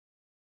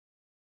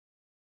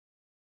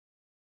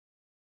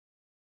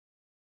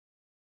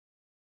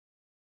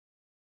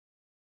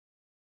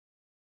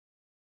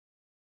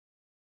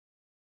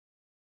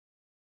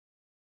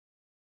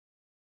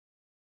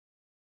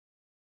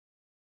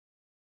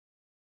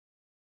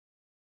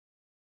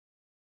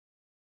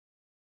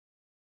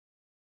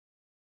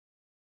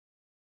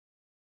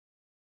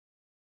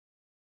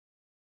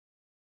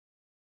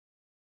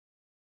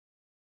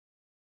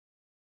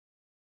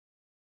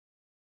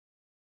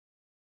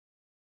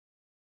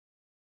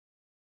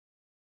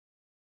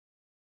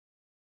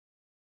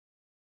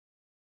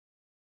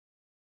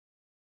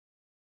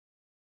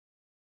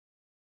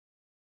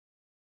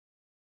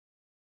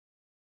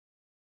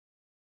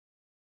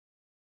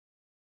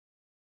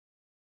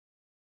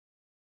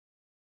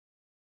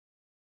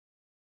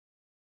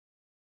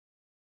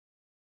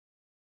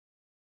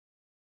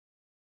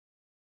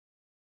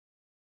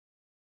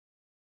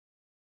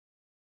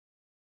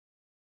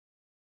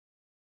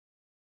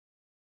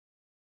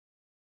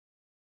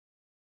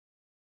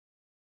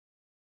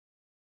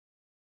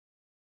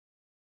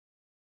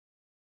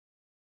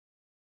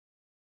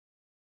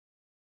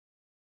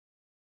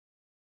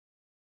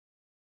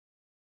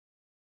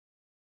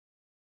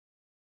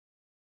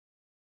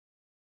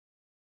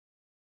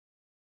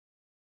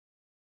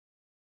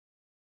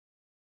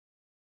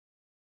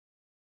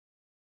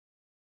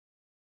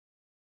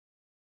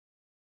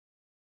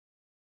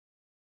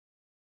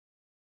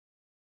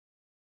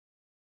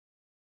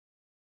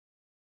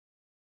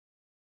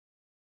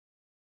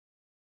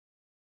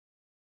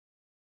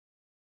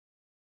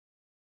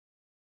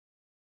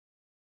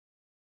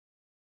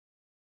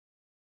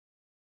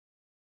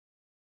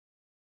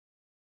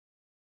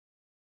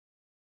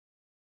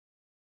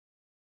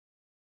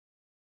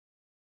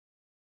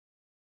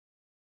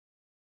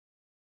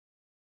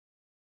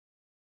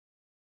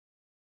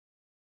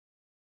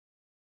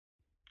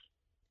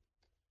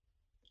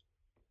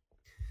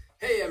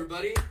Hey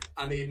everybody,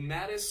 I'm Aidan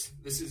Mattis.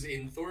 This is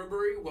Aidan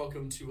Thornbury.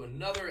 Welcome to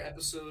another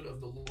episode of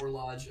the Lore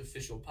Lodge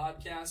official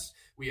podcast.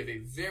 We have a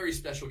very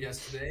special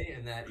guest today,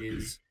 and that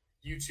is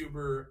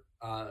YouTuber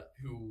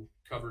who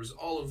covers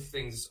all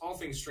things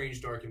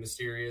strange, dark, and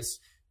mysterious,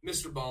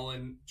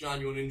 MrBallen. John,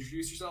 you want to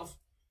introduce yourself?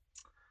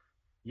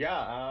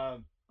 Yeah,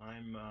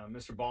 I'm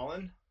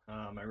MrBallen.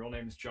 My real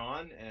name is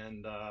John,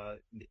 and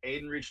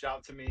Aidan reached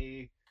out to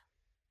me,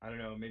 I don't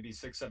know, maybe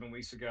 6, 7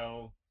 weeks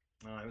ago.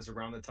 It was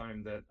around the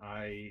time that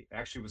I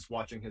actually was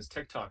watching his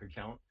TikTok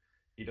account.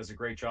 He does a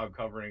great job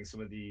covering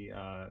some of the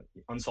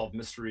unsolved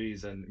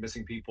mysteries and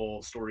missing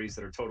people stories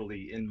that are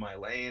totally in my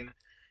lane.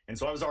 And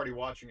so I was already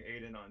watching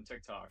Aidan on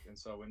TikTok. And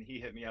so when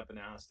he hit me up and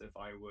asked if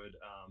I would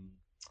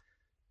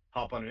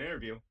hop on an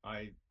interview,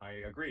 I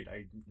agreed.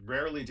 I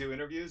rarely do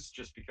interviews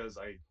just because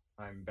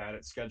I'm bad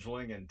at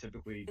scheduling and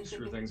typically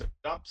screw things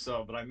up.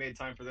 So, but I made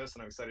time for this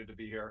and I'm excited to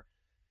be here.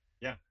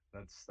 Yeah,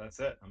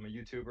 that's it. I'm a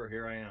YouTuber.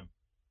 Here I am.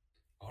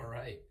 All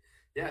right.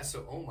 Yeah,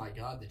 so oh my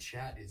god, the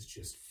chat is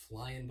just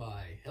flying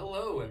by.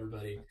 Hello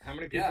everybody. How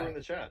many people are in the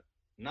chat?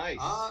 Nice.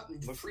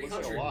 Looks like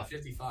a lot.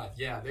 355.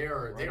 Yeah, they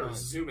are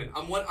zooming.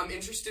 I'm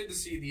interested to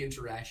see the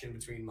interaction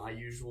between my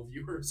usual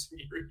viewers and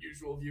your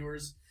usual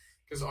viewers,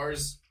 because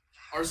ours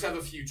have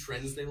a few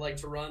trends they like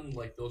to run.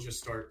 Like they'll just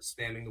start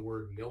spamming the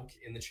word milk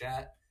in the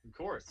chat. Of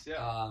course,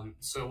 yeah.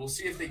 So we'll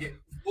see if they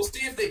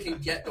can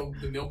get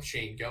the milk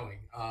chain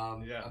going.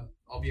 Yeah.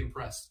 I'll be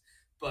impressed.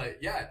 But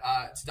yeah,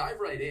 to dive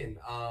right in,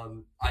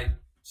 I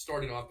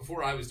started off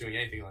before I was doing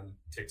anything on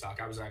TikTok.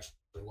 I was actually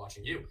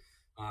watching you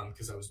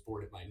because I was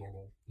bored at my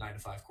normal 9 to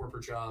 5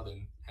 corporate job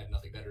and had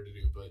nothing better to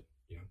do but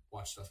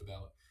watch stuff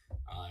about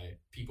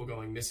people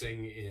going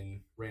missing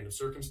in random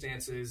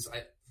circumstances.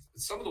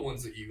 Some of the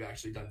ones that you've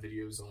actually done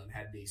videos on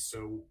had me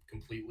so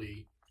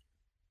completely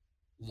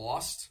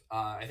lost.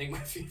 I think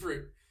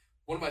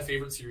one of my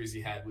favorite series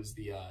you had was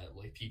the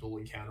like people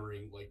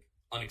encountering like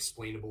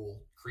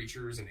unexplainable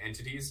creatures and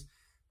entities.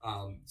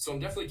 So I'm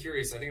definitely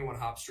curious. I think I want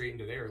to hop straight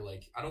into there.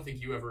 Like, I don't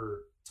think you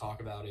ever talk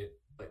about it,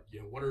 but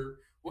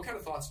what kind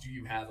of thoughts do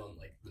you have on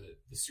like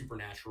the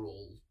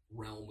supernatural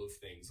realm of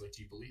things? Like,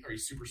 are you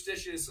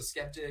superstitious, a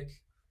skeptic?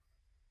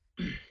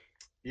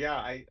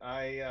 Yeah,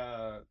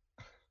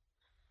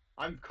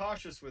 I'm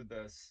cautious with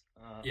this.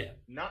 Yeah.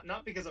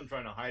 Not because I'm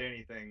trying to hide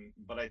anything,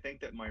 but I think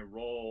that my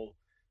role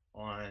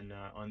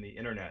on the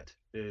internet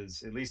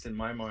is, at least in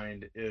my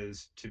mind,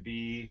 is to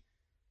be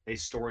a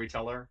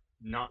storyteller,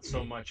 not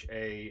so much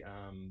a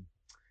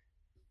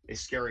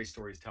scary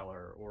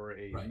storyteller or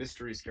a Right.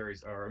 mystery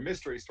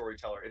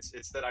storyteller.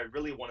 It's that I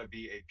really want to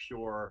be a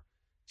pure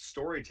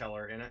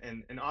storyteller,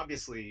 and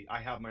obviously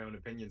I have my own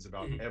opinions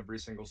about every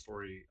single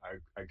story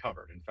I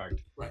covered. In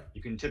fact, Right.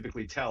 you can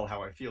typically tell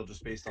how I feel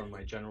just based on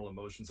my general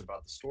emotions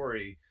about the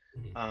story.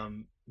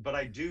 But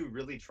I do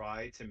really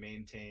try to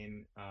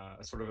maintain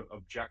a sort of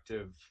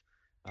objective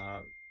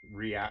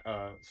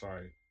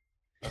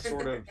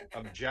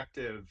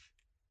objective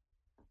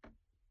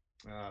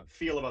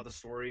feel about the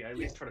story. I at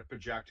least try to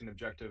project an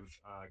objective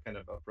kind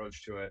of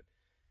approach to it.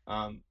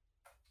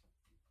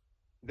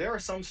 There are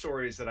some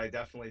stories that I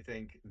definitely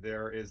think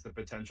there is the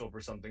potential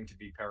for something to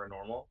be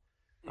paranormal.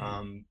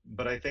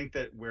 But I think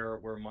that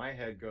where my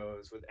head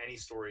goes with any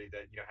story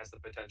that has the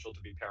potential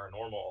to be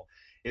paranormal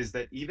is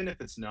that even if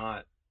it's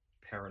not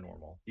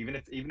paranormal, even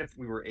if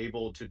we were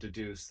able to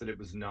deduce that it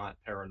was not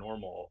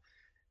paranormal,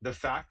 the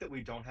fact that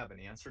we don't have an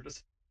answer to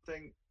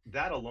something,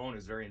 that alone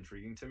is very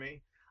intriguing to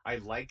me. I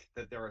like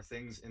that there are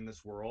things in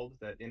this world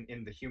that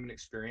in the human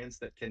experience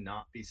that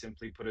cannot be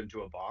simply put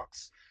into a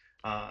box.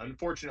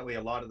 Unfortunately,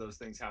 a lot of those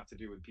things have to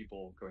do with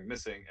people going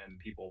missing and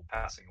people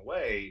passing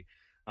away.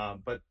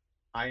 But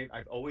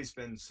I've always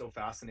been so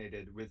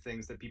fascinated with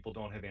things that people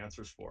don't have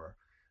answers for.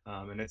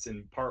 And it's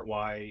in part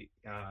why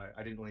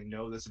I didn't really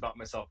know this about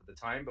myself at the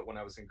time, but when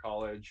I was in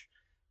college,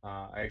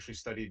 I actually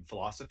studied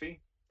philosophy.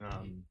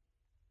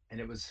 And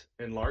it was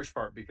in large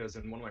part because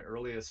in one of my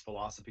earliest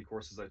philosophy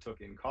courses I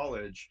took in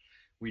college,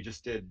 we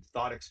just did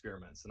thought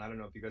experiments. And I don't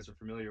know if you guys are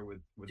familiar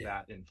with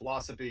that in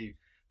philosophy.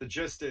 The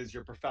gist is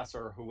your professor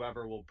or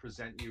whoever will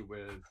present you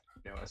with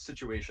a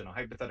situation, a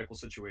hypothetical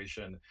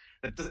situation.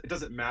 It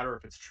doesn't matter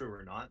if it's true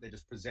or not. They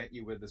just present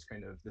you with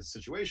this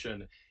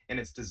situation, and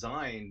it's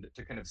designed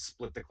to kind of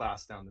split the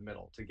class down the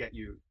middle to get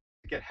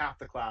half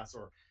the class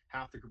or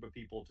half the group of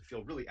people to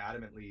feel really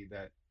adamantly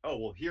that, oh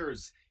well,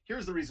 here's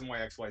the reason why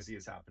XYZ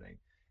is happening.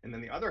 And then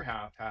the other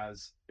half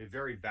has a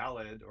very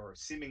valid or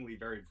seemingly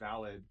very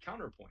valid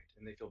counterpoint,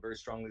 and they feel very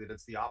strongly that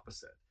it's the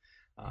opposite.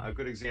 A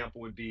good example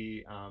would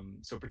be,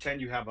 so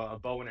pretend you have a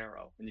bow and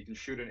arrow, and you can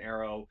shoot an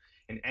arrow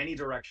in any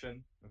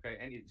direction, okay,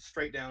 any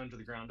straight down to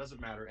the ground,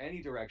 doesn't matter,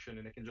 any direction,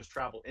 and it can just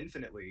travel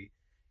infinitely.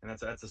 And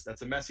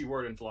that's a messy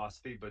word in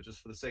philosophy, but just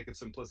for the sake of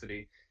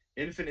simplicity,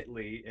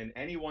 infinitely in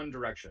any one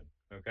direction,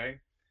 okay?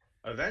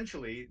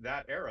 Eventually,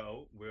 that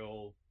arrow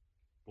will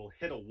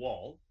hit a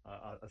wall,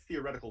 a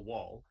theoretical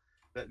wall,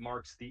 that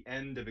marks the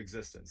end of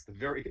existence.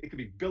 It could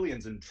be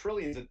billions and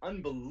trillions and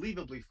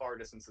unbelievably far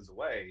distances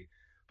away,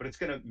 but it's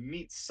going to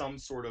meet some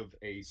sort of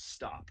a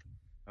stop.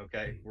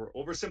 Okay, we're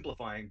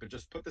oversimplifying, but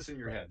just put this in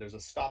your Right. head. There's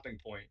a stopping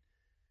point,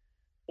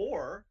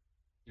 or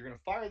you're going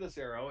to fire this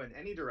arrow in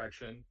any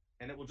direction,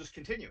 and it will just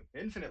continue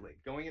infinitely,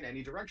 going in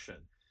any direction.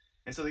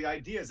 And so the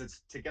idea is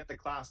it's to get the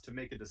class to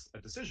make a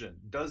decision.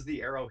 Does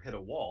the arrow hit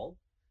a wall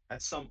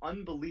at some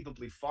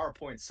unbelievably far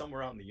point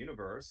somewhere out in the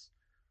universe,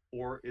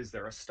 or is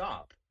there a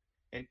stop?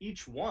 And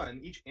each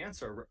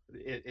answer,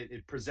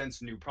 it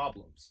presents new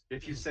problems.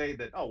 If you say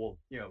that, oh, well,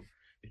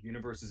 the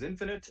universe is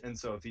infinite, and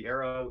so if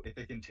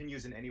it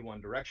continues in any one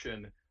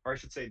direction, or I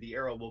should say the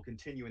arrow will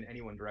continue in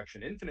any one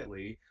direction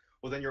infinitely,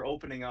 well, then you're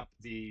opening up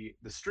the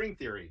string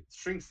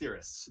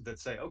theorists that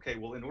say, okay,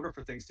 well, in order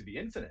for things to be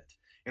infinite,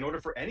 in order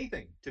for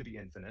anything to be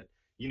infinite,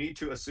 you need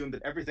to assume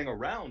that everything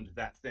around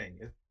that thing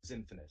is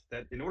infinite.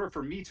 That in order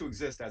for me to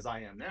exist as I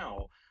am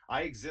now,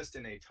 I exist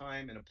in a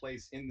time and a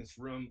place in this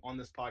room on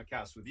this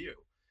podcast with you.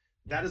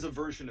 That is a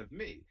version of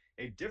me.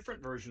 A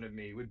different version of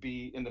me would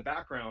be in the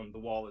background, the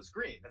wall is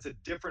green. That's a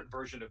different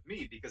version of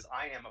me because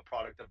I am a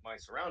product of my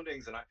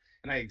surroundings, and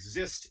I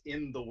exist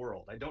in the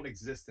world. I don't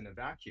exist in a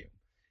vacuum.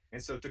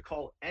 And so to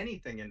call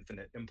anything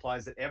infinite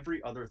implies that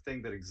every other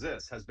thing that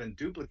exists has been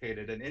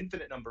duplicated an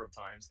infinite number of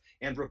times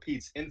and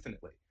repeats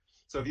infinitely.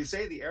 So if you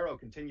say the arrow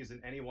continues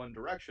in any one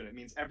direction, it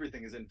means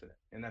everything is infinite.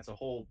 And that's a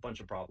whole bunch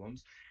of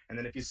problems. And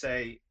then if you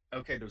say,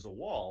 okay, there's a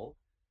wall,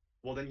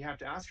 well, then you have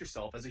to ask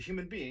yourself, as a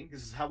human being,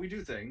 this is how we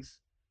do things,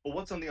 well,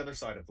 what's on the other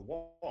side of the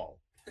wall?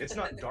 It's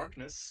not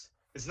darkness.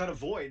 It's not a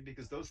void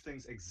because those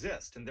things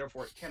exist, and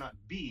therefore it cannot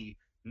be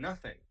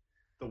nothing.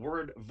 The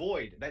word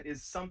void, that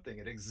is something,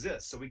 it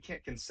exists. So we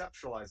can't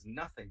conceptualize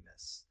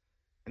nothingness.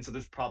 And so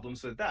there's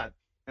problems with that.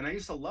 And I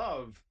used to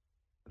love,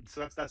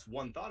 so that's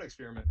one thought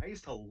experiment. I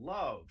used to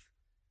love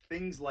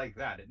things like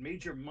that. It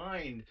made your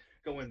mind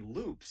go in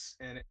loops,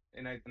 and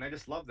I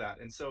just love that.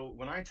 And so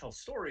when I tell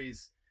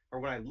stories, or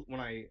when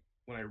I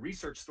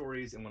research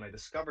stories and when I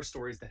discover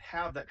stories that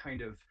have that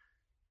kind of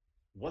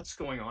what's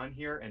going on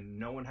here and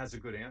no one has a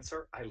good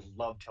answer, I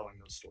love telling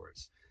those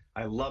stories.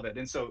 I love it.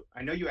 And so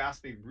I know you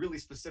asked me really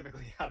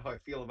specifically how do I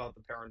feel about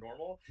the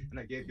paranormal, and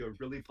I gave you a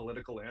really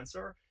political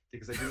answer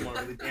because I didn't want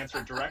to really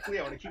answer directly.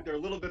 I want to keep there a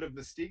little bit of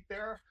mystique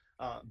there,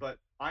 but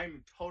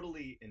I'm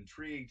totally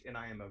intrigued, and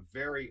I am a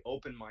very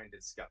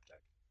open-minded skeptic.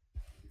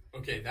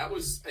 Okay, that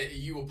was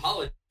you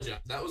apologize.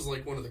 That was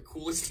like one of the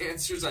coolest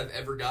answers I've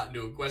ever gotten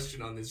to a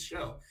question on this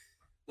show.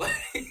 Like,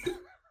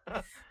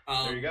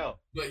 there you go.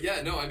 But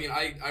yeah, no, I mean,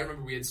 I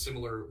remember we had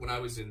similar when I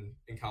was in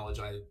college.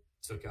 I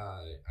took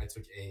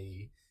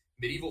a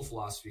medieval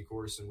philosophy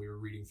course, and we were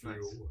reading through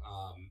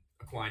Nice.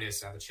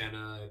 Aquinas,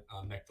 Avicenna,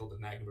 Mechthild of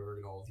Magdeburg,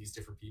 and all of these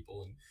different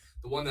people. And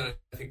the one that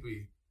I think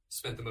we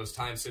spent the most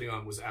time sitting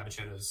on was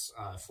Avicenna's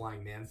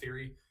flying man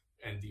theory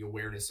and the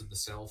awareness of the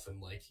self.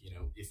 And like,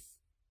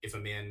 if a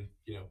man,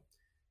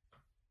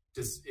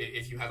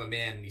 if you have a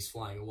man and he's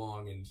flying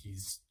along and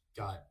he's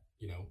got,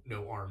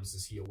 no arms,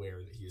 is he aware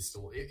that he is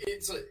still,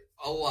 it's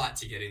a lot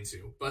to get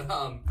into, but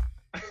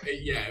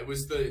yeah, it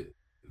was the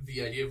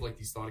idea of like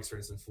these thought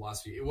experiments in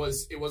philosophy. It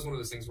was one of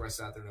those things where I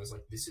sat there and I was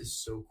like, this is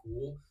so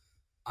cool.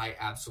 I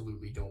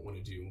absolutely don't want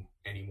to do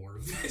any more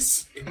of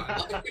this in my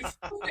life.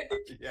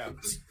 Yeah.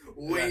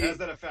 It has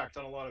that effect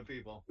on a lot of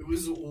people. It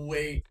was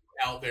way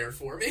out there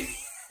for me.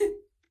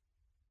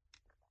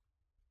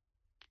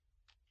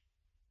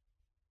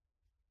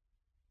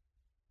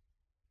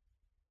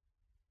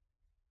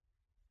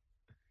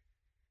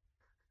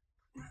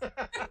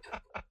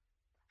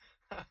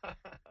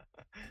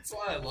 That's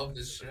why I love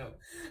this show.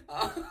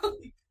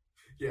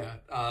 Yeah.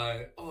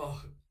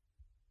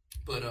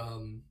 But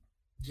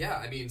yeah.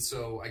 I mean,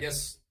 so I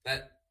guess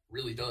that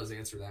really does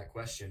answer that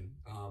question.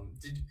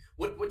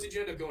 What did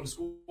you end up going to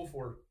school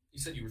for? You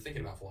said you were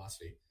thinking about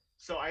philosophy.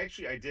 So I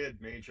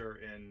did major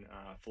in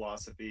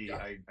philosophy. Yeah.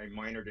 I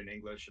minored in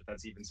English, if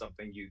that's even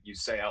something you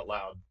say out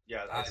loud.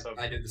 Yeah,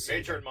 I did the same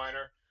major thing. and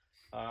minor.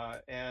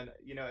 And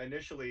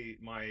initially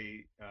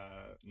my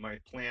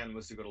plan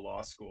was to go to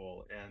law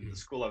school, and the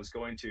school I was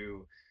going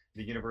to,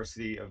 the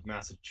University of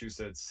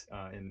Massachusetts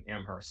in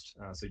Amherst,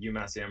 so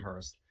UMass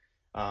Amherst,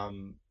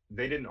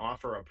 they didn't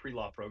offer a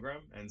pre-law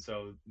program, and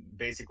so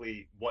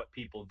basically what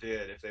people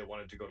did if they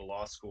wanted to go to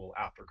law school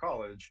after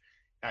college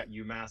at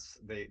UMass,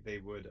 they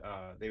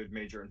would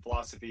major in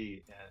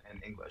philosophy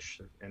and English,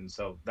 and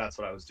so that's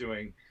what I was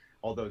doing.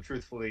 Although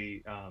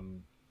truthfully,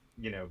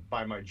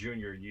 by my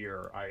junior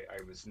year, I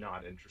was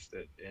not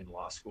interested in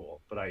law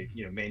school, but I,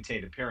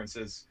 maintained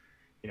appearances,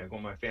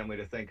 want my family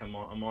to think I'm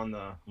on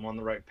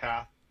the right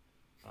path.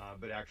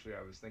 But actually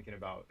I was thinking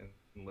about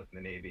enlisting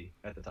the Navy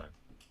at the time.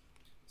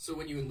 So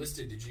when you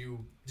enlisted, did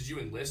you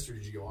enlist or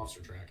did you go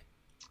officer track?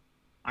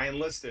 I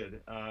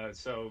enlisted.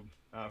 So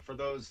for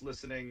those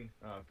listening,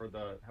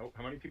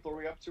 how many people are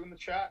we up to in the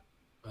chat?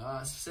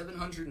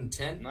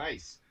 710.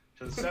 Nice.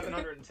 So the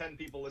 710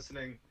 people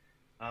listening.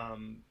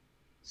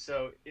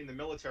 So in the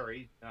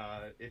military,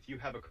 if you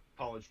have a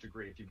college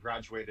degree, if you've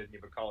graduated and you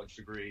have a college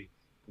degree,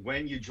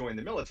 when you join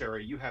the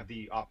military, you have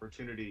the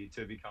opportunity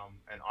to become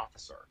an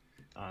officer.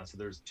 So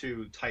there's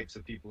two types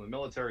of people in the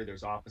military.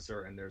 There's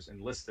officer and there's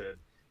enlisted.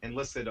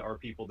 Enlisted are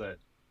people that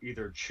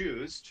either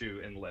choose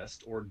to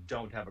enlist or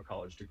don't have a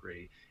college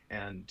degree.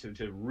 And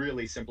to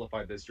really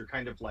simplify this, you're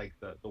kind of like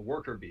the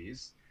worker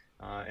bees.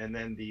 And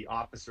then the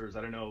officers,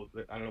 I don't know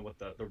what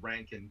the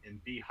rank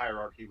in bee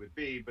hierarchy would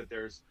be, but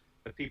there's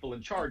the people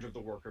in charge of the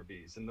worker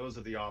bees, and those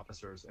are the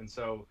officers. And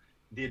so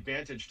the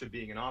advantage to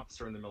being an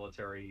officer in the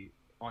military,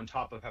 on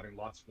top of having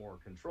lots more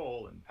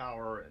control and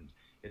power, and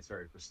it's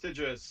very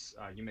prestigious,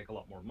 you make a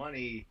lot more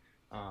money.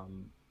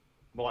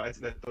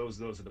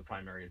 Those are the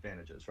primary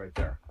advantages right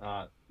there.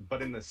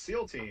 But in the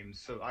SEAL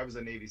teams, so I was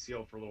a Navy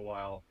SEAL for a little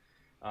while,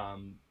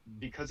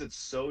 because it's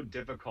so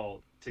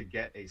difficult to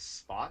get a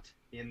spot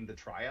in the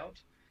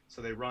tryout.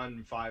 So they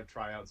run 5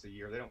 tryouts a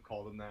year. They don't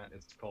call them that.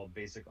 It's called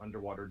Basic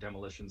Underwater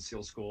Demolition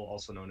SEAL School,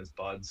 also known as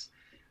BUDS.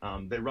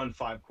 They run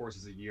 5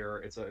 courses a year.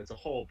 It's a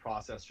whole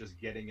process just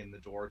getting in the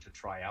door to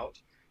try out.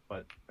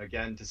 But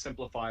again, to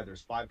simplify,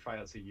 there's 5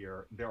 tryouts a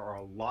year. There are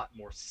a lot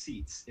more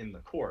seats in the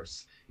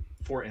course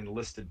for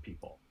enlisted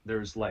people.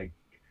 There's like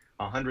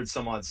 100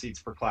 some odd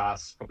seats per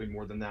class, probably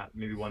more than that,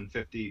 maybe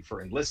 150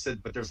 for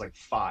enlisted, but there's like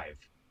 5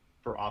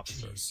 for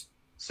officers.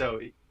 Jeez. So,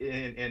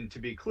 and to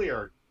be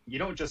clear, you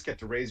don't just get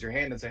to raise your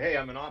hand and say, hey,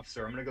 I'm an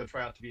officer, I'm going to go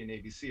try out to be a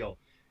Navy SEAL.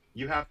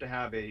 You have to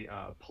have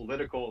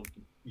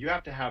you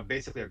have to have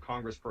basically a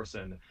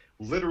congressperson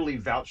literally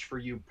vouch for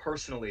you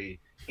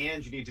personally,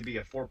 and you need to be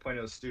a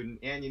 4.0 student,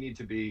 and you need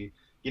to be,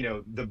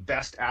 the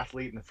best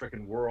athlete in the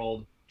frickin'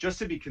 world, just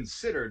to be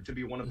considered to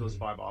be one of those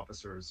 5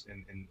 officers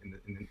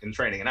in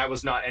training. And I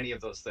was not any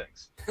of those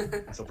things.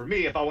 So for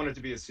me, if I wanted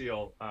to be a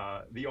SEAL,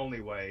 the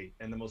only way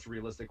and the most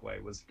realistic way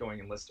was going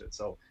enlisted.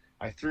 So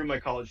I threw my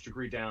college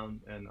degree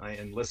down and I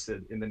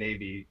enlisted in the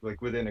Navy,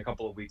 like within a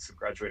couple of weeks of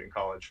graduating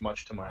college,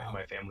 much to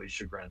my family's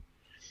chagrin.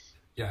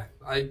 Yeah,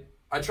 I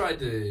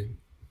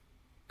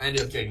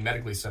ended up getting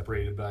medically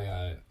separated, but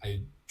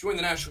I joined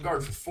the National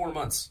Guard for 4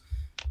 months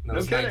when I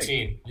was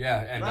 19. Yeah,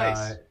 and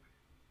nice.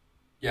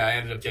 I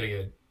ended up getting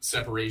a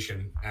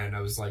separation, and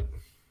I was like,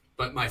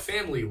 but my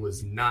family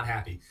was not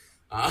happy.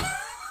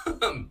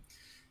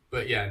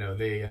 But yeah, no,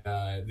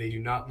 they do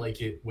not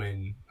like it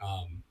when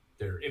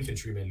their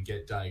infantrymen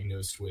get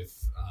diagnosed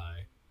with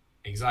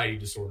anxiety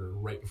disorder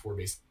right before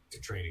basic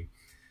training.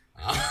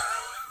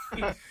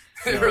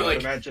 They were like,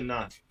 imagine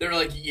not. They were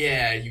like,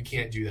 yeah, you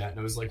can't do that. And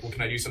I was like, well,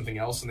 can I do something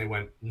else? And they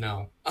went,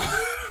 no.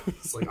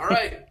 It's like, all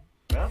right,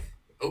 well,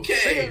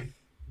 okay,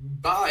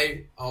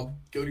 bye. I'll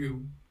go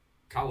to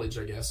college,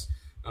 I guess.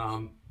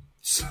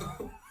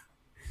 So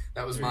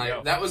that was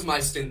my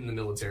stint in the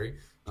military.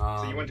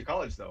 So you went to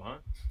college, though, huh?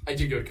 I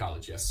did go to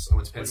college. Yes, I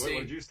went to Penn State.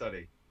 What did you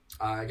study?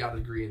 I got a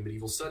degree in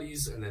medieval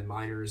studies and then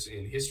minors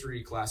in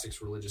history,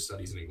 classics, religious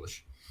studies, and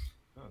English.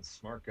 Oh,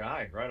 smart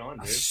guy. Right on,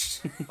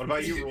 dude. What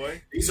about you,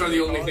 Roy? These are the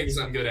only things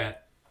I'm good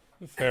at.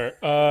 Fair.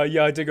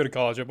 Yeah, I did go to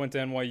college. I went to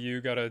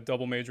NYU, got a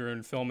double major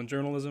in film and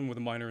journalism with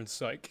a minor in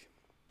psych.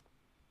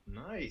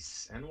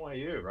 Nice.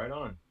 NYU. Right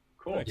on.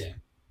 Cool. Thanks. Yeah.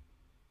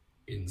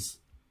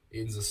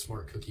 Aidan's a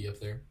smart cookie up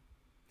there.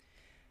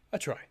 I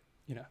try,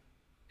 Yeah,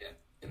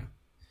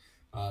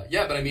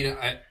 yeah, but I mean,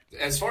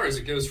 as far as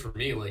it goes for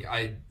me, like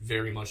I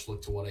very much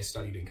look to what I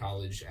studied in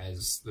college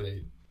as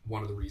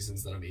one of the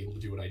reasons that I'm able to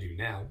do what I do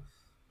now.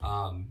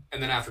 And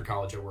then after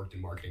college, I worked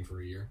in marketing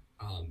for a year,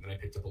 and I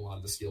picked up a lot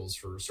of the skills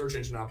for search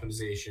engine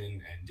optimization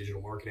and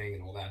digital marketing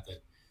and all that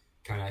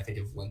kind of I think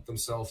have lent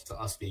themselves to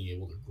us being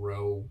able to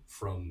grow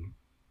from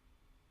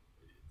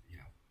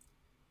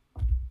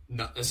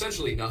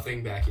essentially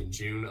nothing back in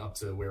June up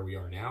to where we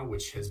are now,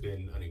 which has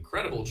been an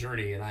incredible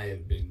journey, and I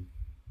have been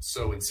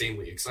so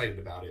insanely excited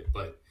about it.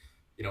 But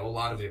a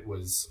lot of it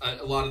was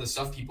a lot of the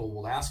stuff people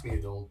will ask me.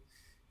 They'll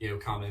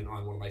comment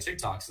on one of my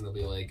TikToks and they'll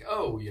be like,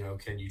 oh,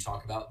 can you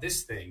talk about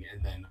this thing?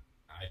 And then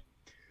I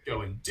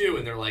go and do,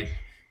 and they're like,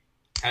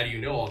 how do you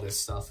know all this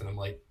stuff? And I'm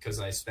like,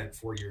 because I spent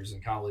 4 years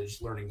in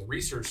college learning the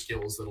research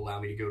skills that allow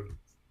me to go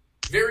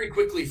very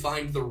quickly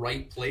find the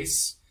right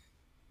place,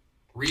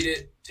 read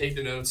it, take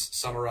the notes,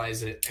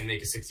 summarize it, and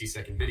make a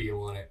 60-second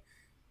video on it.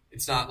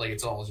 It's not like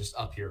it's all just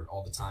up here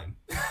all the time.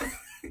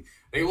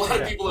 A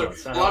lot of people are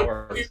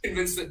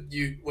convinced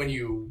that when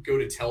you go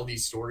to tell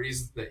these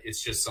stories that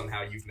it's just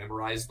somehow you've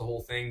memorized the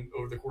whole thing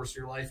over the course of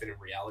your life, and in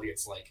reality,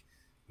 it's like,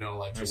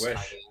 no, I've just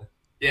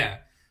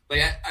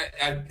like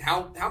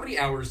how many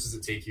hours does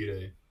it take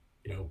you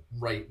to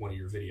write one of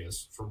your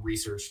videos from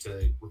research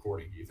to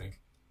recording? Do you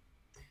think?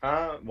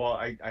 Well,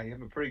 I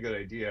have a pretty good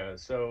idea.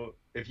 So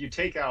if you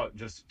take out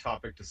just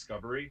topic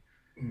discovery.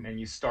 And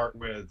you start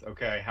with,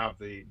 okay, I have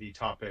the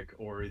topic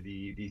or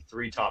the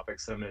 3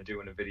 topics that I'm going to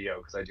do in a video,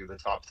 because I do the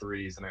top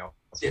 3s and I also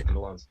do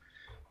standalones.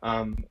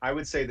 I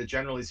would say that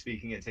generally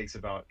speaking, it takes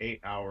about 8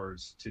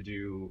 hours to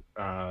do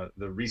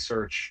the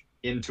research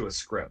into a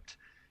script.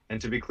 And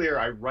to be clear,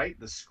 I write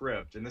the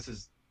script, and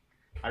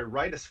I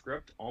write a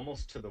script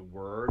almost to the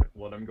word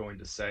what I'm going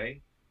to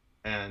say.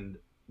 And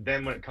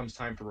then when it comes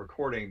time for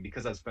recording,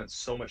 because I've spent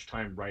so much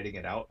time writing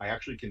it out, I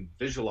actually can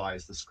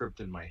visualize the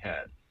script in my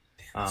head.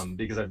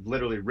 Because I've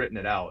literally written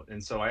it out.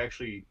 And so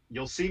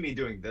you'll see me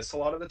doing this a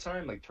lot of the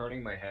time, like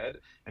turning my head,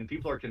 and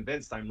people are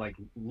convinced I'm like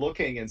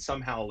looking and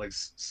somehow like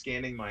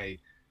scanning my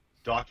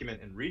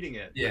document and reading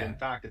it. Yeah. But in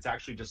fact, it's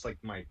actually just like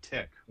my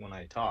tick when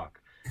I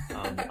talk.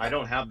 I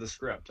don't have the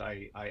script.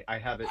 I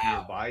have it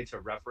nearby to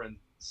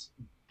reference.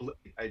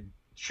 I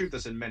shoot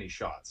this in many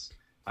shots.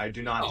 I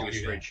do not do a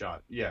straight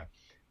shot. Yeah.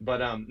 But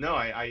no,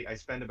 I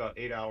spend about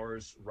 8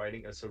 hours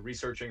writing, so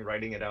researching,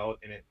 writing it out,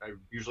 and I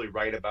usually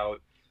write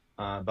about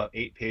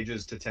 8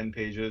 pages to 10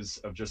 pages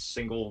of just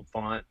single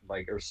font,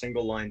 or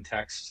single line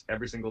text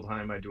every single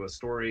time I do a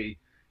story,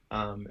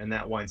 and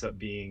that winds up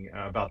being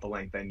about the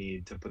length I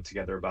need to put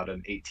together about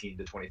an 18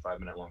 to 25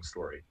 minute long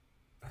story.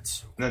 That's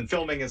so cool. And then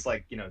filming is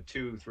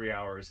 2-3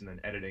 hours, and then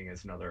editing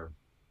is another.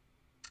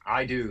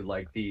 I do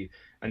the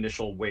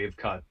initial wave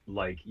cut,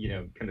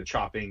 kind of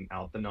chopping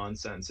out the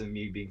nonsense and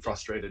me being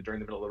frustrated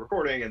during the middle of the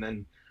recording. And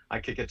then I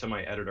kick it to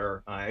my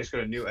editor. I just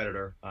got a new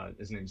editor.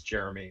 His name's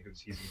Jeremy,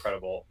 he's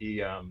incredible.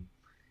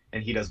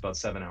 And he does about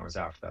 7 hours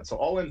after that. So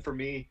all in for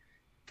me,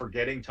 for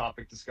getting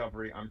topic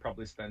discovery, I'm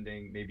probably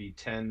spending maybe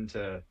 10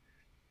 to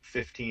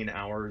 15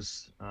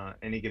 hours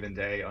any given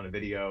day on a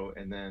video.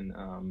 And then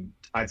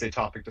I'd say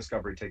topic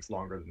discovery takes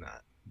longer than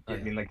that. Yeah. I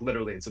mean,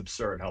 literally, it's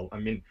absurd how,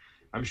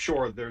 I'm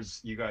sure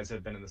you guys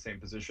have been in the same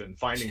position.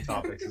 Finding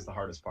topics is the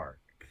hardest part.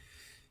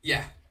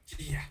 Yeah,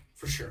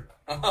 for sure.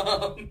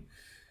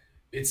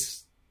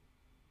 It's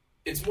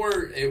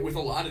more with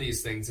a lot of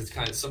these things. It's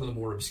kind of some of the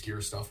more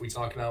obscure stuff we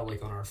talk about,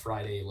 on our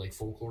Friday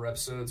folklore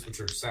episodes, which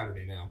are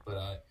Saturday now.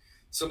 But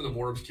some of the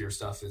more obscure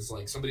stuff is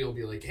somebody will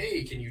be like,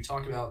 "Hey, can you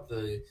talk about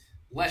the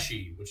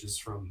Leshy, which is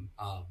from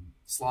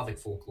Slavic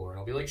folklore?" And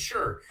I'll be like,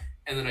 "Sure."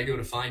 And then I go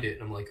to find it,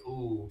 and I'm like,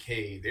 "Oh,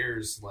 okay,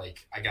 there's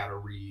I gotta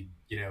read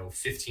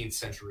 15th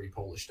century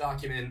Polish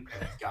document,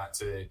 and I've got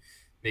to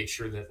make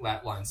sure that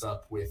lines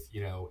up with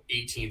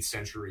 18th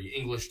century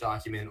English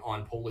document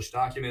on Polish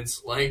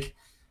documents."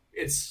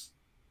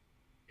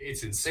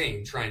 It's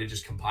insane trying to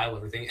just compile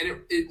everything,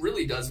 and it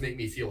really does make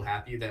me feel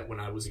happy that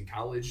when I was in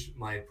college,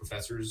 my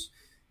professors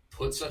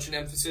put such an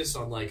emphasis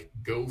on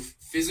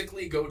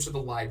physically go to the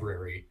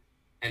library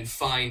and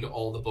find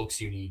all the books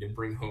you need and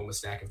bring home a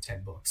stack of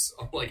 10 books.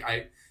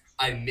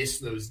 I miss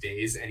those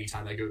days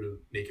anytime I go to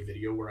make a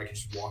video where I can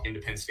just walk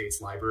into Penn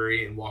State's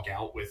library and walk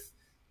out with,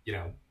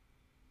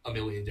 a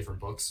million different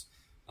books.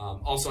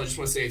 Also, I just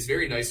want to say it's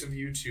very nice of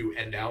you to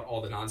edit out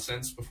all the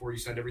nonsense before you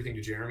send everything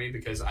to Jeremy,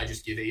 because I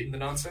just give Aidan the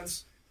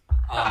nonsense.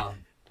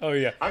 Oh,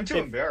 yeah. I'm too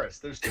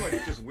embarrassed. There's too much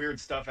just weird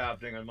stuff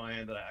happening on my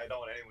end that I don't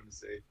want anyone to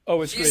see.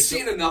 Oh, it's He's great.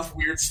 seen enough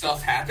weird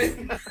stuff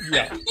happen.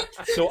 Yeah.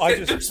 So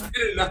There's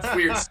been enough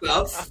weird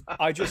stuff.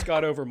 I just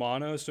got over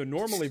mono, so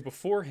normally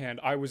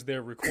beforehand I was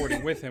there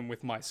recording with him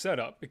with my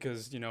setup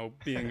because,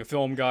 being a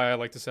film guy, I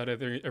like to set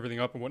everything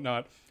up and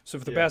whatnot. So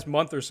for the past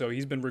month or so,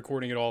 he's been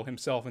recording it all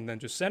himself and then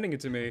just sending it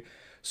to me.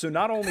 So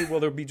not only will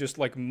there be just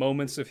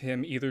moments of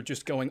him either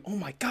just going, "Oh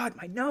my God,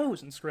 my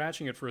nose," and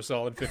scratching it for a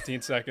solid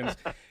 15 seconds,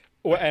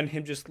 and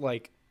him just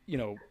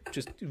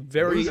just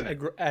very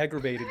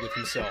aggravated with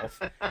himself.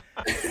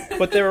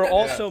 But there are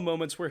also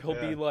moments where he'll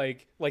be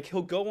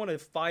he'll go on a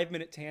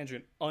 5-minute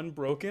tangent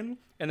unbroken,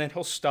 and then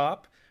he'll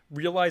stop,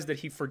 realize that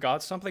he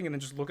forgot something, and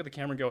then just look at the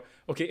camera and go,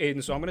 "Okay,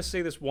 Aidan, so I'm going to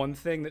say this one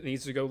thing that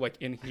needs to go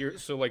in here.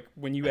 So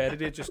when you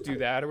edit it, just do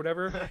that or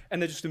whatever."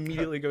 And then just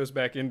immediately goes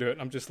back into it.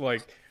 And I'm just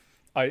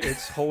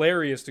it's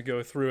hilarious to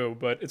go through,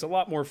 but it's a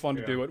lot more fun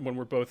to do it when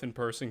we're both in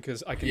person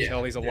because I can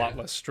tell he's a lot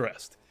less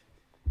stressed.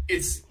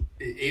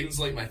 Aidan's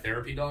my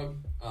therapy dog.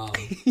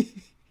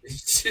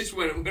 It's just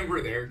when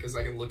we're there, because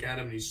I can look at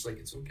him and he's just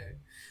 "It's okay."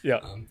 Yeah.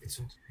 It's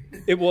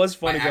okay. It was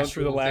funny going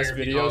through the last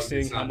video, dog,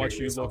 seeing how much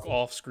you look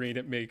off screen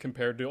at me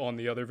compared to on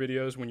the other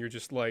videos when you're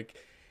just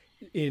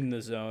in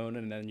the zone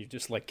and then you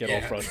just get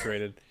all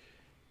frustrated.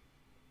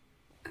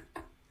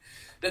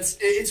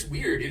 It's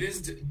weird. It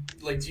is do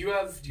you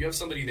have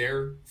somebody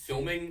there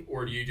filming,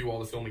 or do you do all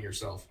the filming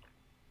yourself?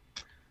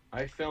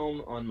 I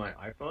film on my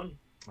iPhone.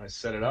 I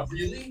set it up.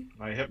 Really?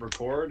 I hit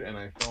record and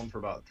I film for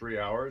about 3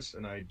 hours,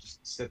 and I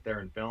just sit there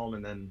and film,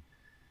 and then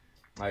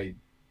I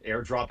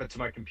airdrop it to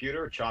my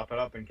computer, chop it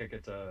up, and kick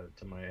it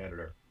to my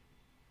editor.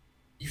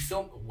 You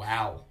film?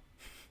 Wow.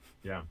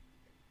 Yeah.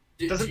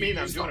 Doesn't mean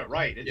I'm doing it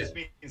right. It just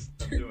means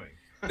I'm doing.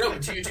 No,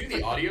 but do you do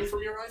the audio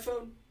from your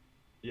iPhone?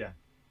 Yeah.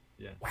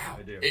 Wow.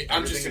 I do.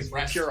 I'm just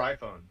impressed. Pure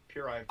iPhone.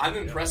 I'm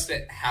impressed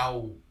at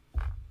how.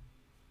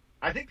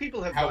 I think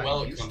people have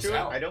gotten used to it.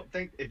 I don't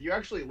think, if you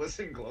actually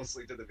listen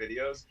closely to the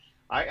videos,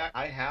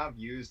 I have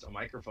used a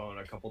microphone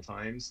a couple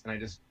times,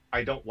 and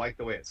I don't like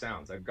the way it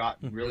sounds. I've got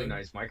really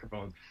nice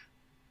microphones.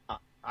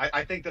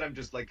 I think that I'm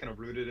just kind of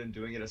rooted in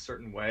doing it a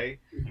certain way.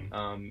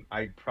 Mm-hmm.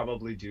 I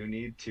probably do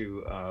need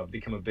to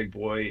become a big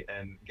boy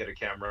and get a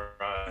camera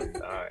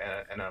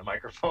and a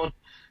microphone.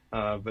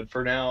 But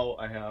for now,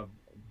 I have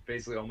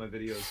basically all my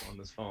videos on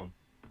this phone.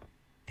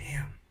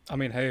 Damn. I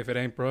mean, hey, if it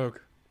ain't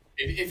broke.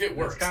 If it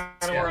works.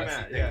 That's kind of where I'm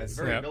at. Yeah, it's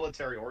very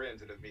military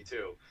oriented of me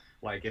too.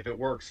 If it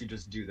works, you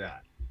just do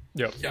that.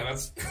 Yep. Yeah,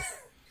 that's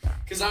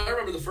because I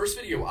remember the first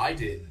video I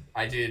did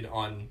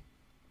on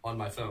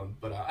my phone,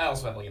 but I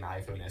also have an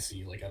iPhone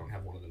SE. I don't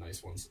have one of the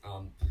nice ones.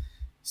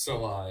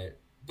 So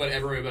but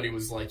everybody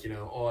was like,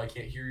 oh, I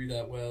can't hear you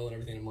that well and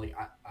everything. I'm like,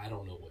 I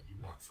don't know what you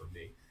want from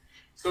me.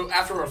 So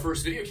after our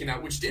first video came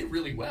out, which did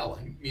really well,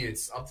 I mean,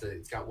 it's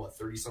got what,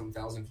 30-something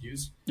thousand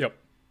views. Yep.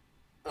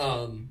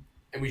 And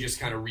we just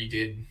kind of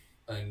redid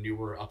a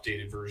newer,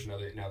 updated version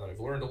of it now that I've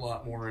learned a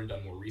lot more and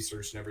done more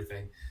research and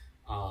everything.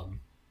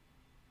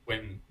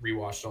 Went and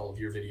rewatched all of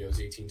your videos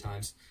 18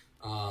 times.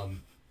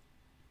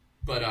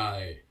 But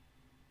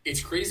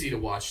it's crazy to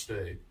watch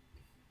the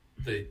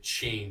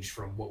change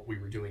from what we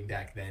were doing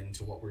back then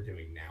to what we're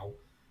doing now.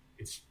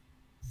 It's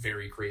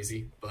very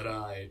crazy. But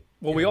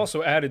we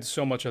also added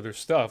so much other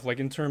stuff, like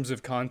in terms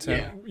of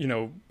content,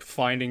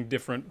 finding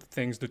different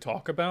things to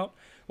talk about.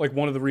 Like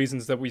one of the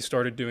reasons that we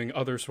started doing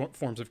other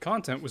forms of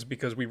content was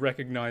because we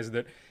recognized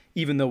that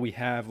even though we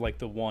have like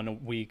the one a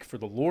week for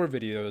the lore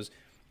videos,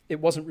 it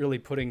wasn't really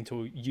putting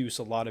to use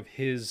a lot of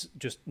his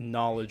just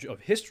knowledge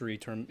of history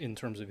in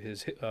terms of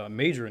his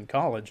major in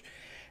college.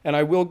 And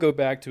I will go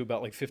back to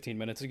about like 15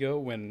 minutes ago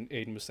when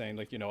Aidan was saying,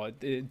 like,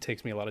 it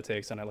takes me a lot of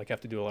takes and I like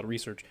have to do a lot of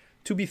research.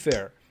 To be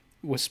fair,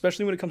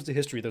 especially when it comes to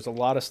history, there's a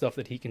lot of stuff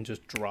that he can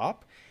just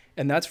drop.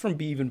 And that's from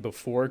even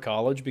before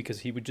college, because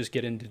he would just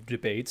get into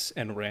debates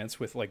and rants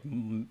with like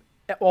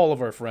all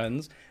of our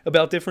friends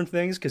about different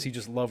things because he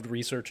just loved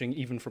researching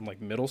even from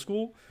like middle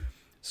school.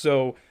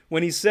 So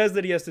when he says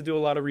that he has to do a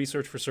lot of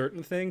research for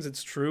certain things,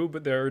 it's true,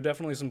 but there are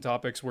definitely some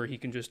topics where he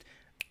can just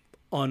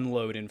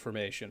unload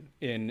information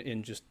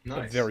in just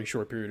a very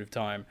short period of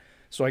time.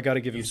 So I got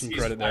to give him some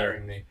credit there.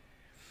 Me.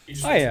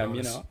 I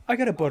am, I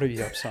got to butter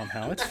you up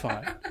somehow. It's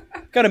fine.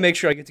 Got to make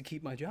sure I get to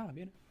keep my job,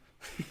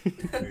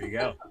 There you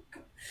go.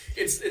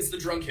 It's the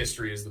drunk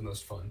history is the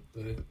most fun.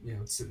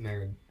 Sitting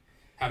there and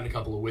having a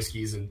couple of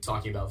whiskeys and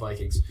talking about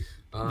Vikings,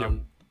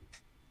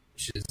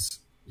 which is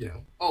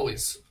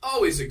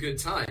always a good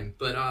time.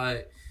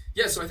 But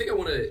so I think I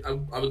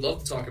would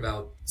love to talk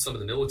about some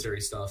of the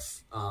military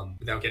stuff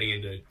without getting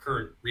into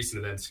current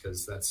recent events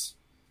because that's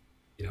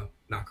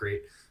not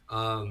great.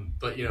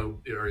 But are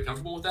you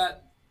comfortable with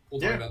that? We'll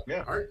talk about.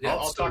 Yeah. All right,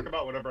 I'll talk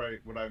about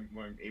what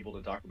I'm able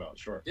to talk about.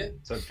 Sure. Yeah.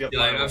 So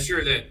I'm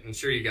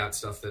sure you got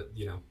stuff that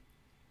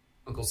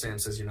Uncle Sam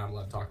says you're not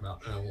allowed to talk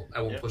about. And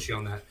I won't push you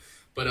on that.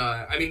 But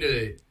I mean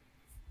to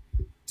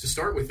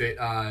start with it,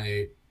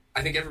 I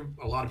think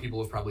a lot of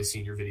people have probably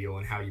seen your video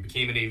on how you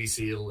became a Navy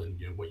SEAL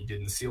and what you did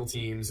in the SEAL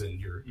teams and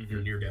your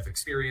near-death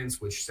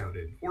experience, which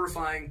sounded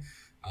horrifying.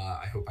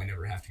 I hope I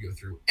never have to go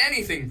through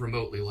anything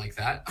remotely like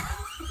that.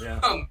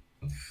 Yeah.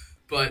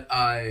 But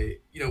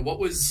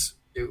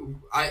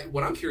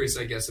what I'm curious,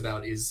 I guess,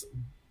 about is,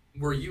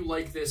 were you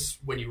like this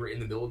when you were in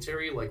the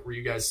military? Like, were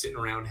you guys sitting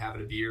around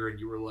having a beer and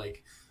you were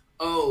like,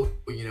 oh,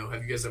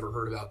 have you guys ever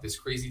heard about this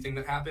crazy thing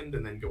that happened,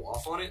 and then go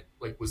off on it?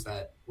 Like,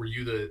 were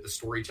you the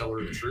storyteller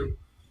of the troop?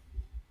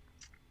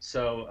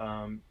 So,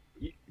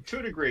 to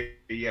a degree,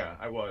 yeah,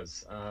 I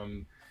was.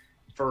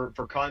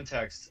 For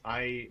context,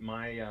 my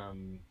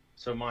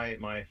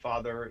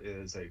father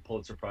is a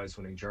Pulitzer Prize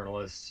winning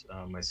journalist.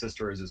 My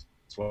sister is as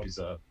well. She's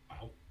a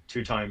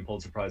two-time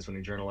Pulitzer Prize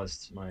winning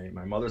journalist. My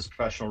mother's a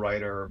professional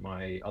writer.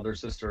 My other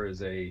sister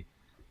is a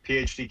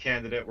PhD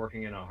candidate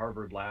working in a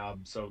Harvard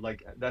lab. So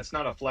like, that's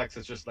not a flex.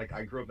 It's just like,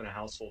 I grew up in a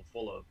household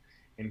full of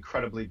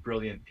incredibly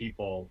brilliant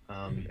people.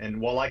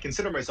 And while I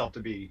consider myself to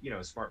be,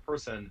 a smart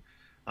person,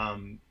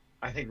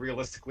 I think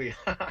realistically,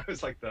 I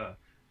was like on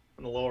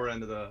the lower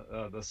end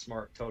of the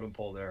smart totem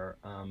pole there.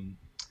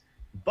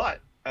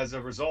 But as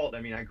a result,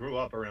 I mean, I grew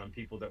up around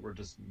people that were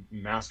just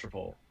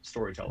masterful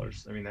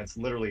storytellers. I mean, that's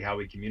literally how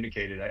we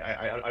communicated.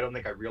 I don't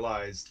think I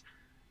realized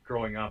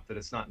growing up that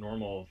it's not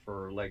normal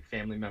for like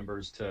family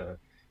members to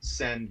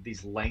send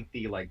these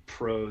lengthy like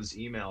prose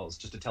emails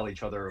just to tell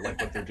each other like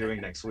what they're doing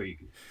next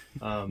week.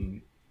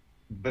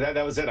 But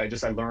that was it.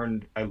 I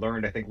learned,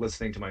 I think,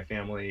 listening to my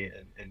family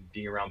and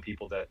being around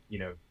people that,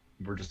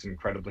 were just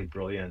incredibly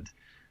brilliant.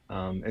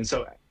 And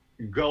so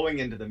going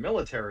into the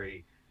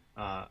military,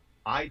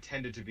 I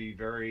tended to be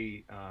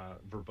very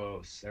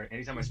verbose.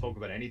 Anytime I spoke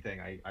about anything,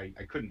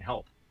 I couldn't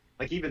help.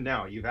 Like even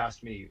now, you've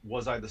asked me,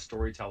 was I the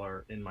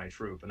storyteller in my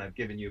troop? And I've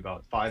given you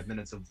about 5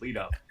 minutes of lead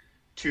up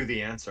to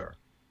the answer.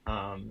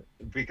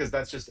 Because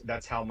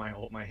that's how my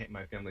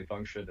family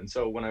functioned. And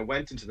so when I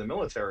went into the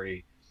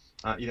military,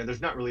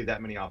 there's not really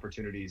that many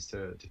opportunities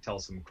to tell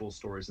some cool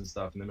stories and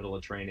stuff in the middle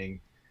of training.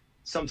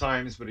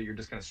 Sometimes, but you're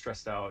just kind of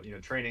stressed out.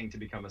 Training to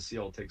become a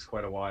SEAL takes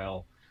quite a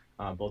while,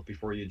 both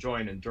before you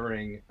join and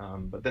during.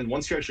 But then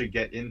once you actually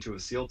get into a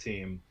SEAL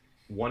team,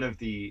 one of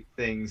the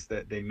things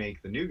that they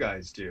make the new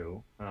guys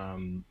do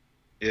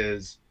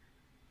is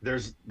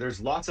there's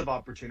lots of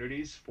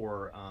opportunities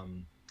for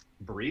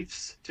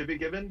briefs to be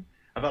given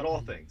about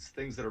all things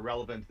that are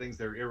relevant, things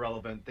that are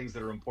irrelevant, things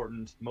that are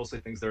important, mostly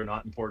things that are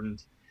not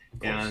important.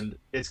 And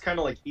it's kind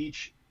of like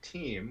each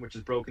team, which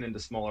is broken into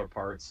smaller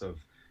parts of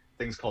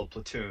things called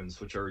platoons,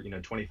 which are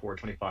 24,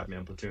 25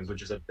 man platoons,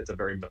 which is it's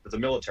a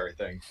military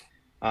thing.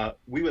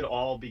 We would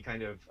all be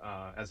kind of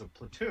as a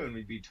platoon,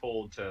 we'd be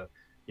told to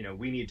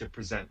we need to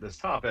present this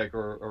topic,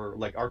 or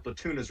like our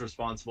platoon is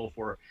responsible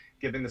for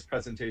giving this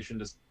presentation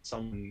to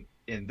someone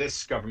in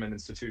this government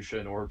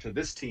institution or to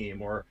this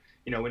team, or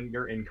when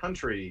you're in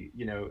country,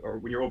 or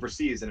when you're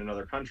overseas in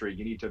another country,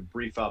 you need to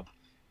brief up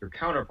your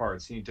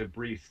counterparts. You need to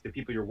brief the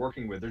people you're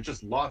working with. There's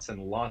just lots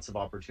and lots of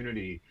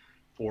opportunity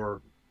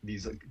for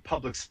these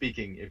public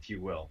speaking, if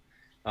you will.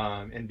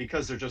 And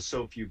because there's just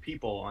so few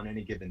people on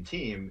any given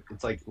team,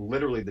 it's like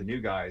literally the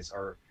new guys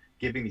are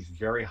giving these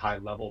very high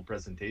level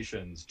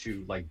presentations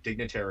to like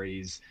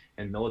dignitaries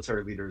and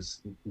military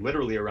leaders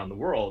literally around the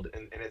world.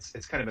 And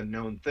it's kind of a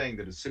known thing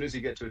that as soon as you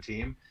get to a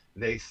team,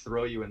 they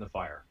throw you in the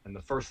fire. And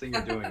the first thing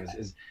you're doing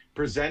is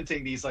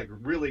presenting these like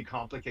really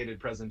complicated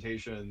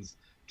presentations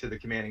to the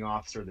commanding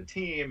officer of the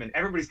team. And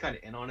everybody's kind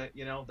of in on it.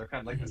 They're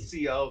kind of like the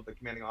CEO, the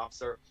commanding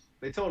officer.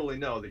 They totally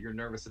know that you're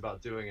nervous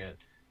about doing it.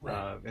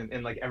 Right.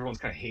 And like everyone's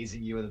kind of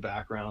hazing you in the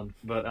background.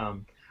 But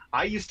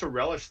I used to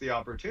relish the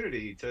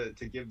opportunity to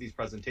give these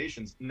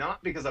presentations,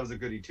 not because I was a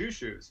goody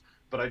two-shoes,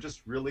 but I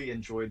just really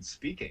enjoyed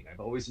speaking.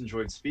 I've always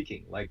enjoyed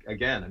speaking. Like,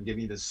 again, I'm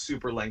giving you this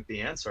super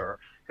lengthy answer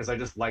because I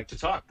just like to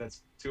talk.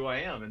 That's who I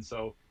am. And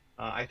so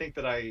I think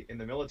that in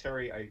the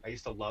military, I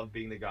used to love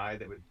being the guy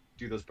that would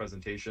do those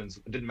presentations.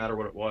 It didn't matter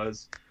what it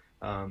was.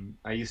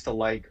 I used to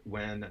like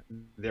when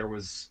there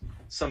was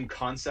some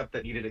concept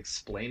that needed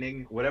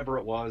explaining, whatever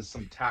it was,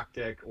 some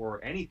tactic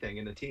or anything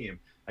in the team.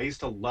 I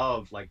used to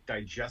love like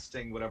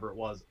digesting whatever it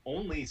was,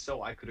 only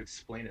so I could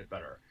explain it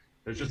better.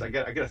 There's just I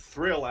get a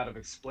thrill out of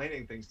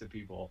explaining things to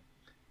people.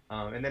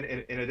 And then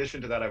in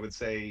addition to that, I would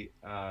say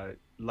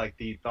like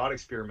the thought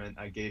experiment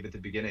I gave at the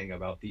beginning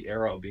about the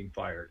arrow being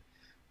fired.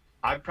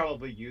 I've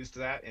probably used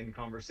that in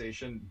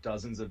conversation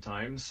dozens of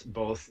times,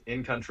 both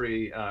in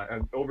country,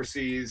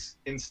 overseas,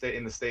 in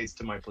the States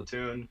to my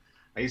platoon.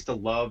 I used to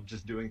love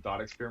just doing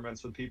thought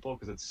experiments with people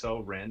because it's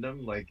so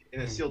random. Like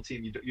in a SEAL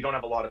team, you don't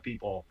have a lot of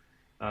people,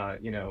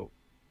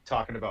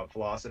 talking about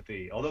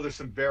philosophy. Although there's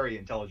some very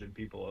intelligent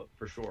people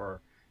for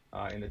sure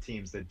in the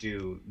teams that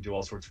do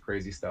all sorts of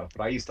crazy stuff.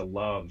 But I used to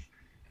love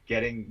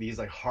getting these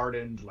like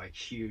hardened, like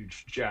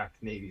huge,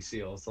 jacked Navy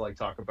SEALs to like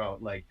talk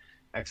about like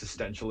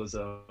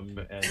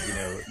existentialism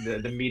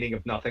and the meaning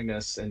of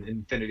nothingness and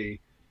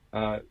infinity,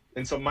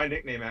 and so my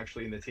nickname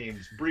actually in the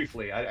teams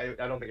briefly I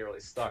don't think it really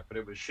stuck, but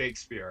it was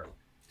Shakespeare,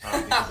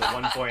 because at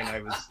one point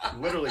I was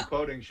literally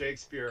quoting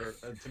Shakespeare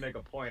to make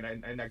a point,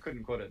 and I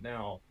couldn't quote it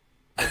now,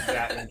 but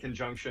that in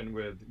conjunction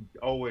with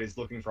always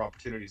looking for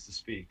opportunities to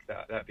speak,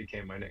 that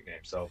became my nickname.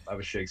 So I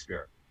was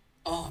Shakespeare.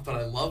 Oh, but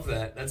I love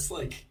that. That's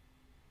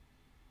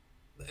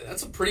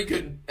a pretty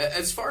good,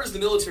 as far as the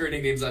military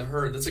nicknames I've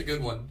heard, that's a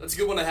good one. That's a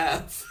good one to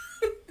have.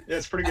 Yeah,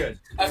 it's pretty good.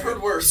 I've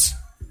heard worse.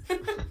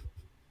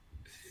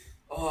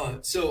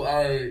 So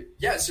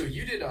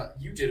you did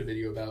a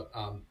video about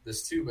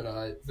this too, but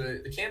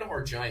the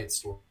Kandahar Giant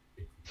story.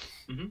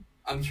 Mm-hmm.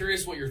 I'm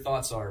curious what your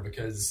thoughts are,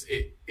 because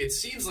it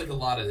seems like a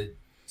lot of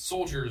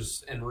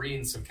soldiers and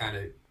Marines have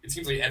it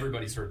seems like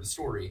everybody's heard the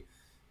story,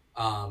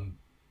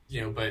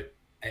 but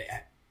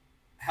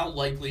how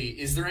likely,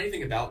 is there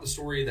anything about the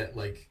story that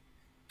like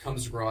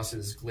comes across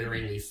as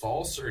glaringly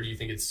false, or do you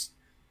think it's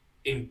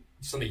in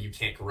something you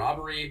can't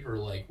corroborate, or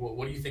like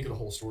what do you think of the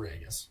whole story, I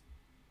guess?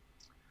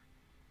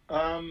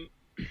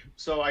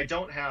 So I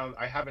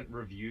haven't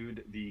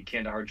reviewed the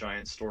Kandahar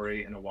Giant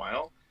story in a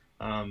while,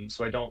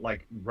 so I don't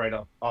like right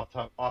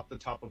off the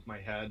top of my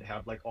head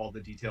have like all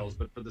the details,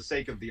 but for the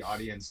sake of the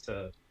audience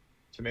to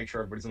make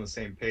sure everybody's on the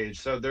same page.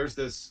 So there's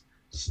this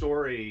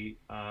story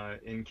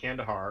in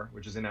Kandahar,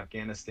 which is in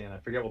Afghanistan. I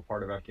forget what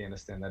part of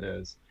Afghanistan that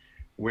is,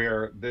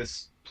 where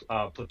this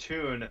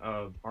platoon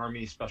of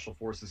Army Special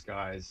Forces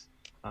guys,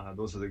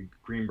 those are the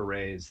Green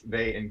Berets,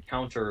 they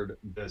encountered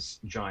this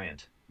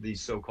giant, the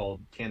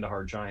so-called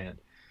Kandahar Giant,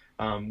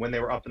 when they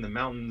were up in the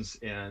mountains,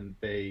 and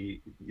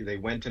they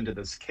went into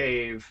this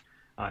cave.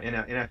 In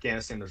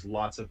Afghanistan, there's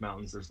lots of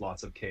mountains, there's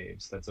lots of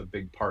caves. That's a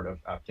big part of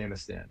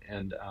Afghanistan.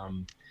 And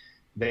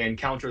they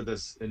encounter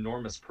this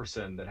enormous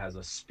person that has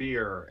a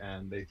spear,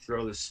 and they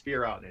throw the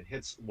spear out, and it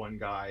hits one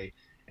guy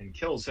and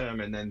kills him.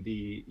 And then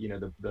the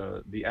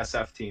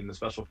SF team, the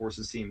Special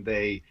Forces team,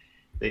 they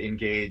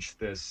engage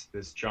this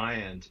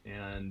giant,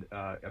 and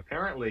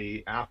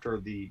apparently after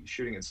the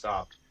shooting had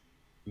stopped,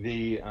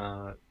 the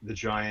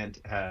giant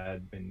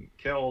had been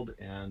killed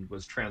and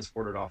was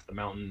transported off the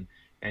mountain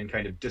and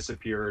kind of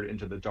disappeared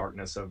into the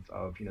darkness of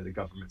the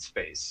government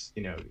space.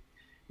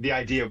 The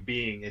idea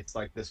being it's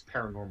like this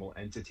paranormal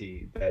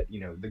entity that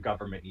the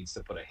government needs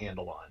to put a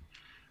handle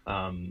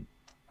on.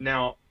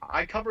 Now,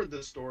 I covered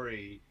this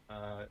story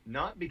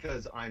not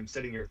because I'm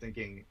sitting here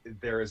thinking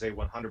there is a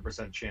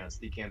 100% chance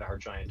the Kandahar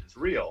Giant is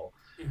real.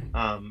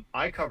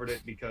 I covered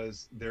it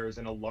because there's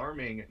an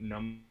alarming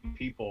number of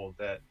people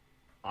that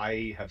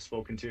I have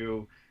spoken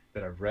to,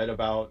 that I've read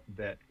about,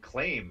 that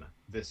claim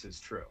this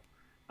is true.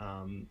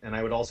 And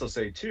I would also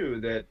say, too,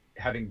 that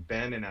having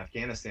been in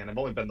Afghanistan, I've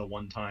only been the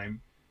one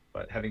time,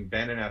 but having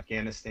been in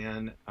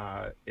Afghanistan,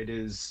 it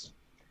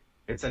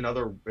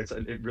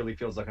really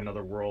feels like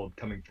another world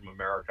coming from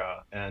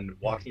America. And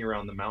walking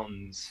around the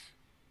mountains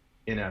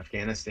in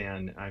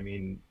Afghanistan, I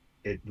mean,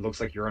 it looks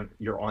like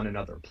you're on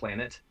another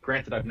planet.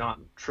 Granted, I've not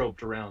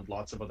troped around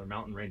lots of other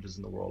mountain ranges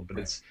in the world, but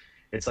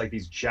it's like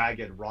these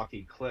jagged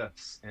rocky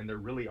cliffs, and there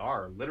really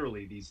are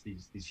literally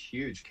these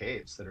huge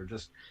caves that are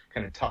just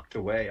kind of tucked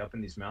away up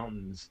in these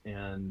mountains,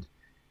 and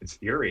it's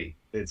eerie.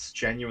 It's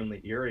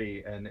genuinely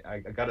eerie. And I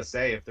gotta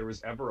say, if there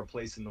was ever a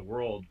place in the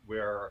world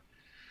where,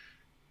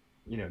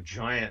 you know,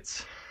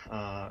 giants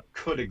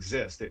could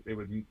exist, it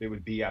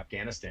would be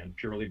Afghanistan,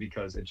 purely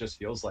because it just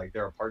feels like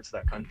there are parts of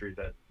that country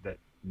that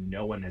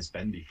no one has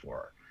been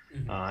before.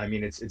 Mm-hmm. I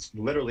mean, it's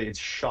literally, it's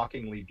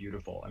shockingly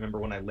beautiful. I remember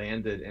when I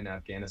landed in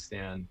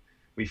Afghanistan,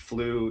 we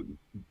flew,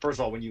 first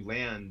of all, when you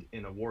land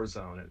in a war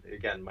zone,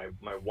 again, my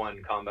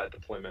one combat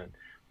deployment,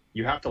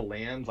 you have to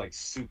land like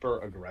super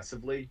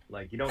aggressively.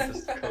 Like, you don't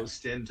just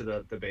coast into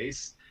the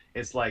base.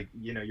 It's like,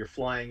 you know, you're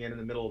flying in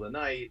the middle of the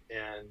night,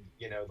 and,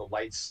 you know, the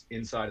lights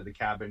inside of the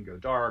cabin go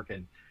dark,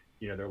 and,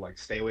 you know, they're like,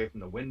 stay away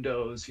from the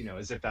windows, you know,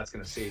 as if that's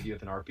going to save you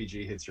if an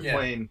RPG hits your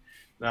plane.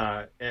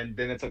 And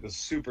then it's like a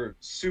super,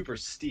 super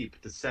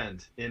steep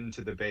descent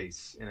into the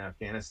base in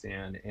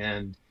Afghanistan.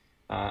 And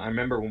I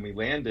remember when we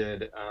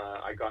landed,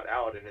 I got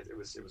out, and it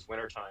was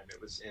wintertime. It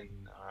was in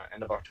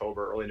end of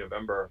October, early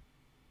November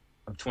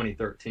of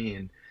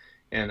 2013.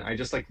 And I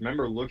just like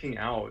remember looking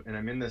out, and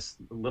I'm in this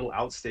little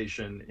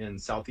outstation in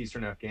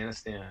southeastern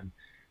Afghanistan.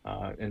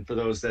 And for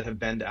those that have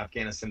been to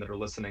Afghanistan that are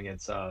listening,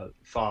 it's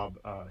Fob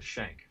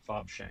Shank.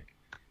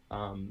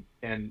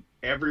 And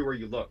everywhere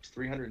you looked,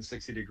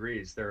 360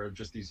 degrees, there are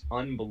just these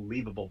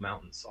unbelievable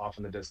mountains off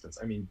in the distance.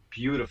 I mean,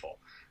 beautiful,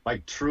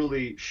 like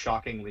truly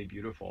shockingly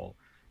beautiful.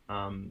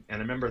 And I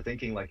remember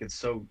thinking, like, it's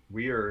so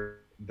weird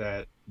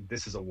that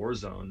this is a war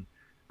zone.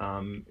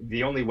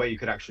 The only way you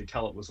could actually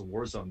tell it was a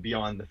war zone,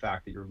 beyond the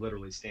fact that you're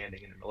literally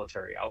standing in a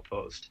military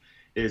outpost,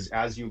 is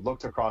as you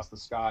looked across the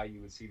sky,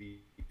 you would see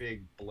these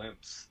big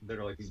blimps that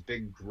are like these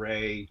big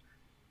gray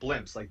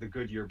blimps, like the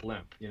Goodyear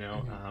blimp, you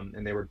know,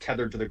 and they were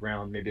tethered to the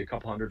ground, maybe a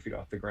couple hundred feet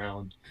off the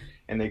ground,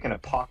 and they kind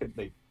of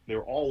they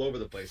were all over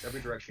the place, every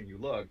direction you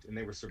looked, and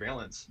they were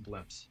surveillance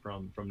blimps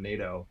from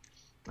NATO.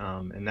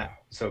 And that,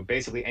 so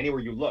basically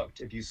anywhere you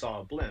looked, if you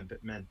saw a blimp,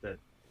 it meant that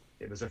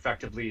it was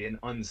effectively an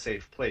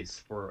unsafe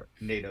place for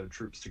NATO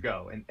troops to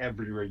go. And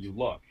everywhere you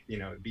look, you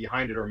know,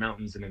 behind it are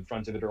mountains, and in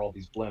front of it are all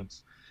these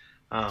blimps.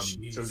 So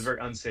it was a very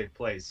unsafe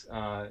place.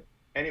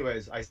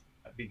 Anyways,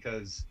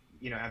 because,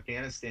 you know,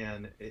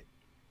 Afghanistan,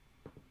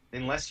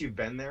 unless you've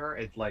been there,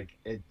 it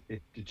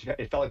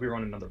felt like we were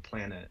on another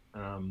planet.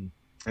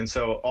 And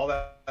so all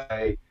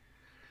that,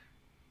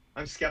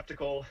 I'm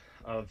skeptical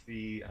of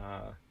the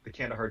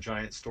Kandahar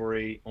Giant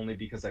story, only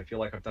because I feel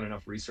like I've done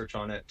enough research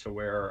on it to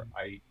where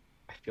I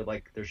feel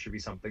like there should be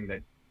something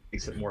that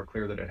makes it more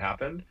clear that it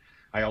happened.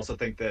 I also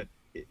think that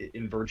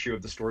in virtue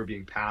of the story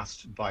being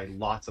passed by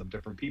lots of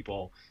different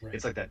people,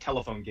 it's like that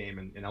telephone game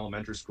in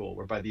elementary school,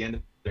 where by the end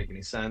it doesn't make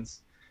any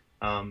sense.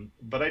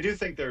 But I do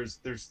think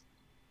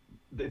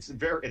it's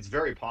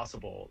very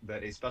possible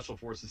that a special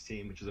forces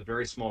team, which is a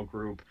very small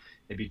group,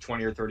 maybe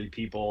 20 or 30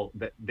 people,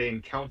 that they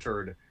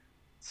encountered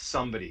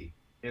somebody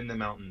in the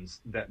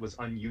mountains that was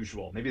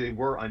unusual. Maybe they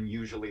were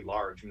unusually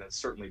large, and that's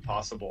certainly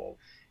possible.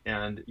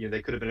 And, you know,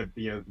 they could have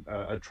been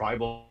a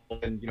tribal,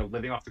 and, you know,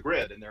 living off the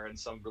grid, and they're in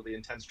some really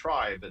intense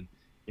tribe, and,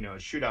 you know, a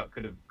shootout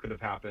could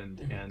have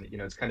happened. And, you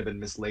know, it's kind of been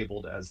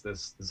mislabeled as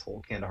this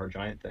whole Kandahar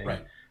Giant thing.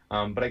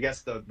 But I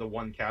guess the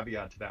one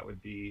caveat to that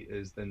would be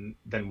is then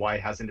why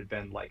hasn't it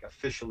been like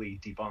officially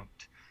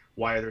debunked?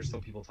 Why are there still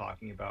people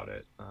talking about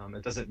it?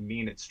 It doesn't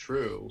mean it's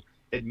true.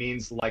 It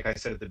means, like I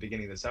said at the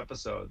beginning of this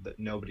episode, that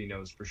nobody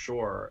knows for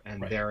sure.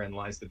 And therein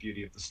lies the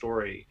beauty of the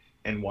story,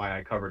 and why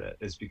I covered it,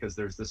 is because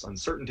there's this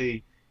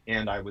uncertainty.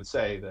 And I would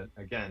say that,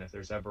 again, if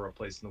there's ever a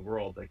place in the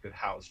world that could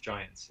house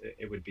giants,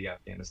 it would be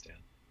Afghanistan.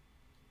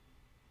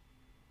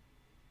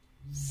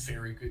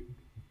 Very good.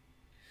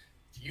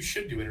 You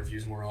should do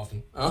interviews more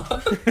often.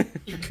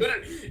 You're good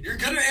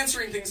at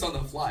answering things on the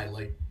fly.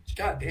 Like,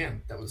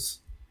 goddamn, that was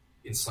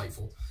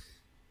insightful.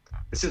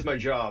 This is my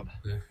job,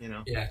 you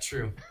know? Yeah,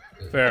 true.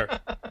 Fair.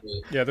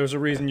 Yeah, there's a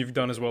reason you've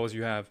done as well as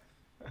you have.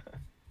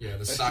 Yeah,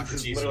 the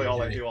Socrates. This is literally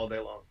all I do all day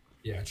long.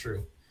 Yeah,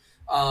 true.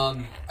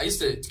 I used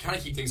to kind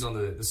of keep things on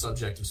the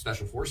subject of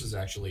special forces,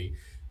 actually.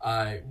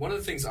 One of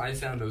the things I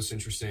found most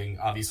interesting,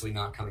 obviously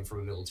not coming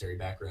from a military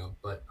background,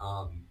 but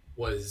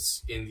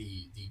was in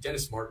the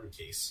Dennis Martin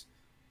case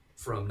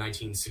from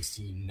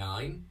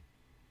 1969,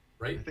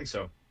 right? I think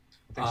so.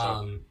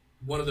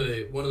 One of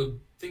the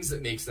things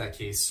that makes that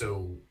case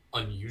so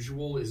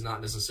unusual is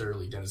not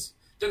necessarily Dennis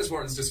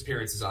Martin's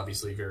disappearance is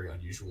obviously very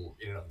unusual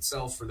in and of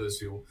itself. For those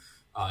who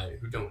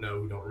don't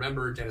know, who don't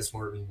remember, Dennis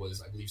Martin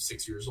was, I believe,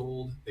 6 years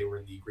old. They were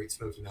in the Great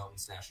Smoky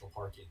Mountains National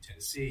Park in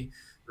Kentucky?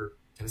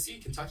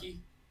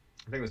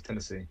 I think it was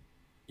Tennessee.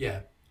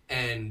 Yeah.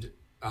 And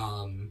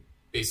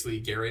basically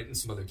Garrett and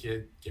some other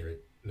kid,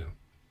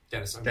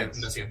 Dennis.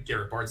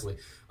 Garrett Bardsley.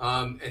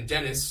 And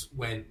Dennis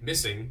went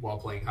missing while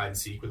playing hide and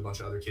seek with a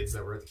bunch of other kids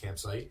that were at the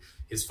campsite.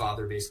 His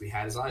father basically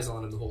had his eyes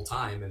on him the whole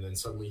time, and then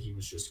suddenly he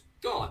was just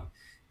gone.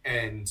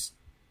 And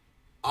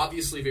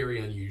obviously very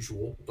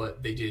unusual,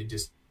 but they did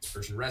just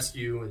search and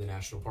rescue, and the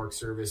National Park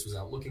Service was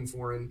out looking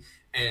for him.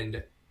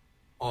 And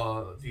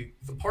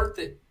the part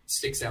that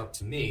sticks out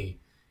to me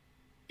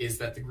is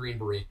that the Green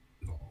Berets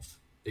involved.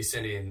 They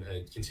sent in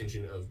a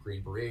contingent of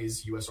Green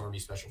Berets, U.S. Army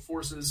Special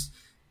Forces,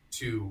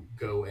 to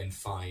go and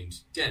find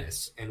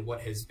Dennis. And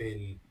what has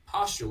been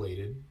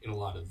postulated in a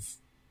lot of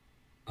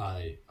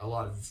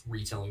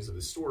retellings of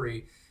the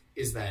story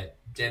is that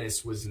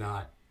Dennis was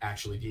not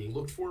actually being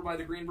looked for by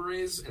the Green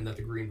Berets, and that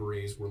the Green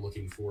Berets were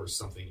looking for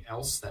something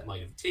else that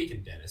might have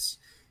taken Dennis.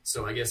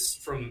 So I guess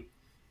from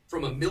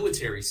a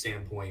military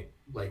standpoint,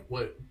 like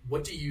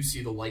what do you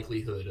see the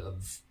likelihood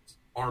of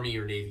Army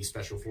or Navy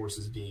Special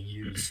Forces being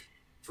used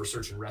for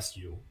search and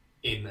rescue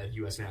in a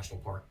U.S. national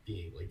park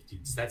being? Like,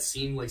 does that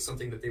seem like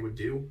something that they would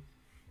do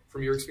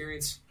from your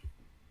experience?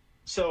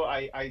 So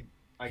I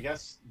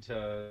guess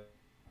to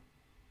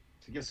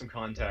give some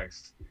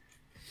context,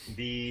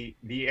 the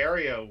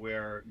area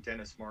where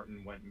Dennis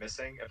Martin went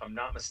missing, if I'm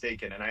not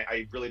mistaken, and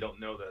I really don't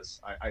know this,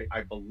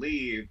 I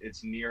believe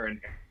it's near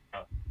an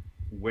area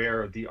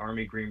where the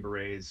Army Green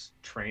Berets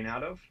train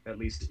out of, at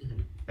least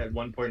at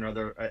one point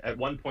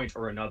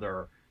or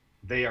another,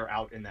 they are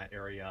out in that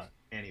area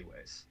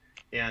anyways.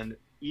 And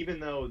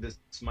even though this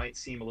might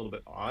seem a little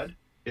bit odd,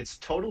 it's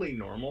totally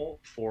normal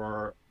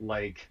for,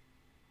 like,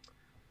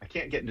 I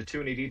can't get into too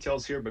many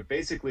details here, but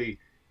basically,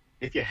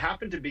 if you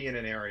happen to be in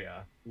an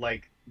area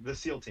like the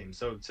SEAL team,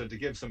 so to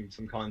give some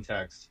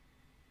context,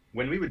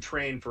 when we would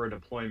train for a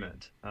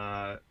deployment,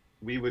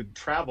 we would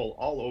travel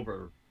all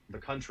over the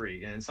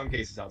country, and in some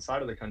cases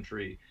outside of the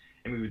country,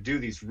 and we would do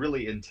these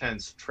really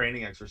intense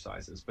training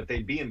exercises, but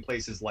they'd be in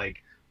places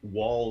like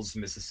Walls,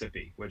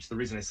 Mississippi, which the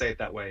reason I say it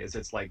that way is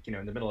it's like,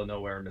 in the middle of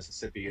nowhere in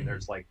Mississippi, and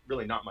there's like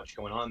really not much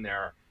going on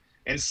there.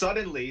 And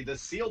suddenly the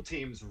SEAL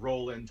teams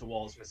roll into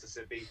Walls,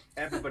 Mississippi.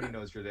 Everybody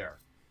knows you're there.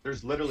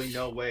 There's literally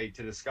no way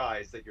to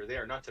disguise that you're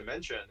there. Not to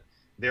mention,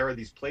 there are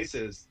these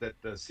places that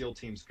the SEAL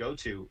teams go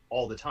to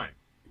all the time.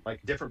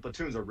 Like, different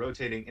platoons are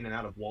rotating in and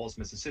out of Walls,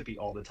 Mississippi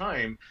all the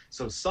time.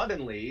 So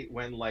suddenly,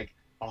 when like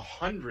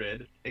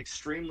 100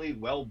 extremely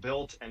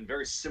well-built and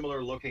very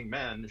similar-looking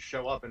men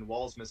show up in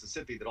Walls,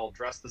 Mississippi that all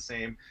dress the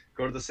same,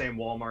 go to the same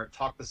Walmart,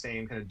 talk the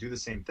same, kind of do the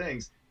same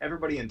things,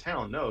 everybody in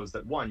town knows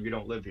that, one, you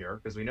don't live here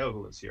because we know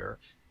who lives here,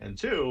 and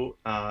two,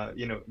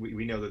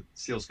 we know that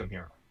SEALs come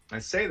here. I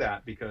say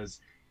that because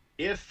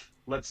if,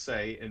 let's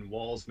say, in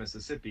Walls,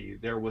 Mississippi,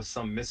 there was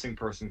some missing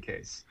person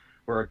case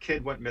where a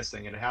kid went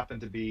missing, and it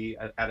happened to be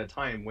at a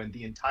time when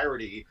the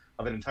entirety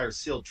of an entire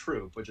SEAL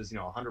troop, which is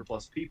 100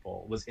 plus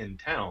people, was in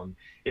town,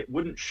 it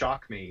wouldn't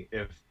shock me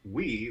if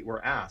we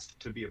were asked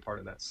to be a part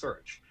of that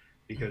search,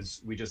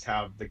 because we just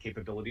have the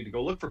capability to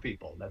go look for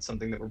people. That's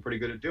something that we're pretty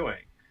good at doing.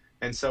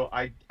 And so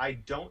I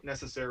don't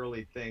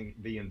necessarily think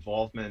the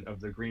involvement of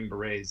the Green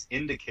Berets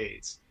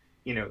indicates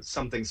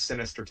something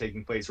sinister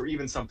taking place, or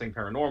even something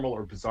paranormal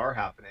or bizarre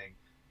happening.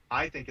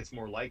 I think it's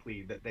more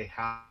likely that they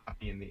have to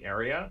be in the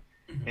area,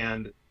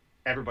 and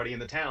everybody in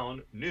the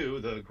town knew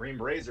the Green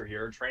Berets are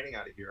here, training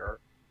out of here,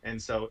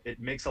 and so it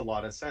makes a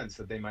lot of sense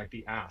that they might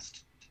be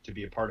asked to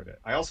be a part of it.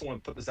 I also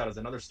want to put this out as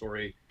another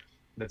story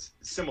that's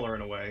similar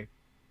in a way.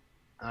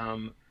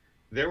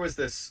 There was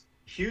this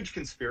huge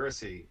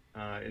conspiracy,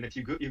 and if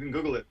you can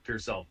Google it for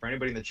yourself. For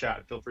anybody in the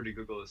chat, feel free to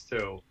Google this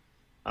too.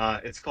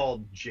 It's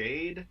called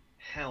Jade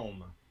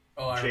Helm.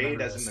 Oh, I Jade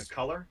remember as this. in the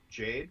color,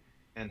 jade,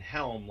 and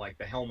helm like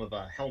the helm of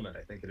a helmet,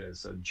 I think it is.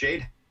 So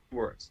Jade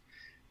words.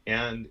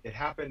 And it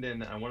happened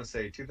in, I want to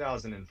say,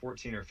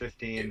 2014 or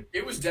 15.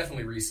 It was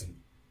definitely recent.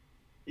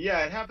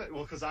 Yeah, it happened,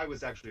 well, because I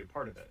was actually a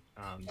part of it.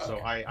 So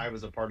I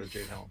was a part of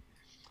Jade Helm.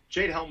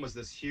 Jade Helm was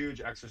this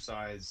huge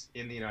exercise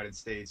in the United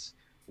States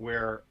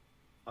where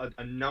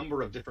a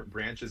number of different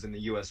branches in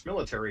the U.S.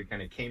 military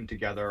kind of came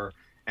together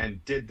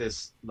and did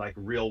this like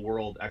real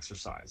world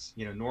exercise.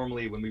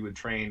 Normally when we would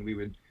train, we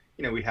would,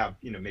 we'd have,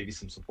 maybe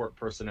some support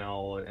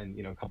personnel and,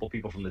 a couple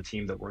people from the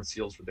team that weren't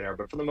SEALs were there.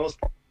 But for the most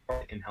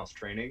part, in-house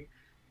training,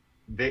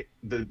 the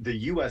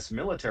U.S.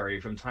 military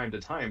from time to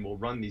time will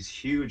run these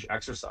huge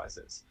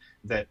exercises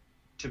that,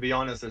 to be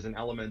honest, there's an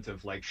element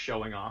of like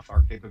showing off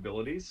our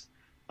capabilities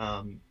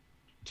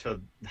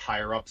to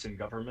higher ups in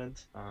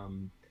government.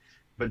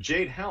 But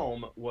Jade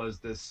Helm was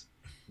this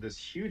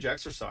huge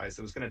exercise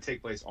that was going to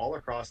take place all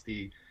across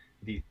the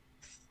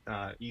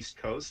East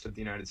Coast of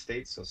the United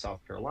States, so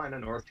South Carolina,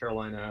 North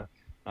Carolina,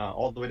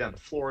 all the way down to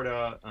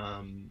Florida,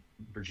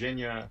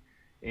 Virginia,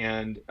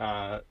 and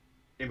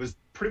it was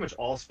pretty much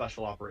all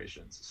special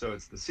operations. So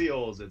it's the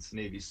SEALs, it's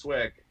Navy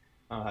SWCC,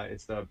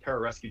 it's the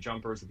pararescue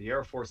jumpers of the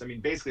Air Force. I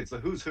mean, basically, it's the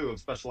who's who of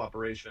special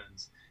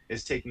operations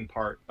is taking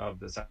part of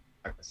this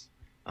exercise.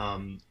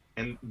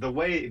 And the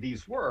way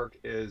these work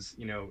is,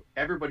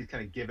 everybody's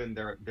kind of given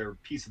their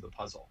piece of the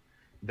puzzle.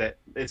 That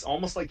it's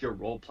almost like you're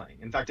role playing.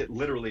 In fact, it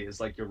literally is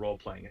like you're role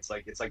playing. It's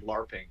like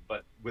LARPing,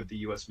 but with the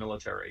U.S.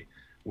 military,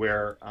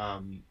 where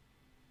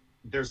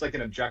there's like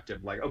an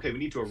objective, like, okay, we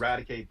need to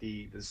eradicate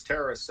this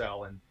terrorist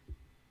cell in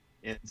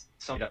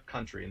some made up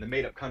country, and the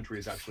made up country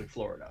is actually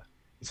Florida.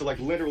 And so like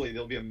literally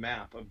there'll be a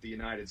map of the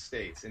United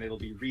States, and it'll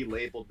be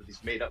relabeled with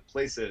these made up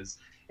places.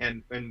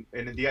 And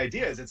the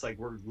idea is it's like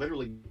we're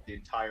literally the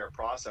entire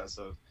process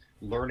of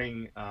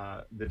learning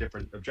the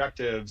different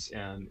objectives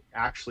and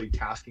actually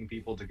tasking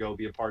people to go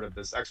be a part of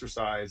this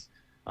exercise.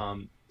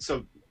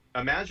 So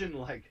imagine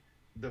like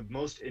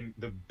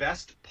the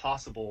best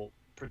possible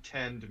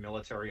pretend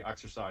military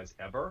exercise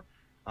ever,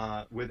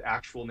 with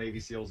actual Navy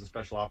SEALs and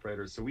special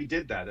operators. So we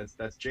did that.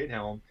 That's Jade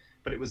Helm,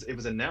 but it was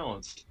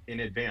announced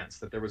in advance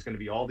that there was going to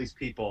be all these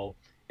people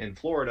in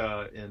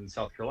Florida, in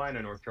South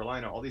Carolina, North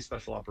Carolina, all these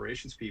special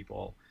operations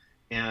people,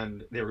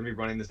 and they were going to be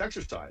running this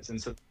exercise. And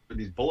so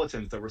these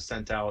bulletins that were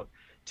sent out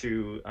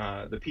to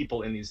the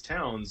people in these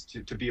towns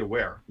to be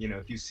aware. You know,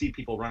 if you see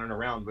people running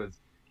around with,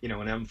 you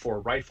know, an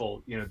M4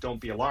 rifle, you know, don't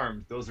be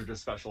alarmed. Those are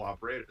just special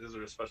operators. Those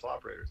are just special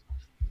operators.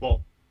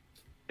 Well,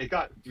 it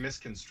got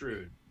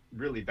misconstrued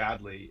really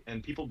badly,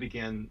 and people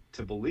began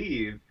to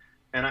believe,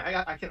 and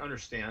I can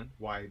understand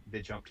why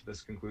they jumped to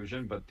this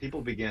conclusion, but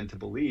people began to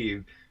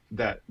believe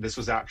that this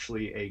was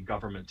actually a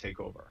government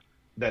takeover,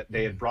 that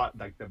they had brought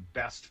like the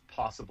best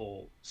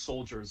possible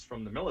soldiers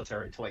from the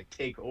military to like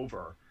take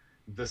over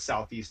the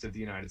southeast of the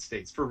United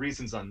States for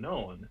reasons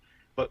unknown.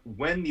 But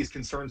when these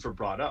concerns were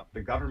brought up,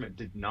 the government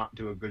did not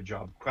do a good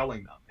job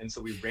quelling them. And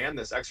so we ran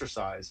this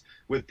exercise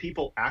with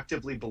people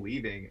actively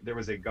believing there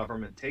was a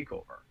government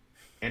takeover.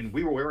 And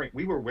we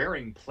were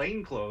wearing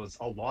plain clothes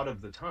a lot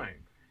of the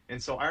time.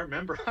 And so I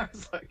remember I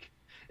was like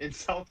in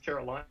South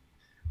Carolina,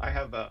 I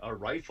have a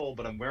rifle,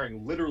 but I'm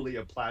wearing literally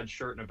a plaid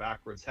shirt and a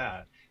backwards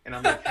hat. And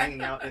I'm like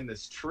hanging out in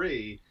this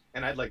tree,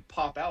 and I'd like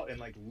pop out and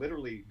like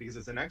literally, because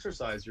it's an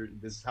exercise,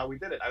 this is how we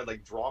did it. I would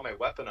like draw my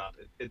weapon up.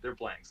 They're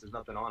blanks. There's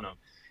nothing on them.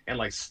 And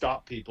like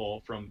stop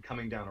people from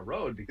coming down a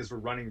road because we're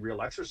running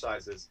real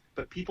exercises,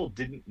 but people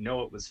didn't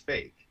know it was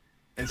fake.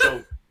 And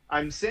so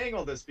I'm saying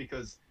all this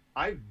because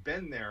I've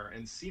been there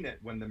and seen it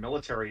when the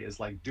military is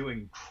like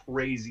doing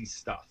crazy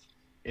stuff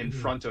in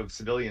front of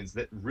civilians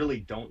that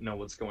really don't know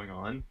what's going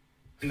on.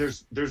 And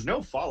there's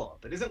no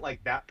follow-up. It isn't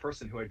like that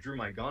person who I drew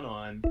my gun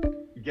on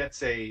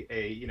gets a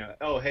you know,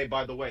 oh, hey,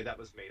 by the way, that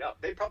was made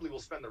up. They probably will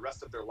spend the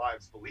rest of their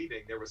lives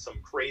believing there was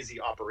some crazy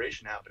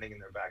operation happening in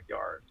their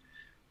backyard.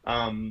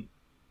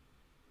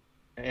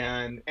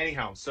 And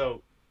anyhow,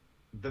 so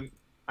I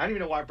don't even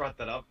know why I brought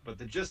that up, but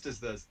the gist is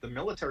this: the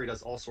military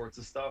does all sorts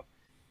of stuff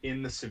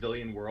in the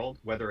civilian world,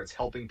 whether it's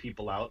helping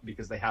people out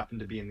because they happen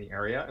to be in the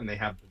area and they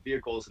have the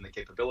vehicles and the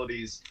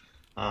capabilities.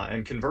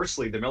 And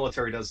conversely, the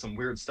military does some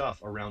weird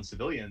stuff around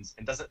civilians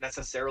and doesn't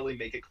necessarily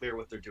make it clear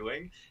what they're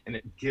doing. And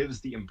it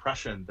gives the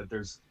impression that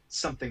there's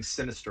something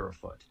sinister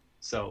afoot.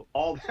 So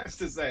all that's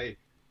to say,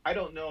 I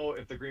don't know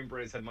if the Green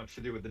Berets had much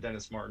to do with the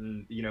Dennis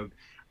Martin, you know,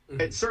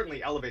 it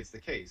certainly elevates the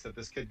case that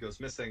this kid goes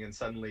missing and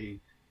suddenly,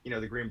 you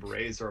know, the Green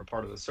Berets are a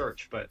part of the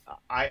search. But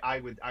I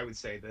would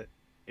say that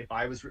if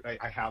I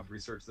have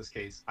researched this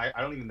case, I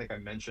don't even think I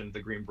mentioned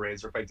the Green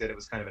Berets, or if I did, it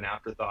was kind of an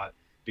afterthought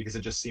because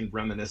it just seemed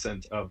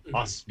reminiscent of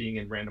us being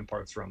in random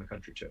parts around the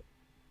country too.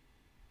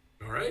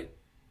 All right.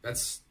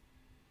 That's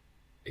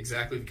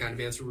exactly the kind of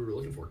answer we were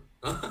looking for.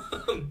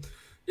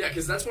 Yeah,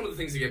 because that's one of the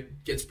things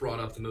that gets brought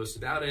up the most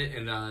about it.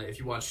 And if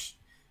you watch,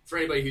 for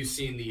anybody who's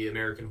seen the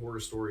American Horror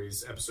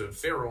Stories episode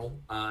Feral,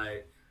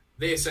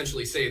 they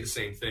essentially say the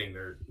same thing.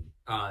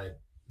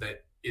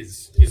 That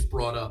is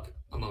brought up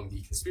among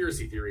the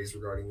conspiracy theories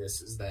regarding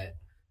this is that,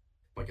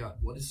 oh my God,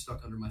 what is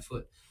stuck under my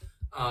foot?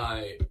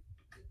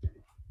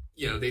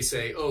 You know, they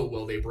say, oh,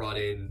 well, they brought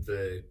in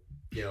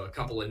a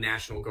couple of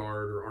National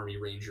Guard or Army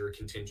Ranger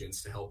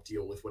contingents to help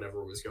deal with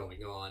whatever was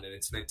going on. And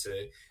it's meant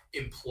to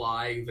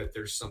imply that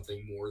there's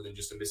something more than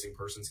just a missing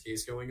persons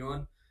case going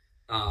on.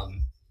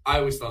 I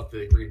always thought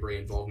the Green Beret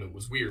involvement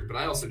was weird, but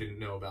I also didn't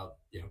know about,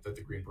 you know, that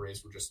the Green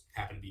Berets were just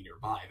happened to be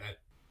nearby. That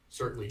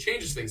certainly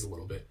changes things a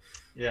little bit.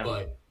 Yeah.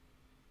 But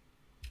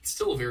it's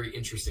still a very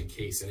interesting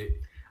case. And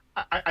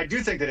I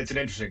do think that it's an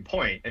interesting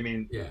point. I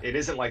mean, It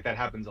isn't like that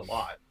happens a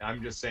lot.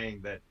 I'm just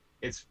saying that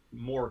it's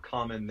more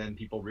common than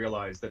people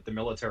realize that the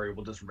military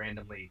will just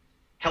randomly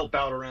help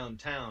out around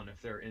town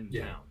if they're in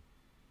town.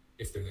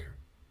 If they're there.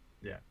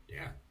 Yeah.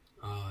 Yeah.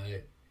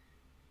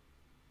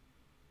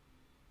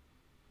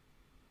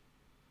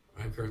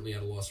 I'm currently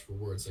at a loss for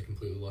words. I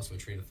completely lost my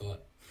train of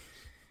thought.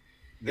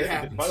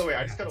 By the way,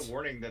 I just got a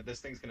warning that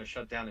this thing's going to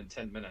shut down in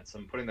 10 minutes.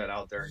 I'm putting that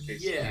out there in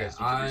case you guys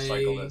need to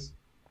recycle this.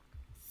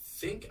 I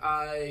think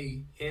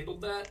I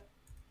handled that.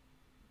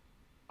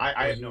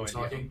 I have no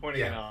idea. I'm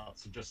pointing it out,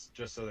 so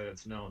just so that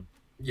it's known.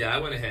 Yeah, I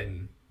went ahead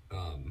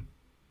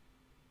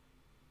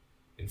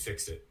and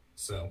fixed it.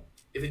 So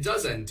if it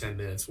does end in 10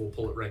 minutes, we'll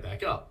pull it right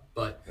back up.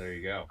 But there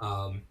you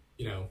go.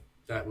 You know,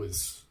 that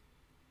was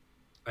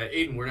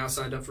Aidan. We're now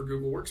signed up for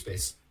Google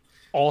Workspace.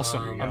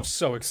 Awesome! I'm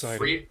so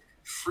excited.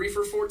 Free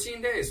for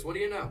 14 days. What do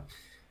you know?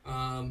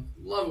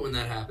 Love it when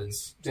that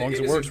happens. As long as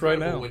it works right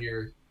now.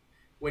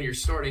 When you're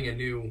starting a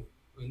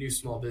new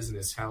small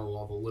business, how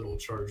all the little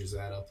charges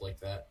add up like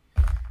that.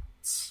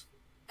 It's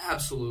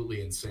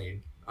absolutely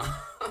insane.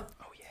 Oh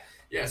yeah.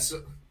 Yeah.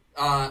 So,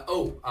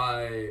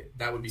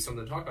 that would be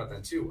something to talk about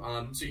then too.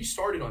 So you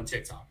started on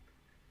TikTok.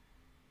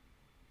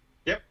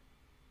 Yep.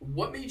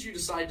 What made you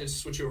decide to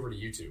switch over to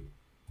YouTube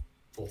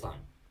full time?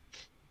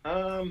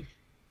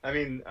 I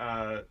mean,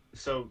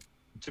 so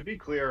to be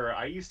clear,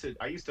 I used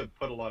to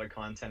put a lot of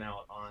content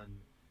out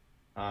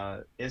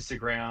on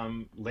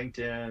Instagram,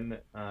 LinkedIn.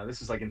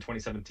 This is like in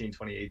 2017,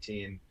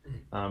 2018.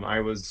 I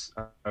was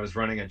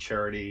running a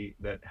charity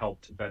that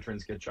helped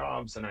veterans get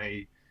jobs, and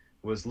I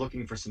was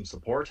looking for some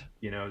support,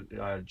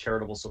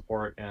 charitable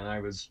support, and I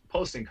was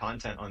posting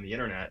content on the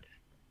internet.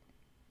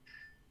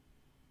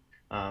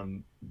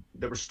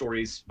 There were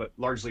stories, but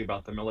largely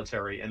about the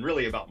military and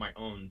really about my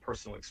own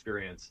personal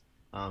experience.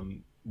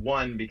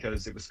 One,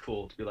 because it was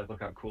cool to be like,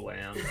 look how cool I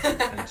am,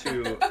 and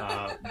two,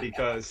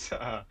 because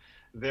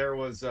there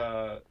was,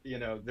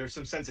 there's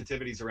some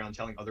sensitivities around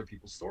telling other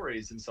people's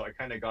stories, and so I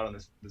kind of got on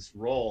this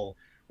role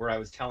where I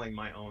was telling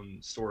my own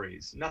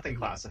stories, nothing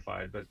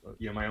classified, but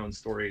my own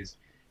stories,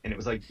 and it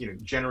was like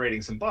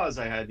generating some buzz.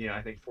 I had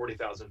I think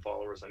 40,000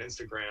 followers on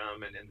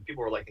Instagram, and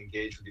people were like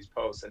engaged with these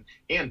posts,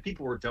 and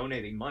people were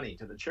donating money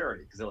to the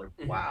charity because they're like,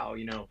 wow,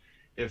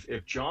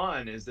 if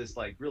John is this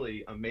like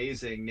really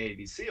amazing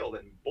Navy SEAL,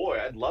 then boy,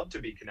 I'd love to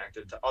be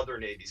connected to other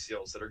Navy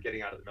SEALs that are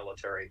getting out of the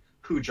military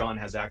who John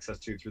has access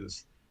to through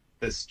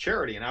this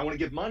charity, and I want to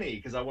give money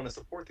because I want to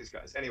support these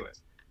guys.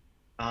 Anyways,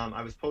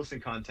 I was posting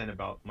content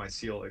about my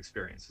SEAL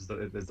experience is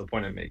the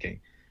point I'm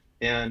making.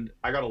 And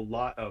I got a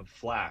lot of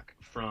flack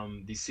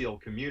from the SEAL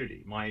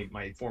community,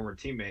 my former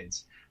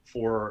teammates,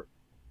 for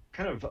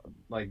kind of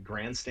like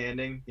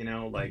grandstanding,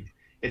 like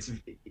it's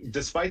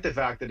despite the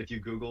fact that if you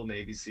Google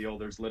Navy SEAL,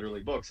 there's literally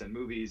books and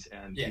movies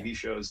and TV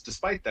shows.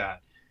 Despite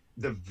that,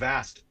 the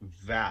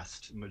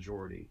vast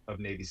majority of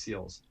Navy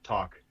SEALs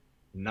talk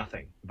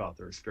nothing about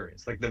their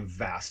experience, like the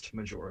vast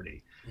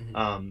majority.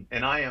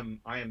 And I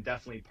am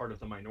definitely part of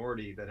the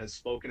minority that has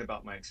spoken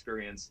about my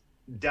experience,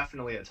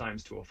 definitely at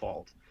times to a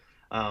fault.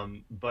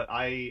 But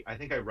I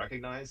think I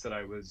recognized that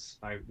I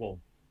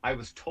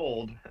was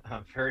told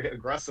very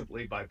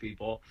aggressively by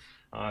people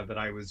that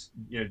I was,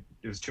 it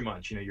was too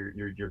much.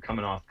 You're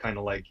coming off kind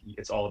of like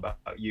it's all about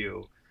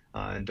you.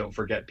 And don't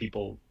forget,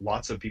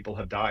 lots of people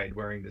have died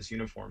wearing this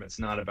uniform. It's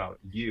not about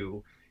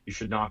you. You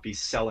should not be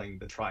selling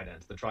the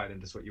trident. The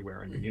trident is what you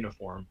wear in your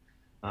uniform.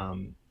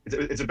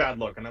 It's a bad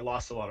look, and I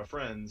lost a lot of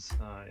friends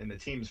in the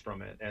teams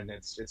from it, and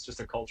it's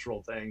just a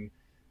cultural thing.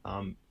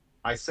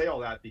 I say all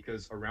that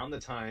because around the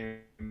time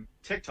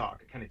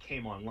TikTok kind of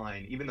came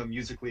online, even though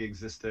Musical.ly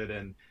existed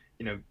and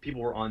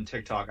people were on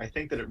TikTok, I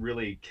think that it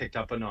really kicked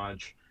up a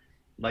notch,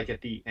 like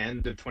at the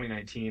end of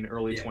 2019,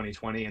 early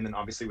 2020, and then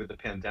obviously with the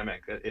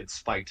pandemic, it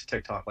spiked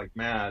TikTok like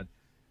mad.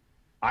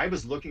 I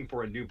was looking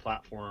for a new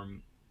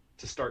platform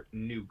to start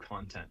new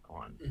content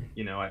on.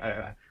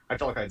 I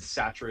felt like I'd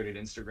saturated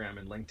Instagram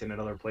and LinkedIn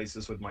and other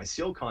places with my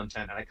SEAL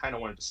content, and I kind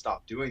of wanted to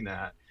stop doing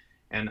that.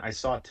 And I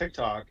saw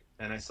TikTok,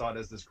 and I saw it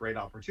as this great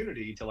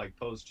opportunity to like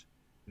post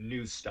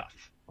new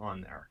stuff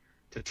on there,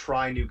 to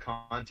try new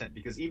content,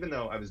 because even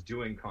though I was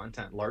doing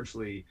content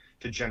largely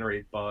to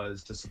generate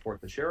buzz, to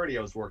support the charity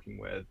I was working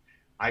with,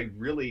 I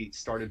really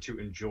started to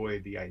enjoy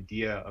the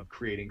idea of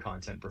creating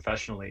content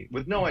professionally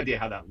with no idea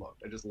how that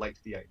looked. I just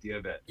liked the idea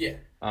of it. Yeah.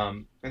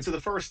 And so the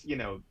first,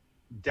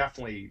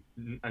 definitely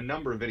a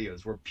number of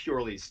videos were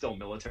purely still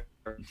military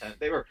content.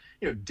 They were,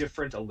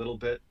 different a little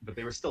bit, but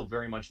they were still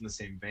very much in the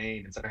same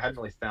vein. And so I hadn't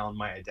really found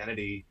my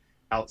identity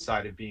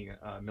outside of being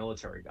a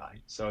military guy.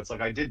 So it's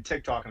like I did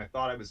TikTok, and I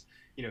thought I was,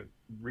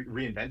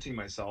 reinventing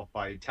myself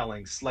by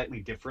telling slightly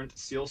different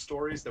SEAL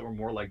stories that were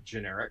more like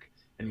generic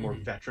and more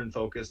veteran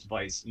focused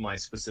by my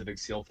specific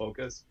SEAL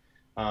focus.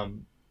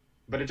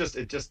 But it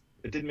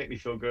didn't make me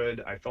feel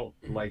good. I felt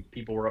like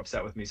people were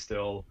upset with me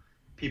still,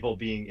 people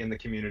being in the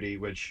community,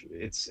 which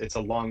it's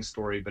a long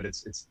story, but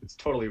it's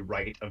totally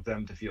right of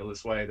them to feel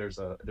this way. There's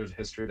a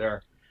history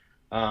there.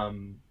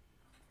 And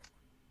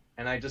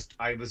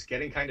I was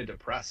getting kind of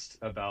depressed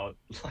about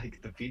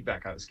like the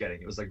feedback I was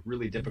getting. It was like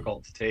really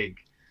difficult to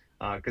take,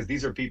 because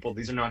these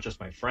are not just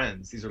my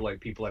friends. These are like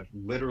people I've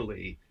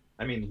literally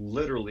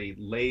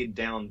laid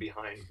down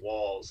behind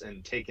walls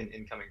and taken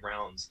incoming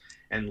rounds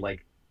and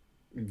like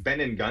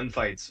been in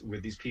gunfights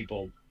with these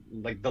people.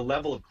 Like the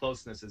level of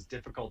closeness is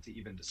difficult to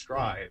even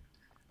describe.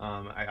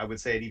 I would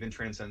say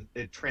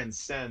it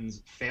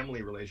transcends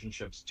family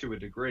relationships to a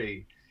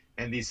degree.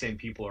 And these same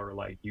people are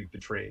like, you've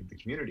betrayed the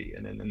community.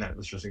 And that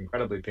was just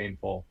incredibly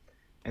painful.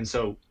 And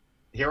so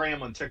here I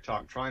am on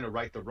TikTok trying to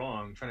right the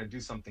wrong, trying to do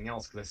something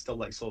else because I still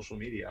like social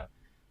media.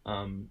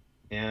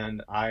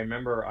 And I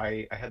remember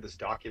I had this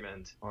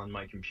document on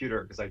my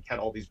computer because I had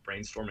all these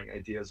brainstorming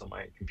ideas on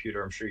my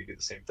computer. I'm sure you do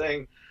the same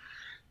thing.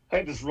 I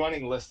had this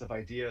running list of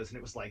ideas, and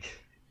it was like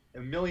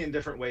a million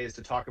different ways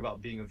to talk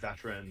about being a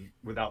veteran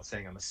without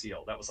saying I'm a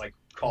SEAL. That was like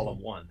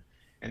column one.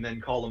 And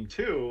then column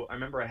two, I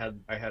remember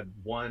I had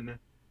one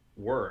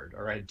word,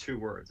 or I had two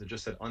words. It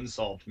just said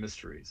unsolved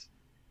mysteries.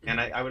 And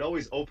I would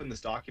always open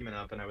this document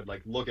up and I would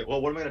like look at,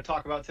 well, what am I going to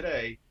talk about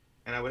today?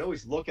 And I would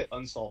always look at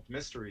unsolved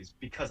mysteries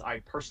because I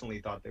personally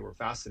thought they were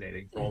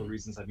fascinating for all the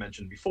reasons I've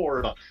mentioned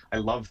before. I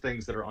love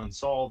things that are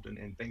unsolved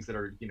and things that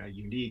are,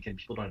 unique and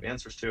people don't have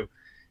answers to.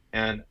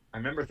 And I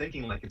remember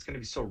thinking like, it's going to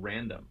be so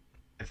random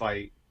if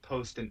I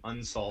post an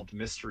unsolved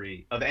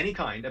mystery of any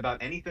kind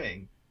about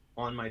anything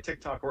on my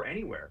TikTok or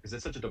anywhere, because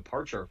it's such a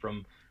departure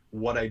from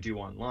what I do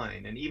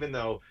online. And even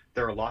though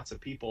there are lots of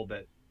people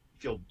that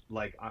feel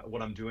like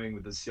what I'm doing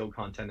with the SEAL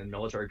content and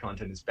military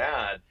content is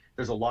bad,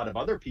 there's a lot of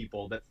other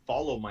people that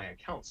follow my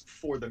accounts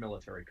for the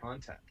military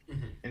content.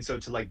 And so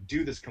to like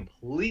do this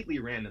completely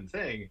random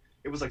thing,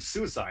 it was like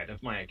suicide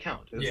of my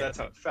account. That's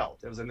how it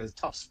felt. It was in this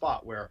tough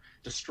spot where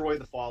destroy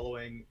the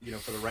following, you know,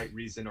 for the right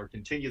reason, or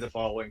continue the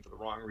following for the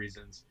wrong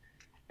reasons.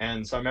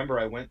 And so I remember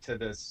I went to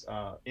this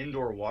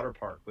indoor water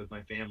park with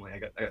my family. I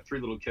got 3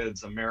 little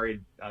kids. I'm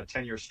married,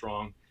 10 years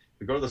strong.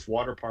 We go to this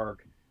water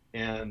park,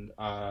 and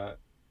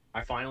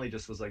I finally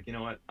just was like, you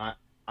know what,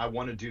 I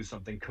want to do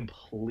something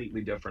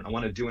completely different. I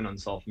want to do an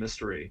unsolved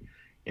mystery.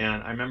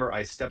 And I remember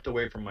I stepped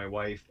away from my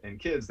wife and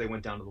kids. They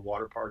went down to the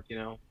water park, you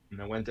know,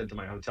 and I went into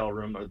my hotel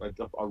room, or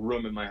a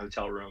room in my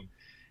hotel room,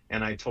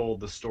 and I told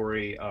the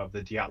story of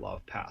the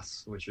Dyatlov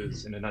Pass, which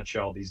is, in a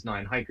nutshell, these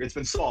 9 hikers. It's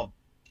been solved,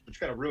 which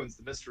kind of ruins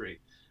the mystery.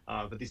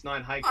 But these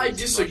 9 hikers. I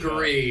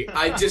disagree.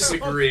 I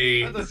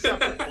disagree. That's a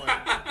separate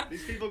point.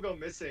 These people go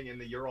missing in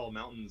the Ural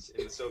Mountains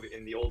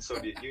in the old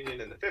Soviet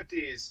Union in the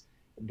 50s.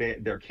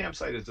 Their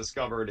campsite is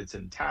discovered. It's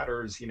in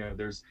tatters. You know,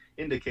 there's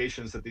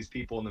indications that these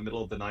people in the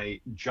middle of the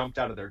night jumped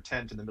out of their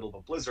tent in the middle of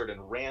a blizzard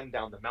and ran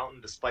down the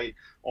mountain, despite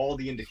all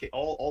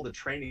the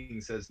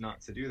training says not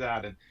to do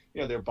that. And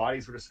you know, their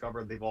bodies were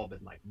discovered. They've all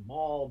been like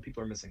mauled.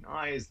 People are missing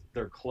eyes.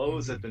 Their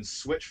clothes have been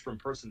switched from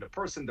person to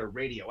person. They're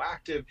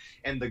radioactive.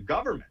 And the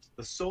government,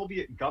 the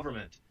Soviet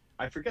government,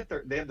 I forget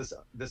they have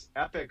this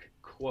epic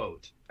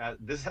quote.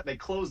 They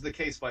close the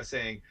case by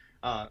saying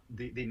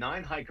the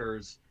 9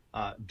 hikers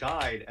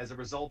died as a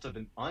result of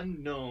an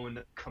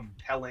unknown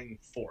compelling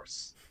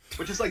force,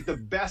 which is like the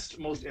best,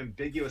 most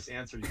ambiguous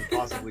answer you could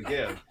possibly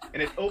give.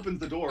 And it opens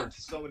the door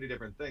to so many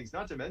different things.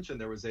 Not to mention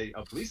there was a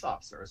police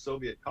officer, a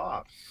Soviet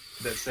cop,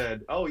 that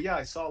said, oh yeah,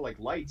 I saw like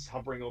lights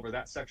hovering over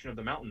that section of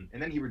the mountain. And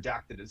then he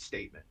redacted his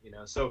statement, you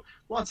know, so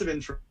lots of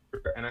interest.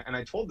 And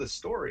I told this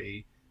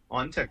story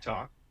on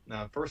TikTok.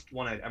 First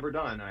one I'd ever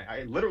done.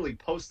 I literally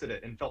posted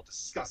it and felt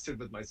disgusted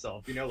with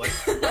myself, you know, like,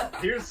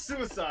 here's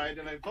suicide,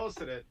 and I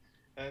posted it.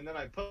 And then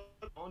I put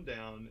the phone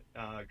down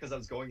because I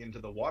was going into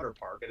the water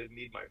park. I didn't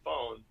need my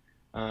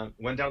phone.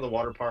 Went down to the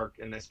water park,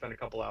 and I spent a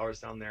couple hours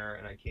down there,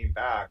 and I came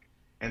back,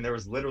 and there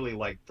was literally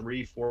like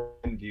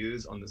 3-4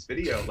 views on this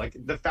video. Like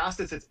the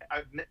fastest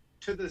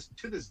to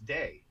this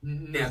day.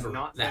 Never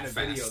not that been a fast.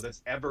 video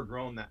that's ever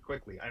grown that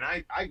quickly. And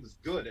I was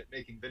good at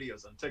making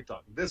videos on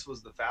TikTok. This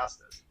was the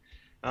fastest.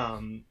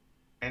 And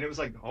it was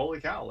like,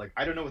 holy cow, like,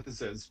 I don't know what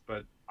this is,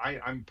 but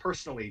I'm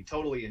personally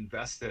totally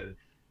invested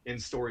in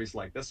stories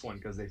like this one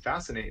because they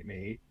fascinate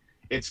me.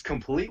 It's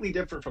completely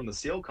different from the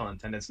SEAL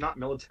content. It's not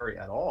military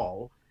at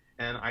all.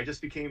 And I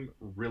just became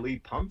really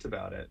pumped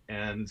about it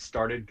and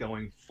started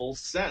going full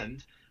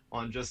send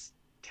on just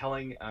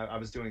telling. I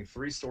was doing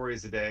 3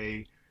 stories a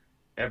day,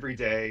 every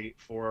day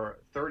for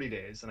 30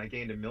 days. And I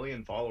gained 1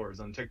 million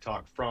followers on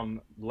TikTok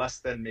from less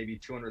than maybe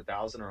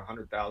 200,000 or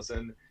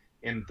 100,000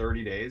 in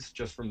 30 days,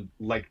 just from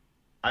like,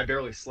 I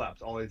barely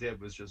slept. All I did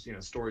was just, you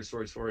know, story.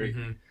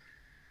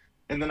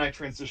 And then I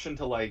transitioned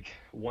to like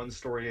 1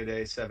 story a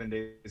day, 7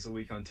 days a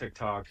week on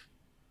TikTok.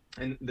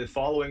 And the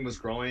following was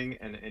growing.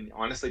 And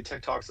honestly,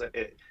 TikTok's,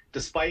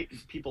 despite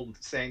people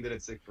saying that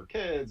it's like for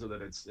kids or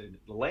that it's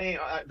lame,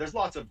 there's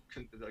lots of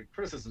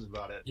criticisms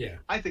about it. Yeah.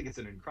 I think it's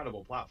an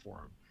incredible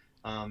platform.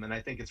 And I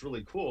think it's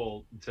really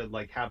cool to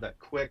like have that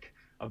quick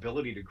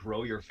ability to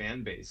grow your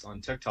fan base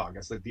on TikTok.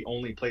 It's like the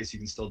only place you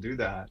can still do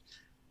that.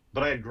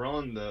 But I had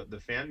grown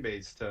the fan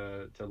base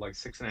to like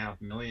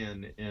 6.5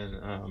 million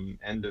in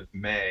end of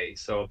May.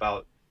 So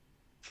about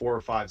 4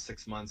 or 5,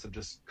 6 months of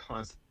just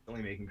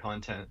constantly making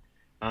content.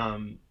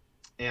 And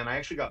I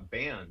actually got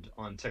banned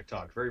on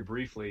TikTok very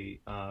briefly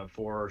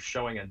for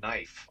showing a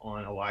knife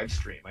on a live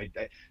stream. I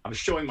was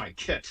showing my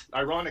kit.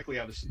 Ironically,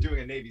 I was doing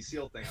a Navy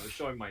SEAL thing. I was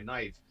showing my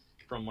knife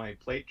from my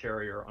plate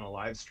carrier on a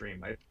live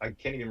stream. I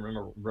can't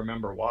even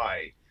remember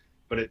why,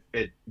 but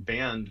it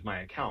banned my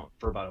account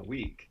for about a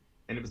week.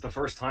 And it was the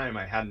first time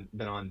I hadn't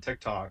been on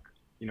TikTok,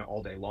 you know,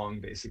 all day long,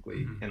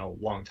 basically, in a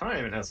long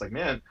time. And I was like,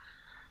 man,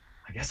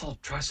 I guess I'll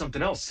try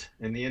something else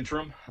in the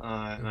interim.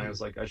 And I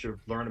was like, I should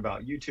learn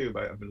about YouTube.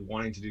 I've been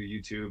wanting to do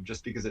YouTube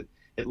just because it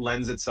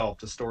lends itself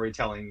to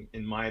storytelling,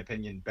 in my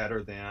opinion,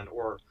 better than,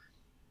 or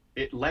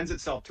it lends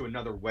itself to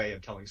another way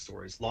of telling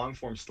stories. Long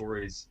form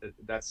stories,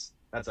 that's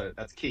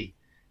key.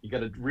 You got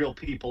to reel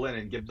people in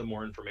and give them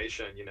more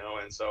information, you know.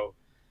 And so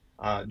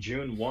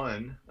June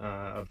 1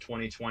 of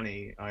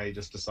 2020, I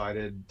just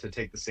decided to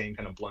take the same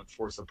kind of blunt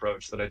force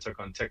approach that I took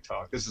on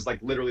TikTok. This is like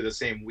literally the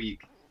same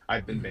week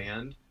I've been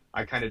banned.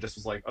 I kind of just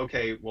was like,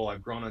 okay, well,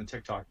 I've grown on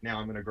TikTok. Now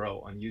I'm going to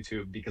grow on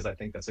YouTube because I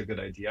think that's a good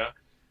idea.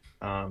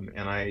 And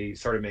I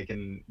started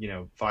making,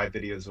 5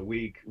 videos a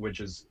week, which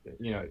is,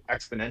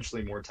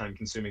 exponentially more time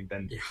consuming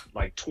than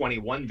like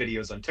 21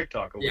 videos on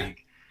TikTok a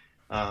week.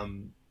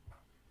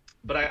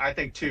 But I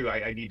think, too,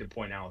 I need to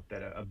point out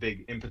that a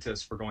big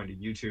impetus for going to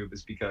YouTube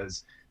is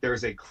because there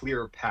is a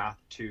clear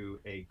path to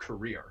a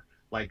career.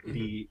 Like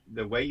the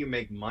way you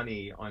make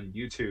money on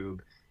YouTube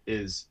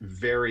is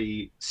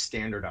very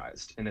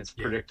standardized and it's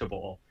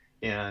predictable.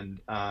 And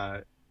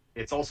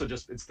it's also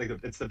just it's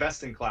the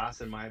best in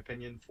class in my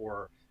opinion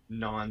for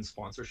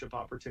non-sponsorship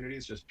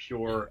opportunities, just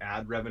pure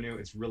ad revenue.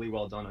 It's really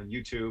well done on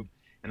YouTube,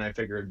 and I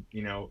figured,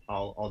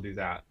 I'll do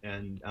that.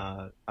 And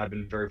I've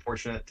been very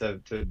fortunate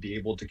to be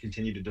able to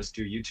continue to just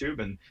do YouTube,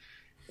 and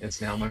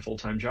it's now my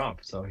full-time job.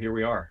 So here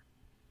we are.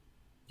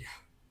 Yeah,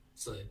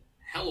 it's a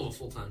hell of a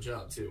full-time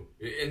job too.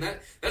 And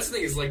that's the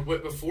thing is, like,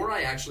 before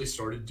I actually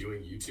started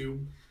doing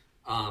YouTube,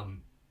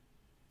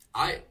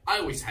 I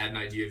always had an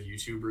idea of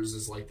YouTubers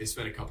as like they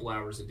spent a couple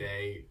hours a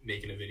day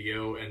making a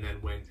video and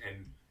then went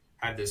and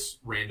had this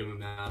random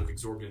amount of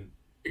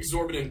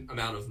exorbitant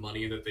amount of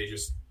money that they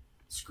just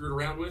screwed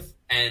around with.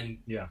 And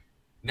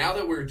now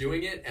that we're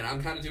doing it, and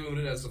I'm kind of doing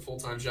it as a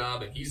full-time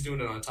job, and he's doing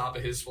it on top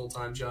of his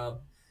full-time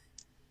job,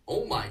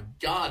 oh my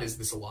God, is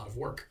this a lot of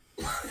work.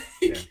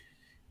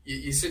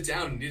 You sit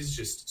down and it is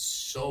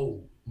just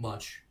so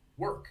much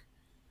work.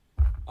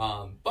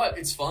 But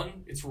it's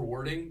fun. It's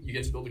rewarding. You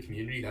get to build a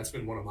community. That's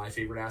been one of my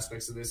favorite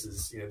aspects of this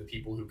is, the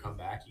people who come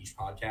back each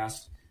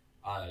podcast,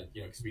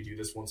 because we do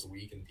this once a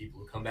week, and people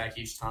who come back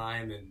each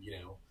time. And,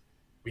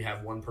 we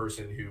have one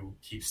person who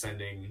keeps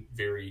sending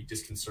very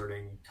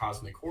disconcerting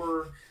cosmic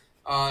horror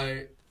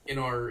in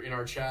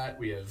our chat.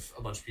 We have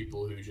a bunch of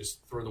people who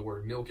just throw the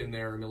word milk in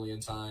there a million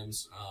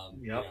times.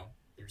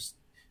 There's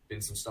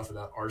been some stuff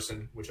about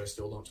arson, which I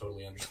still don't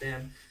totally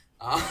understand.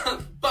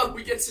 But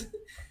we get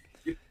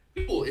to...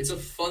 Cool. It's a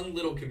fun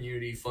little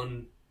community,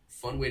 fun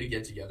way to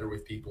get together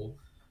with people.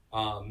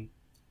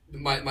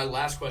 My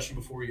last question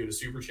before we go to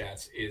super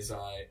chats is,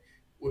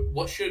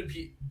 what should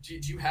do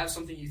you have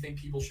something you think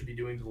people should be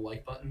doing to the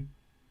like button?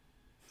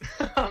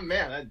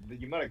 Man,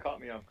 you might have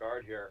caught me off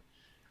guard here.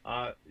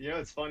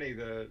 It's funny,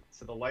 the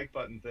like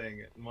button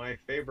thing, my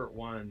favorite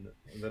one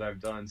that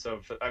I've done.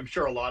 So I'm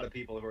sure a lot of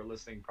people who are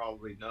listening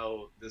probably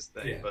know this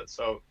thing, but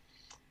so.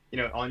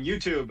 On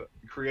YouTube,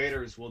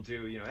 creators will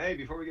do, hey,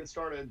 before we get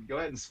started, go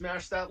ahead and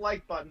smash that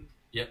like button.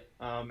 Yep.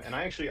 And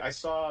I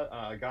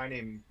saw a guy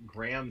named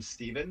Graham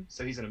Stephen.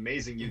 So he's an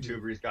amazing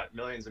YouTuber. He's got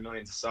millions and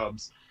millions of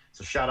subs.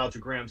 So shout out to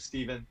Graham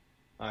Stephen.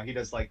 He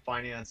does like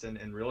finance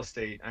and real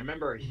estate. I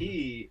remember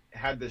he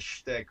had this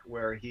shtick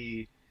where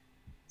he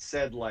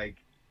said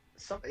like,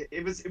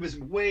 it was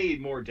way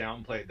more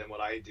downplayed than what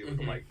I do with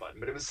the like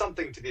button, but it was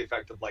something to the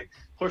effect of like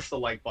push the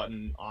like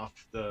button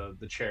off the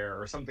chair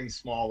or something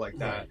small like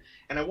that. Right.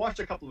 And I watched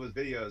a couple of his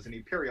videos, and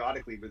he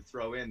periodically would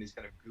throw in these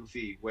kind of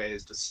goofy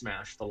ways to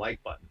smash the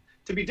like button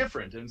to be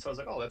different. And so I was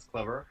like, oh, that's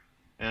clever.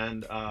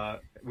 And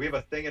we have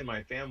a thing in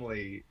my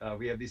family.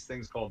 We have these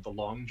things called the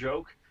long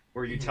joke,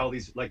 where you tell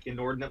these like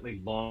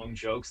inordinately long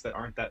jokes that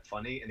aren't that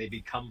funny, and they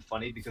become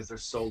funny because they're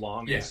so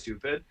long and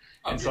stupid.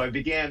 So I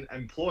began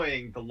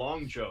employing the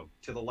long joke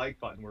to the like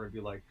button, where it'd be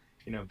like,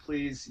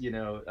 please,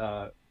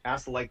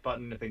 ask the like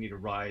button if they need a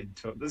ride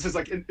to, this is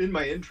like in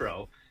my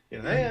intro,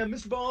 hey, I'm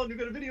MrBallen, we've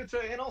got a video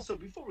today. And also,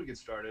 before we get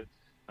started,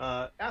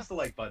 ask the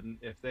like button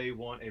if they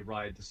want a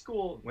ride to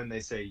school. When they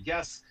say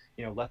yes,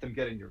 let them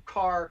get in your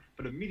car,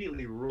 but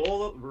immediately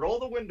roll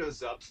the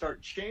windows up,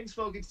 start chain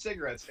smoking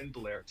cigarettes, and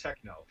blare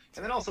techno,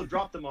 and then also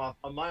drop them off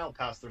a mile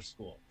past their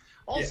school.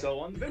 Also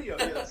on the video,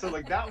 so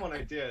like that one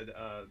I did,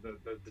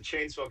 the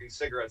chain smoking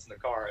cigarettes in the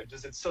car.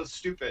 It's so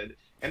stupid,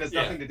 and it's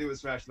nothing to do with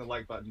smashing the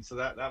like button. So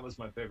that was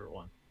my favorite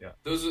one. Yeah,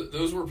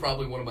 those were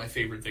probably one of my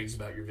favorite things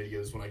about your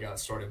videos when I got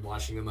started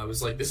watching them. I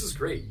was like, this is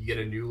great. You get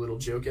a new little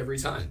joke every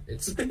time.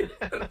 It's an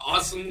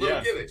awesome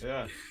little gimmick.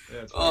 Yeah,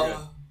 it's pretty good.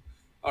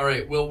 All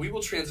right, well, we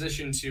will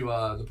transition to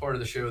the part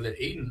of the show that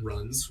Aidan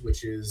runs,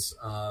 which is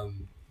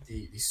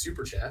the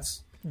super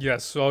chats.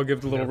 Yes, so I'll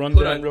give the little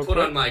rundown real quick.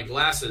 Put on my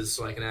glasses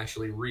so I can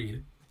actually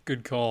read.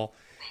 Good call.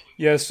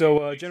 Yeah,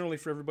 so generally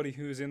for everybody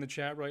who's in the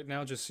chat right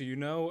now, just so you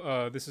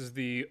know, this is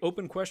the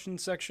open question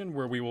section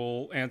where we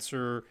will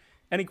answer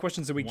any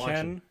questions that we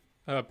can.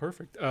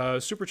 Perfect.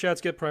 Super chats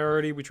get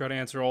priority. We try to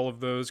answer all of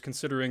those,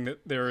 considering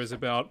that there is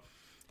about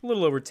a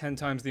little over 10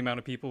 times the amount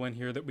of people in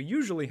here that we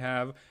usually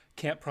have.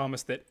 Can't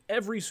promise that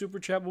every super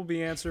chat will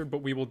be answered,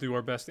 but we will do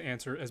our best to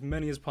answer as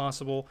many as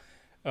possible.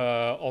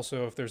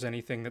 Also, if there's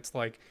anything that's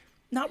like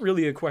not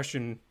really a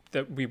question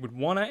that we would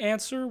want to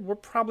answer, we'll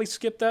probably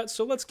skip that.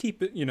 So let's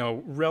keep it,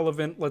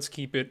 relevant. Let's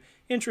keep it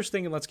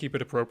interesting, and let's keep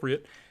it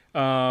appropriate.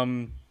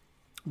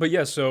 But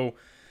yeah, so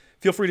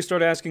feel free to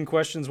start asking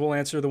questions. We'll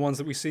answer the ones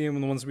that we see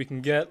and the ones that we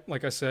can get.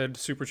 Like I said,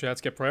 super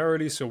chats get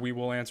priority, so we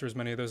will answer as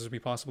many of those as we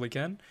possibly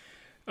can.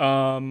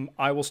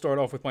 I will start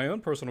off with my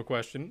own personal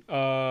question.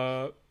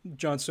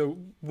 John, so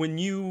when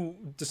you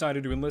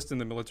decided to enlist in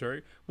the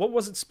military, what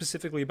was it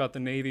specifically about the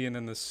Navy and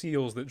then the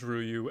SEALs that drew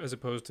you as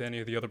opposed to any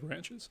of the other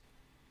branches?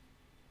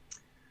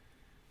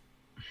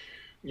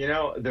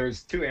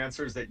 There's two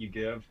answers that you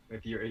give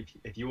if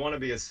you want to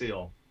be a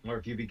SEAL, or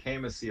if you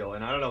became a SEAL,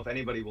 and I don't know if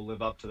anybody will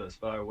live up to this,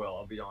 but I will,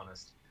 I'll be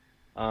honest.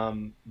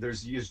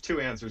 There's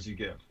two answers you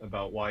give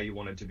about why you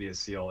wanted to be a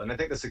SEAL, and I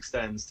think this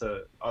extends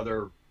to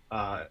other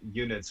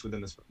units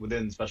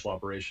within special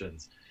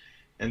operations.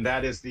 And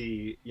that is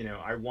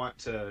I want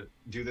to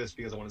do this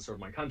because I want to serve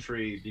my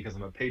country, because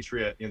I'm a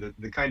patriot.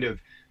 The kind of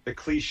the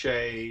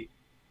cliche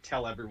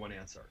tell everyone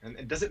answer. And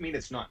it doesn't mean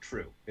it's not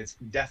true. It's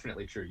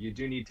definitely true. You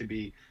do need to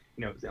be,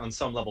 on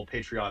some level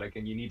patriotic,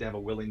 and you need to have a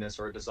willingness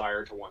or a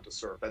desire to want to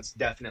serve. That's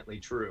definitely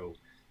true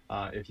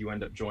if you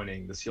end up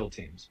joining the SEAL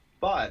teams.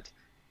 But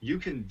you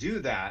can do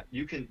that.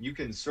 You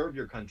can serve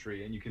your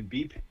country, and you can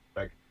be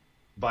patriotic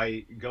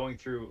by going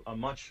through a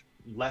much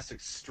less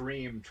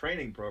extreme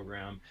training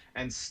program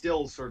and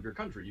still serve your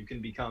country. You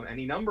can become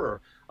any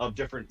number of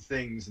different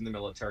things in the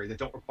military that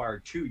don't require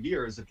 2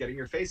 years of getting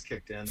your face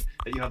kicked in,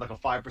 that you have like a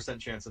 5%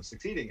 chance of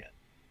succeeding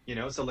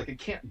in. So like, it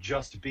can't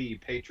just be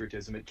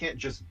patriotism. It can't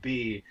just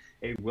be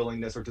a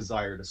willingness or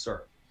desire to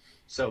serve.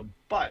 So,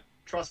 but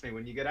trust me,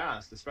 when you get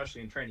asked,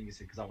 especially in training, you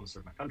say, because I want to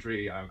serve my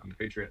country, I'm a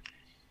patriot.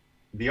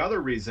 The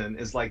other reason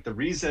is like the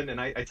reason, and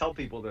I tell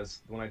people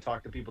this when I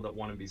talk to people that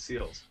want to be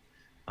SEALs.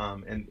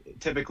 And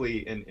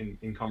typically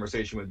in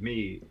conversation with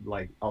me,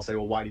 like I'll say,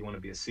 well, why do you want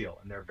to be a SEAL?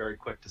 And they're very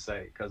quick to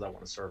say, because I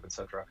want to serve,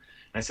 etc.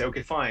 And I say,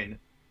 okay, fine.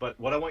 But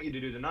what I want you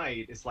to do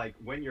tonight is like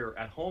when you're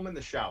at home in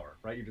the shower,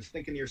 right? You're just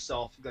thinking to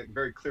yourself, like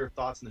very clear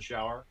thoughts in the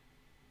shower.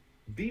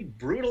 Be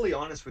brutally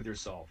honest with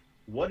yourself.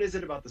 What is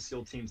it about the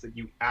SEAL teams that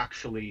you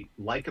actually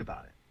like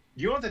about it?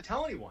 You don't have to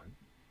tell anyone.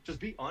 Just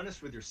be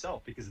honest with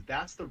yourself, because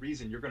that's the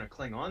reason you're going to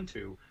cling on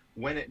to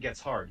when it gets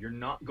hard. You're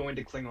not going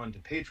to cling on to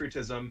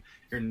patriotism.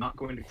 You're not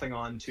going to cling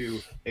on to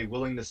a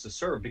willingness to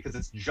serve, because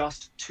it's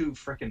just too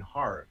freaking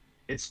hard.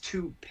 It's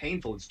too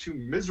painful. It's too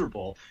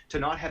miserable to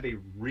not have a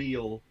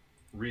real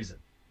reason.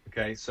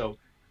 Okay, so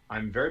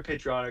I'm very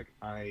patriotic.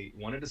 I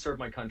wanted to serve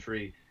my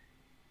country.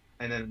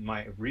 And then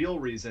my real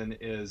reason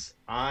is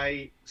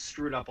I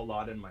screwed up a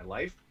lot in my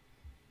life.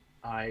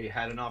 I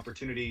had an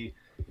opportunity,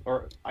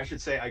 or I should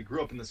say, I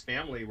grew up in this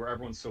family where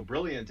everyone's so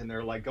brilliant and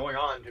they're like going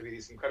on to be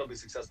these incredibly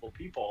successful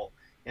people.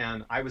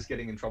 And I was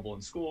getting in trouble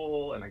in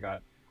school, and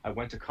I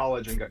went to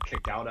college and got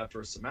kicked out after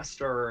a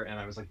semester, and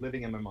I was like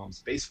living in my mom's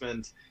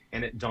basement.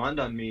 And it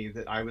dawned on me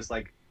that I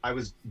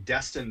was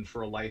destined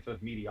for a life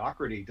of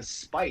mediocrity,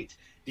 despite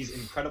these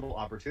incredible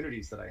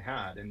opportunities that I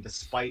had. And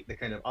despite the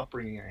kind of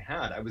upbringing I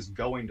had, I was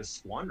going to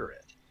squander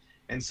it.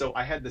 And so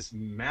I had this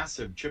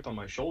massive chip on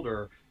my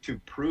shoulder to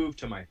prove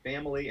to my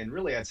family, and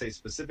really I'd say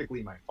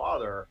specifically my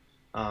father,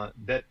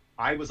 that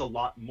I was a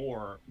lot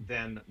more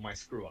than my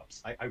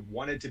screw-ups. I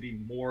wanted to be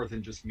more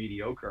than just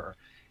mediocre.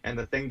 And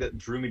the thing that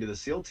drew me to the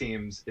SEAL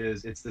teams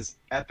is it's this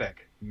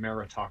epic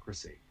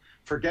meritocracy.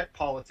 Forget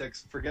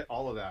politics, forget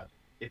all of that.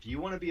 If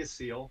you want to be a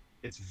SEAL,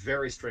 it's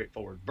very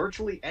straightforward.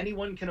 Virtually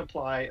anyone can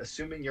apply,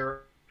 assuming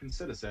you're a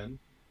citizen.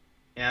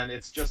 And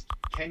it's just,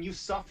 can you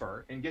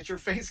suffer and get your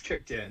face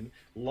kicked in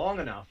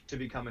long enough to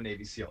become a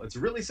Navy SEAL? It's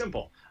really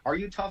simple. Are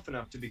you tough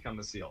enough to become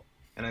a SEAL?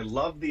 And I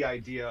love the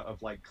idea of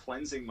like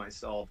cleansing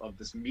myself of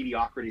this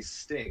mediocrity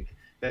stink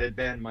that had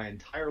been my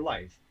entire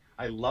life.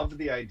 I loved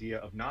the idea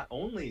of not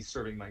only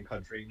serving my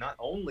country, not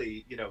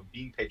only,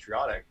 being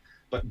patriotic,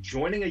 but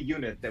joining a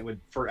unit that would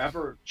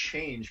forever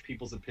change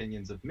people's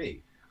opinions of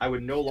me. I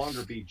would no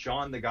longer be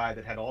John, the guy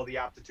that had all the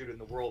aptitude in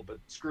the world but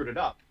screwed it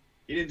up.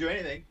 He didn't do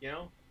anything,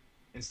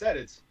 Instead,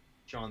 it's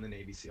John the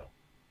Navy SEAL.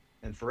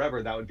 And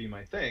forever, that would be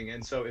my thing.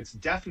 And so it's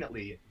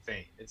definitely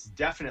vain. It's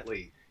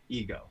definitely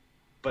ego.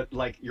 But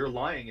like, you're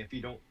lying if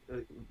you don't,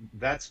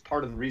 that's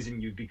part of the reason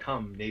you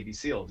become Navy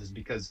SEALs, is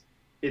because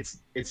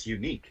it's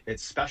unique,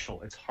 it's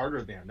special, it's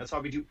harder than.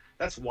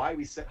 That's why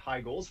we set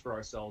high goals for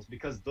ourselves,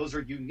 because those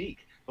are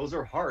unique. Those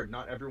are hard.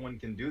 Not everyone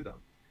can do them.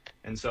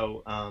 And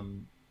so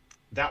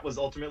that was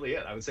ultimately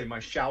it. I would say my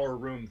shower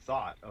room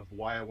thought of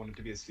why I wanted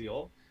to be a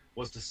SEAL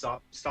was to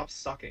stop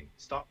sucking,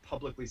 stop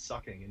publicly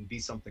sucking, and be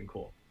something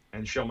cool,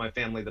 and show my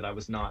family that I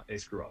was not a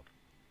screw up.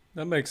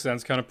 That makes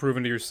sense. Kind of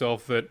proving to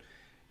yourself that,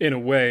 in a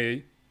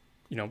way,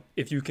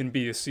 if you can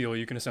be a SEAL,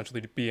 you can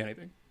essentially be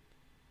anything.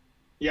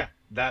 Yeah,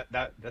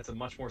 that's a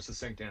much more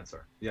succinct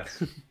answer.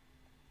 Yes.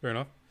 Fair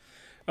enough.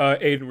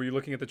 Aidan, were you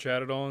looking at the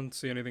chat at all and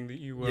see anything that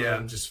you? Yeah,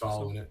 I'm just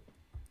following it.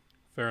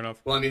 Fair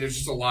enough. Well, I mean, there's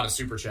just a lot of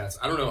super chats.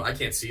 I don't know. I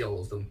can't see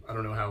all of them. I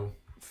don't know how.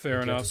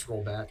 Fair enough. Have to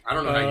scroll back. I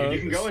don't know how you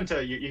can go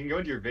into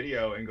your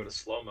video and go to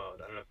slow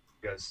mode. I don't know if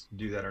you guys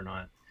do that or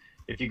not.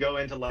 If you go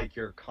into like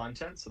your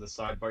content, so the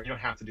sidebar, you don't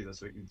have to do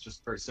this. It's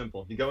just very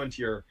simple. If you go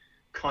into your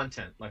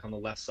content, like on the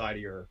left side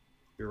of your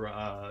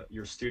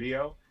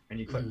studio, and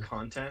you click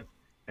content,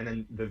 and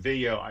then the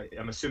video,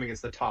 I'm assuming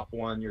it's the top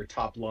one, your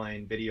top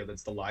line video,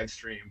 that's the live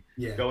stream.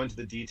 Yeah. Go into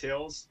the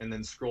details and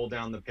then scroll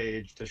down the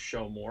page to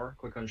show more.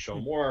 Click on show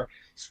more,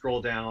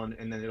 scroll down,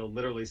 and then it'll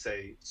literally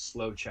say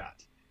slow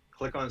chat.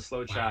 Click on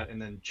slow chat and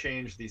then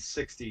change the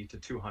 60 to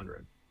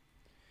 200.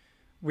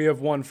 We have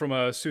one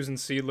from Susan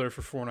Seidler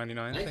for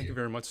 $4.99. Thank you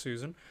very much,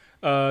 Susan.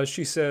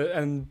 She said,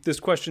 and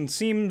this question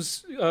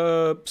seems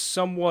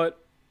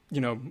somewhat,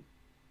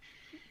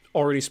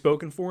 already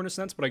spoken for in a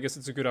sense, but I guess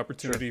it's a good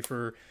opportunity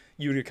for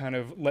you to kind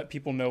of let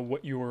people know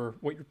what your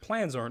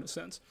plans are in a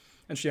sense.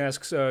 And she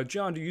asks,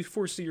 John, do you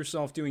foresee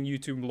yourself doing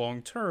YouTube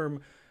long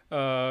term?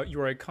 You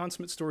are a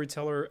consummate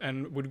storyteller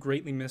and would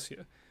greatly miss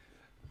you.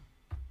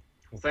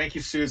 Well, thank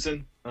you,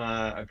 Susan.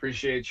 I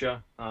appreciate you.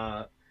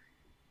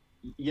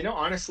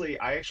 Honestly,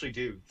 I actually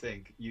do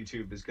think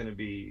YouTube is going to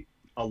be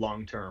a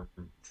long-term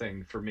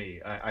thing for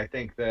me. I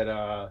think that,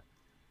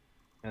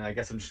 and I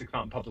guess I'm just going to come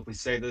out and publicly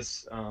say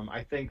this.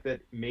 I think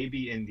that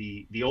maybe in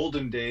the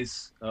olden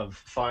days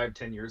of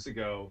 5-10 years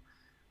ago,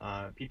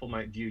 people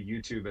might view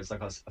YouTube as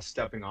like a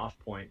stepping off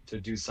point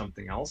to do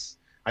something else.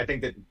 I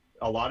think that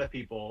a lot of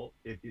people,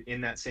 if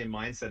in that same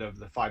mindset of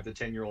the 5 to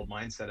 10 year old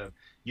mindset of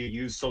you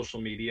use social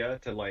media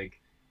to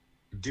like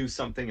do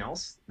something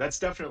else, that's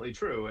definitely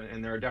true.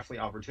 And there are definitely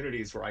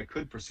opportunities where I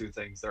could pursue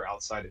things that are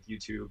outside of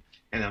YouTube.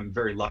 And I'm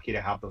very lucky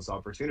to have those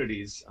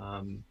opportunities.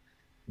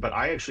 But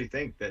I actually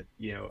think that,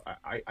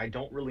 I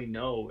don't really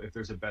know if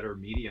there's a better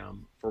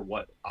medium for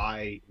what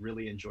I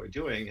really enjoy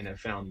doing and have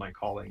found my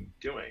calling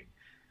doing.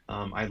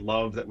 I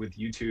love that with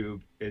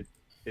YouTube,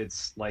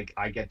 it's like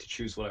I get to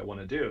choose what I want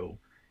to do.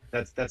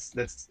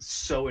 That's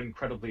so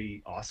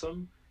incredibly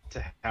awesome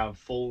to have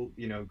full,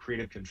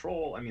 creative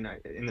control. I mean,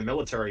 in the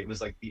military, it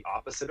was like the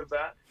opposite of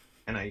that.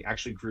 And I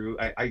actually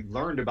I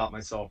learned about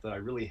myself that I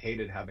really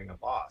hated having a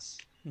boss.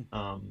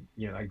 I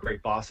had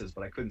great bosses,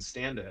 but I couldn't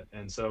stand it.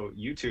 And so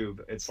YouTube,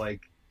 it's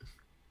like,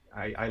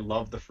 I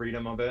love the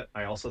freedom of it.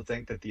 I also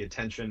think that the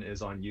attention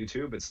is on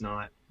YouTube. It's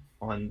not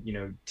on,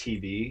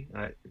 TV.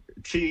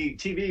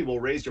 TV will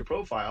raise your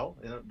profile.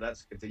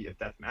 That's if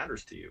that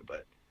matters to you,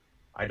 but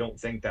I don't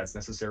think that's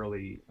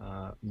necessarily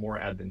more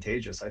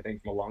advantageous. I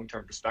think from a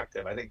long-term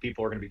perspective, I think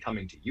people are going to be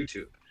coming to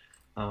YouTube.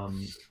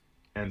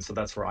 And so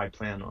that's where I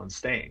plan on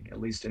staying, at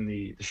least in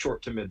the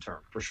short to midterm,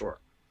 for sure.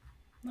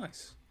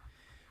 Nice.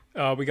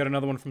 We got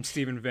another one from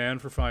Stephen Van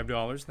for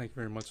 $5. Thank you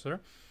very much, sir.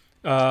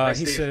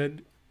 He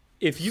said,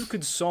 if you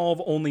could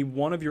solve only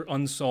one of your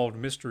unsolved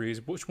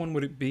mysteries, which one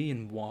would it be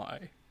and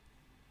why?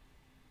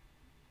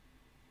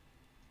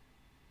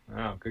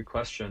 Oh, good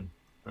question.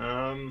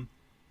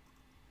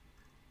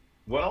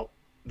 Well,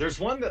 there's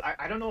one that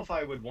I don't know if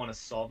I would want to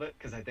solve it,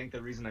 because I think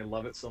the reason I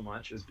love it so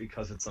much is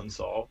because it's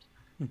unsolved.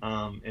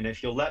 And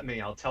if you'll let me,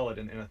 I'll tell it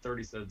in a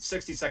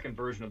 60-second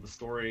version of the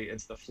story.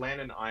 It's the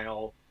Flannan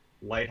Isle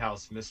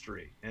Lighthouse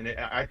Mystery. And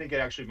I think it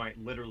actually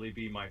might literally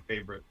be my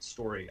favorite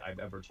story I've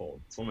ever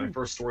told. It's one of my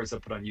first stories I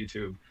put on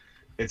YouTube.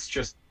 It's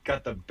just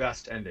got the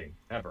best ending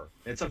ever.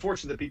 It's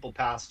unfortunate that people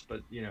passed,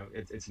 but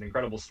it's an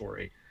incredible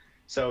story.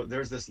 So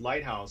there's this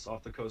lighthouse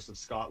off the coast of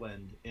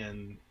Scotland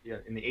in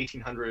the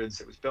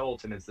 1800s. It was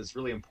built, and it's this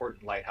really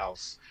important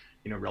lighthouse,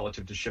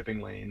 relative to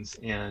shipping lanes.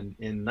 And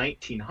in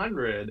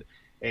 1900,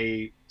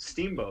 a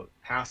steamboat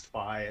passed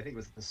by. I think it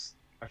was this.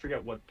 I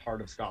forget what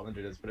part of Scotland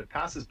it is, but it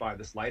passes by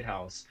this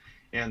lighthouse,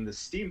 and the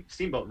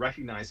steamboat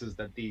recognizes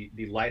that the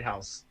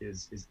lighthouse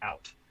is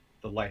out.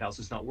 The lighthouse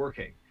is not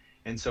working,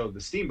 and so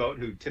the steamboat,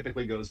 who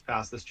typically goes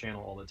past this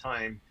channel all the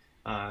time,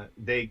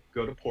 they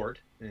go to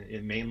port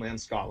in mainland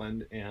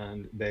Scotland,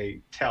 and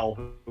they tell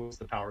who's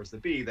the powers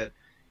that be that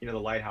the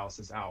lighthouse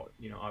is out.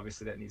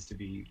 Obviously that needs to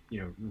be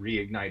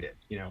reignited.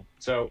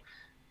 So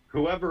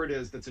whoever it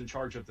is that's in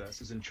charge of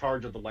this is in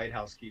charge of the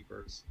lighthouse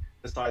keepers.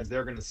 Decides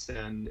they're going to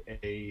send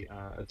a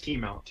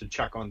team out to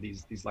check on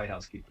these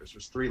lighthouse keepers.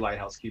 There's 3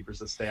 lighthouse keepers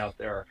that stay out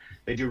there.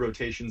 They do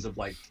rotations of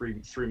like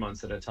three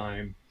months at a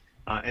time,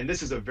 and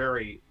this is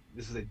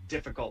a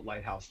difficult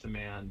lighthouse to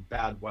man.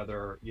 Bad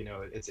weather,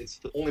 it's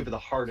only for the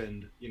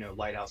hardened,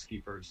 lighthouse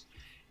keepers.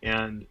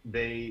 And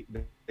they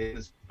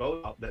this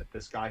boat out that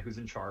this guy who's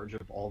in charge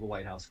of all the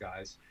lighthouse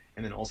guys,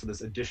 and then also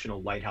this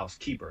additional lighthouse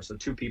keeper. So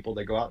 2 people,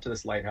 they go out to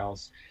this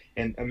lighthouse,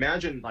 and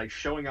imagine like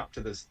showing up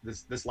to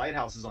this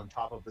lighthouse is on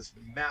top of this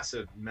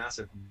massive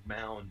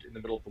mound in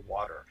the middle of the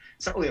water.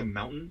 It's not really a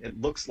mountain.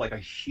 It looks like a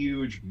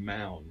huge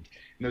mound.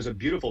 And there's a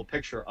beautiful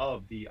picture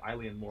of the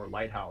Eilean Mor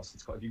Lighthouse.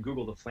 It's called, if you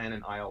Google the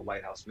Flannan Isle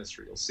Lighthouse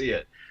Mystery, you'll see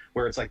it,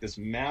 where it's like this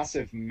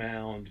massive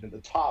mound, and at the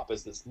top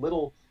is this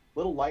little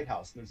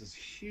lighthouse, and there's this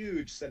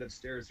huge set of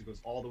stairs that goes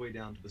all the way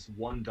down to this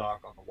one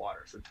dock on the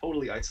water. So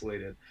totally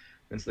isolated.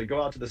 And so they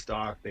go out to this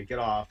dock, they get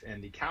off,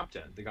 and the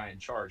captain, the guy in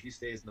charge, he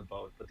stays in the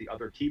boat, but the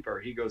other keeper,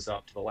 he goes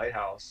up to the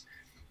lighthouse.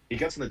 He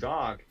gets in the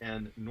dock,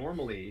 and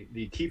normally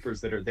the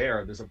keepers that are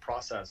there, there's a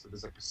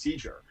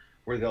procedure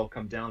where they'll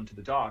come down to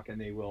the dock,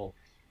 and they will,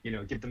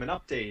 give them an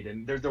update,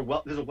 and there's a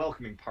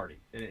welcoming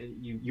party. And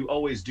you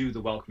always do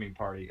the welcoming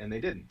party, and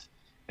they didn't.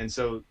 And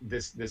so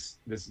this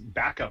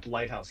backup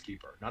lighthouse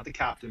keeper, not the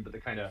captain, but the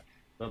kind of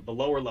the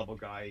lower level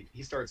guy,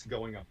 he starts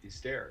going up these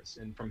stairs.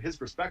 And from his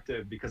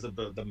perspective, because of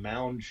the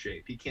mound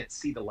shape, he can't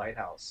see the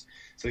lighthouse.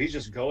 So he's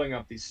just going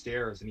up these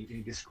stairs, and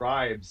he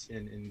describes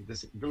in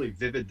this really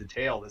vivid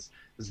detail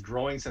this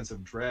growing sense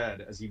of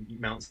dread as he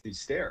mounts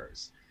these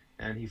stairs.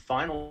 And he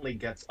finally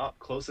gets up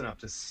close enough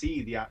to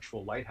see the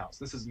actual lighthouse.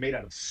 This is made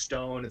out of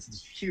stone. It's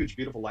this huge,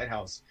 beautiful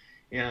lighthouse.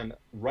 And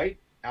right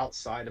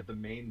outside of the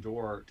main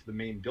door to the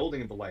main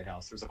building of the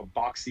lighthouse, there's like a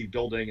boxy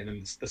building, and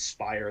then the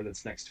spire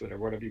that's next to it, or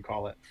whatever you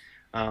call it.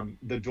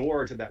 The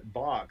door to that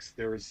box,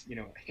 there's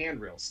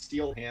handrails,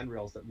 steel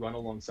handrails that run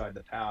alongside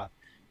the path,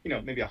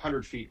 maybe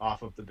 100 feet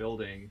off of the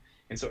building.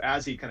 And so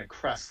as he kind of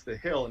crests the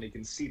hill and he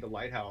can see the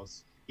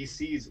lighthouse, he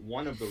sees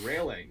one of the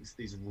railings,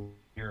 these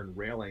iron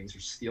railings or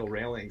steel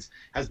railings,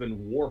 has been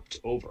warped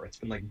over. It's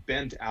been like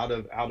bent out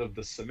of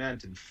the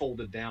cement and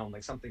folded down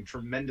like something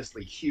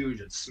tremendously huge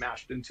and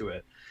smashed into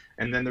it.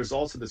 And then there's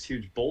also this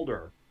huge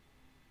boulder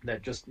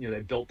that just,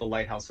 they built the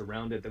lighthouse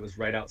around it that was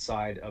right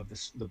outside of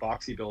the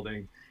boxy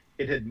building.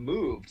 It had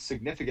moved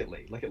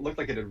significantly. Like it looked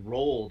like it had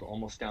rolled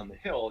almost down the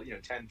hill,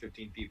 10,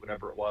 15 feet,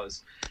 whatever it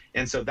was.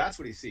 And so that's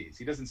what he sees.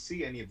 He doesn't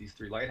see any of these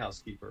three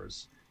lighthouse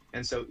keepers.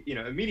 And so,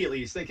 immediately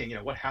he's thinking,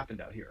 what happened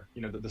out here?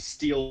 The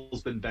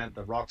steel's been bent,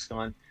 the rock's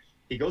gone.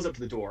 He goes up to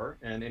the door,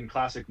 and in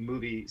classic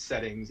movie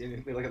settings,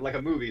 like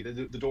a movie,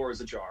 the door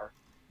is ajar.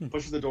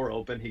 Pushes the door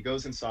open. He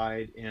goes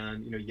inside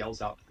and,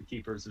 yells out to the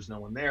keepers. There's no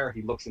one there.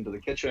 He looks into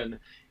the kitchen,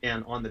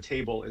 and on the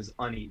table is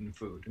uneaten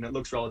food, and it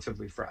looks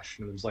relatively fresh.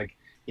 There's like,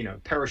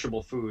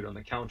 perishable food on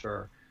the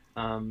counter.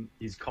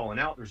 He's calling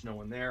out. There's no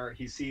one there.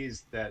 He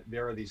sees that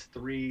there are these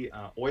three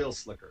oil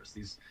slickers,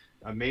 these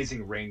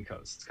amazing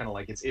raincoats. It's kind of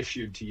like it's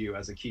issued to you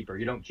as a keeper.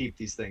 You don't keep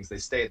these things. They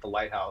stay at the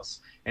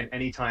lighthouse, and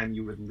anytime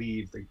you would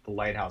leave the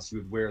lighthouse, you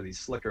would wear these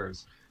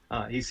slickers.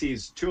 He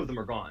sees two of them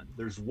are gone.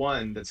 There's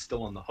one that's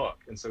still on the hook,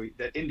 and so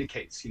that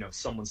indicates,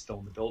 someone's still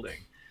in the building.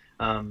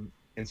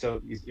 And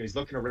so he's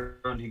looking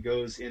around. He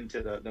goes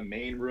into the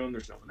main room.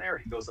 There's no one there.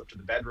 He goes up to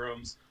the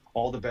bedrooms.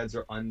 All the beds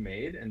are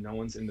unmade, and no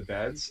one's in the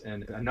beds.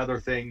 And another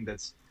thing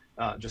that's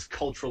just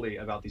culturally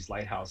about these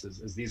lighthouses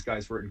is these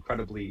guys were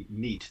incredibly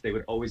neat. They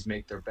would always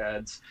make their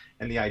beds,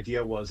 and the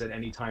idea was at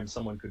any time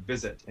someone could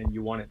visit, and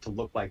you want it to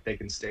look like they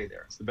can stay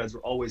there. So the beds were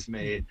always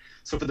made.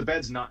 So for the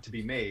beds not to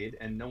be made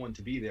and no one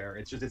to be there,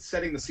 it's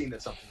setting the scene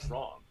that something's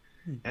wrong.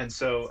 And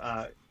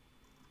so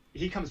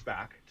he comes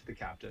back to the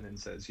captain and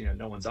says,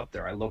 no one's up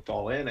there. I looked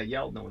all in, I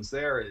yelled, no one's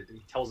there.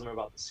 He tells him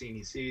about the scene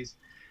he sees.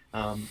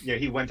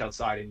 He went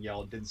outside and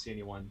yelled, didn't see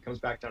anyone, comes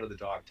back down to the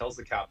dock, tells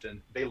the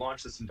captain. They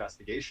launched this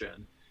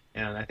investigation,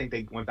 and I think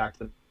they went back to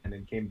the and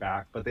then came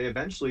back, but they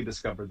eventually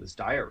discovered this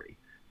diary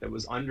that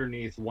was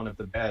underneath one of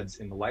the beds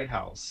in the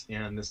lighthouse,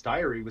 and this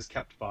diary was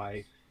kept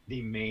by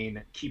the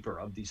main keeper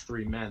of these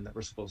three men that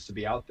were supposed to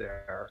be out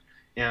there.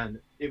 And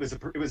it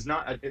was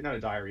not a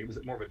diary, it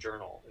was more of a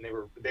journal, and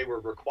they were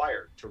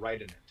required to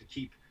write in it to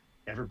keep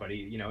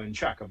everybody in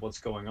check of what's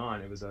going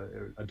on. It was a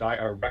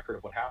record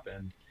of what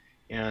happened.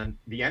 And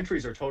the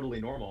entries are totally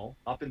normal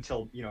up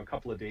until, a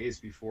couple of days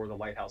before the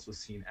lighthouse was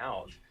seen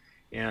out.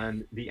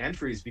 And the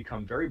entries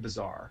become very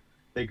bizarre.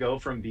 They go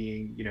from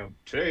being,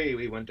 today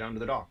we went down to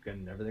the dock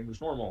and everything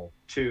was normal,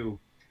 to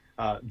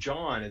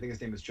John, I think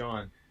his name is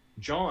John.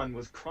 John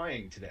was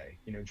crying today.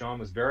 John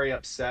was very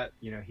upset.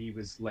 He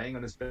was laying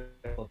on his bed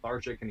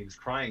lethargic and he was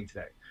crying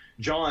today.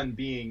 John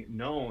being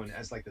known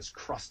as like this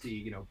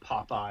crusty,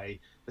 Popeye,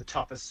 the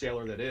toughest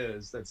sailor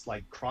that's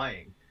like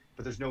crying.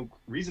 But there's no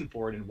reason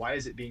for it, and why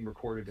is it being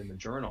recorded in the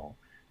journal?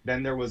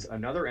 Then there was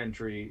another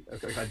entry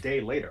a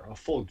day later, a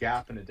full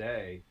gap in a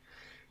day,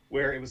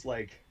 where it was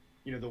like,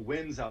 the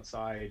winds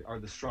outside are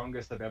the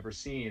strongest I've ever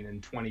seen in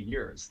 20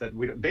 years.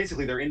 That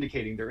basically they're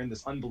indicating they're in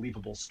this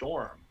unbelievable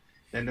storm.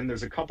 And then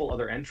there's a couple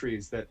other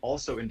entries that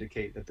also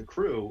indicate that the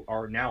crew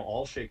are now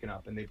all shaken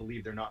up and they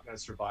believe they're not going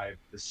to survive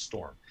this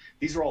storm.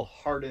 These are all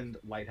hardened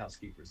lighthouse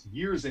keepers,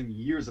 years and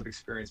years of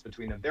experience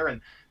between them. They're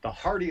in the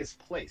hardiest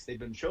place. They've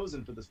been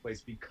chosen for this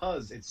place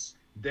because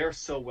they're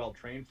so well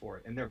trained for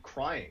it, and they're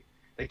crying.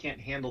 They can't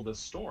handle this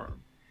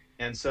storm.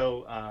 And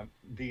so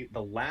the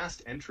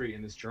last entry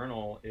in this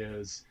journal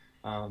is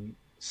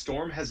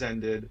storm has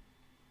ended,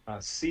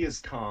 sea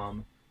is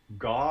calm,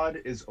 God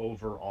is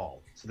over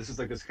all. So this is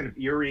like this kind of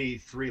eerie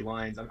 3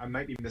 lines. I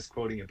might be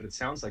misquoting it, but it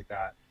sounds like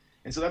that.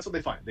 And so that's what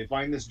they find. They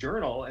find this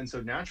journal, and so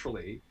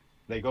naturally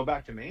they go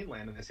back to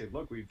mainland and they say,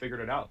 look, we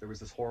figured it out. There was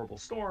this horrible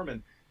storm,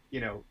 and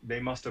they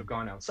must have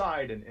gone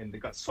outside and they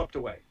got swept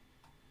away.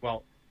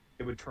 Well,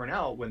 it would turn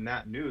out when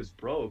that news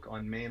broke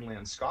on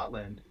mainland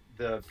Scotland,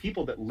 the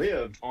people that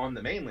lived on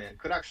the mainland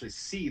could actually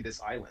see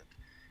this island.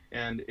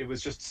 And it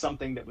was just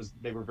something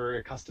they were very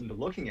accustomed to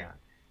looking at.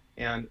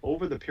 And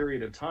over the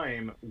period of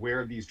time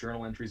where these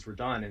journal entries were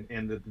done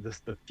and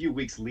the few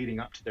weeks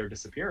leading up to their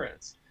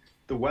disappearance,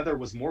 the weather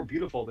was more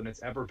beautiful than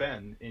it's ever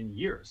been in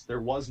years.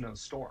 There was no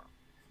storm.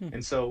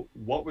 And so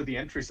what were the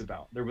entries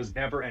about? There was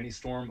never any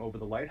storm over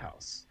the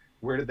lighthouse.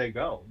 Where did they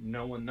go?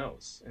 No one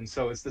knows. And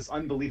so it's this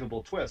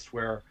unbelievable twist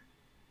where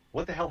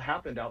what the hell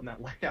happened out in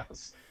that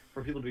lighthouse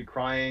for people to be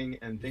crying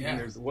and thinking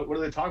what are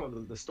they talking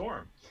about, the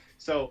storm?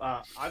 So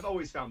I've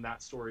always found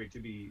that story to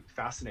be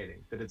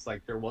fascinating, that it's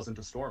like there wasn't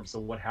a storm. So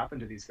what happened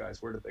to these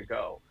guys? Where did they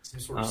go? Some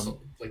sort of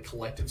like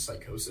collective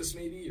psychosis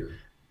maybe? Or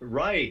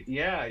Right.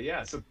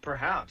 Yeah. So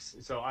perhaps.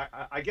 So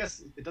I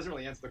guess it doesn't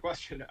really answer the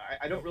question.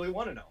 I don't really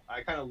want to know.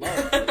 I kind of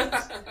love it.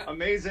 It's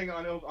amazing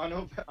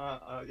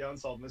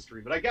unsolved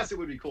mystery. But I guess it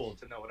would be cool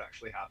to know what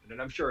actually happened.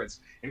 And I'm sure it's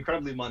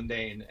incredibly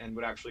mundane and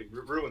would actually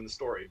ruin the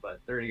story.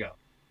 But there you go.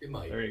 It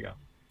might. There you go.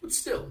 But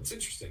still, it's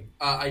interesting.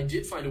 I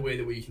did find a way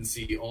that we can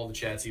see all the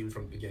chats even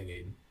from the beginning,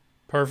 Aidan.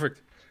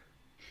 Perfect.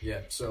 Yeah,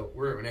 so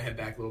we're going to head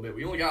back a little bit.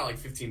 We only got like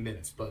 15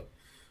 minutes, but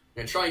I'm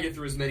going to try and get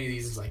through as many of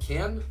these as I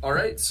can. All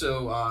right,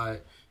 so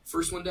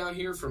First one down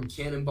here from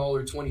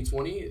Cannonballer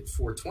 2020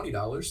 for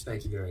 $20.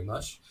 Thank you very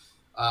much.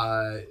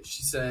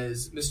 She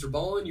says, Mr.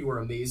 Ballen, you are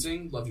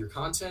amazing. Love your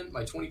content.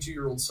 My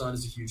 22-year-old son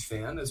is a huge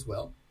fan as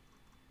well.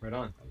 Right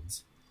on.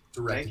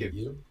 Directed at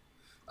you.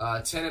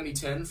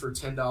 10ME10 for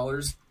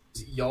 $10.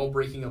 Y'all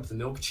breaking up the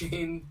milk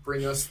chain.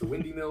 Bring us the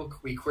windy milk.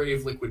 We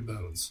crave liquid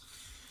bones.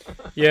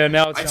 Yeah,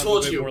 now it I sounds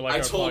told a bit you. more like I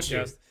our told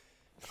podcast.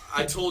 you.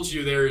 I told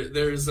you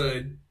there's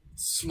a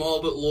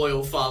small but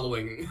loyal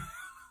following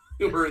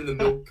who are in the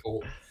milk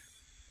cult.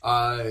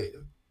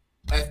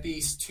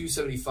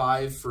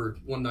 FB275 for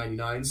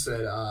 $1.99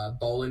 said,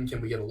 Ballin,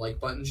 can we get a like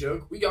button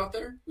joke? We got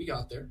there.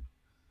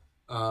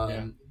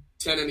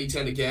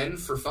 10ME10 again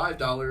for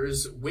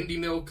 $5. Windy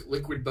milk,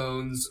 liquid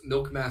bones,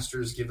 milk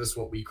masters give us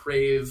what we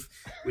crave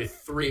with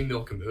 3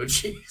 milk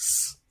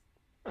emojis.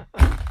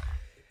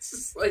 It's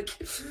just like,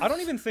 I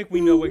don't even think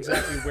we know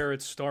exactly where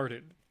it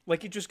started.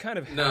 Like, it just kind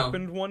of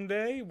happened one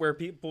day where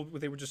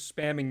they were just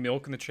spamming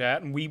milk in the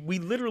chat, and we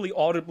literally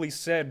audibly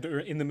said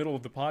in the middle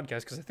of the podcast,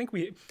 because I think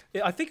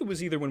it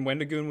was either when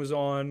Wendigoon was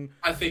on.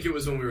 I think it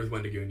was when we were with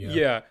Wendigoon, yeah.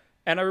 Yeah,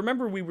 and I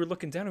remember we were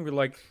looking down and we were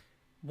like,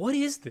 what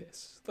is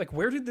this? Like,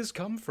 where did this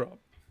come from?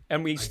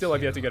 And we still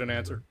have yet to get an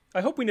answer.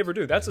 I hope we never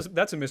do. That's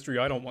a mystery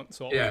I don't want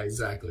solved. Yeah,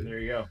 exactly. There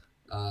you go.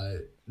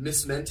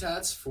 Miss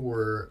Mentats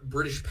for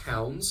British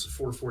pounds,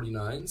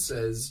 $4.49,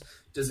 says,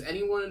 does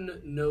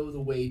anyone know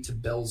the way to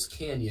Bell's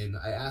Canyon?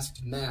 I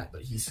asked Matt,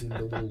 but he seemed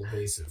a little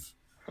evasive.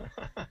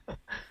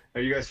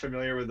 Are you guys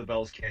familiar with the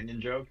Bell's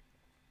Canyon joke?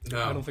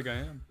 No. I don't think I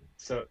am.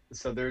 So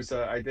there's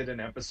I did an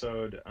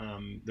episode.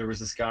 There was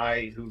this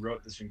guy who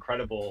wrote this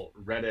incredible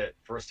Reddit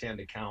firsthand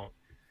account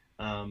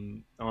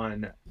on,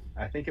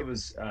 I think it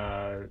was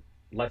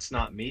Let's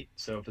Not Meet.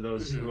 So for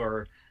those who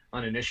are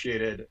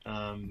uninitiated,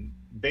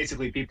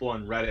 basically people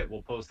on Reddit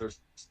will post their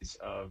stories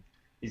of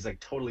these like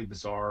totally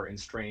bizarre and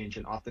strange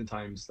and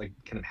oftentimes like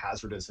kind of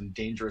hazardous and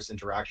dangerous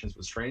interactions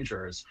with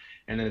strangers.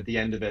 And then at the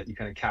end of it, you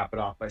kind of cap it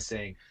off by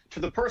saying,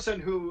 to the person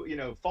who,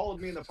 followed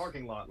me in the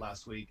parking lot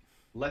last week,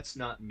 let's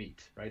not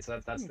meet, right?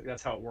 So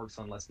that's how it works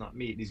on Let's Not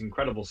Meet. These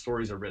incredible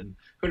stories are written.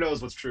 Who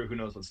knows what's true? Who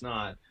knows what's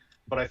not?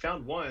 But I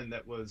found one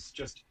that was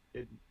just,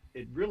 it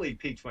really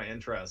piqued my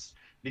interest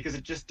because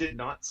it just did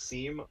not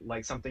seem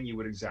like something you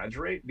would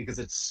exaggerate because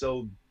it's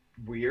so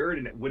weird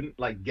and it wouldn't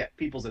like get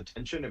people's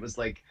attention. It was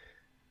like,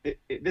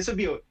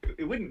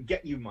 it wouldn't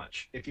get you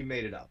much if you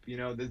made it up. You're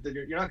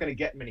not going to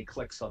get many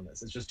clicks on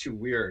this. It's just too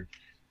weird.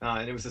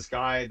 And it was this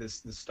guy,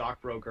 this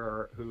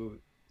stockbroker who,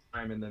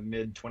 I'm in the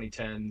mid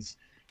 2010s.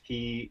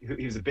 He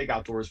was a big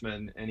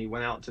outdoorsman, and he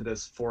went out to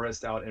this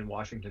forest out in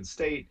Washington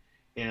State.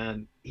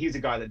 And he's a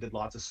guy that did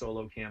lots of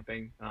solo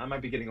camping. I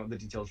might be getting all the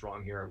details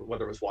wrong here,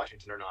 whether it was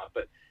Washington or not.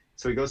 But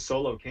so he goes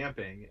solo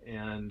camping,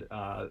 and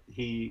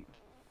he's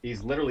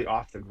literally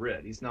off the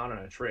grid. He's not on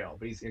a trail,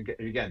 but he's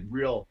again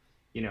real.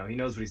 He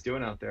knows what he's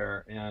doing out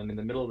there. And in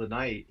the middle of the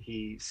night,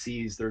 he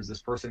sees there's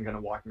this person kind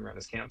of walking around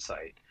his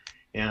campsite.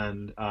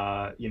 And,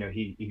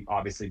 he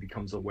obviously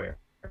becomes aware,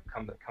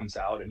 comes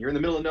out, and you're in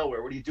the middle of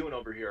nowhere. What are you doing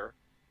over here?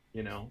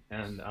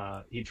 And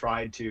he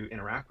tried to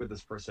interact with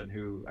this person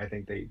who I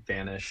think they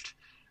vanished.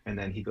 And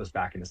then he goes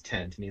back in his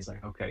tent and he's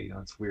like, okay,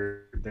 it's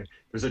weird.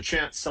 There's a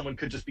chance someone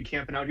could just be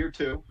camping out here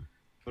too.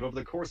 But over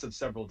the course of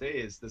several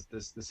days,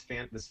 this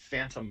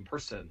phantom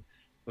person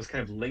was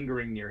kind of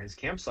lingering near his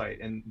campsite,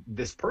 and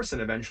this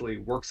person eventually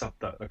works up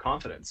the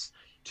confidence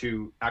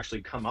to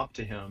actually come up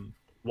to him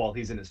while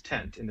he's in his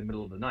tent in the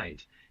middle of the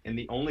night. And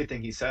the only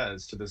thing he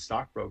says to the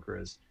stockbroker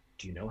is,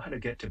 do you know how to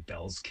get to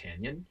Bell's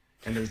Canyon?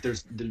 And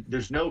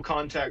there's no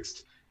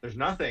context, there's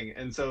nothing.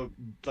 And so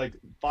like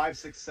 5,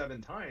 6,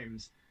 7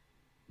 times,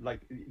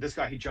 like this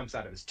guy, he jumps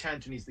out of his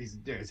tent and he's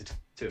a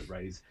tattoo,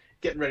 right? He's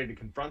getting ready to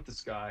confront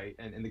this guy,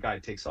 and the guy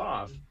takes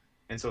off.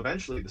 And so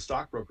eventually the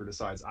stockbroker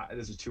decides,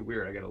 this is too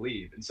weird, I gotta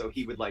leave. And so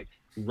he would like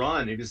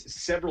run. It was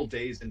several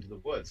days into the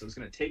woods. So it was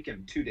gonna take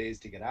him 2 days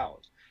to get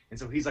out. And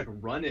so he's like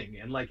running,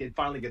 and like it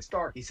finally gets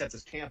dark. He sets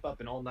his camp up,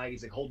 and all night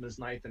he's like holding his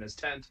knife in his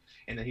tent.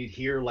 And then he'd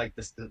hear like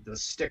the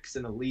sticks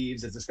and the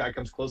leaves as this guy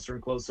comes closer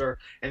and closer.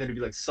 And then it'd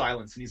be like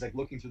silence. And he's like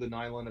looking through the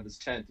nylon of his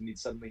tent, and he'd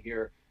suddenly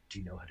hear, do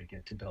you know how to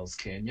get to Bell's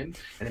Canyon?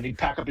 And then he'd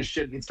pack up his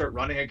shit and he'd start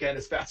running again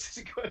as fast as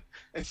he could.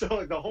 And so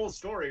like the whole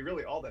story,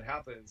 really all that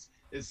happens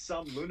is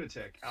some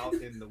lunatic out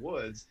in the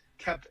woods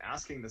kept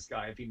asking this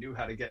guy if he knew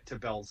how to get to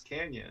Bell's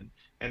Canyon.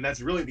 And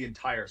that's really the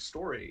entire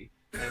story.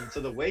 And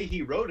so the way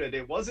he wrote it,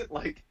 it wasn't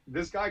like,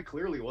 this guy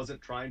clearly wasn't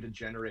trying to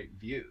generate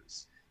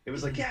views. It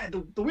was like, yeah,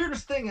 the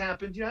weirdest thing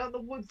happened, in the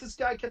woods, this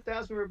guy kept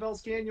asking where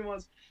Bell's Canyon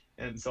was.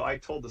 And so I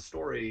told the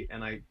story,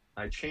 and I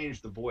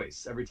changed the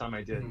voice every time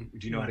I did,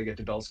 do you know how to get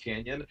to Bell's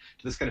Canyon?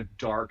 To this kind of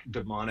dark,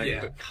 demonic,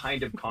 but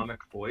kind of comic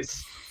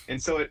voice.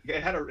 And so it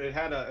had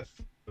the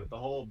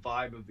whole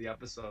vibe of the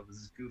episode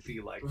was goofy,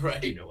 like,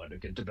 do you know how to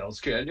get to Bell's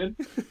Canyon?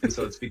 And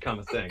so it's become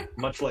a thing,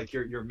 much like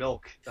your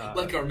milk,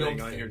 like our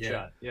milk on thing, your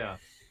chat. Yeah.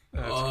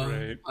 That's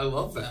great. I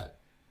love that.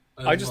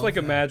 I just like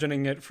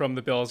imagining it from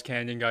the Bell's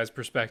Canyon guy's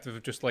perspective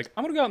of just like,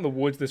 I'm gonna go out in the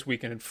woods this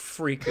weekend and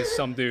freak this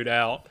some dude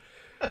out.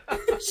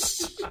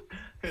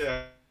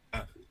 Yeah.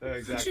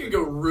 Exactly. You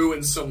go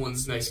ruin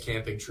someone's nice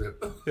camping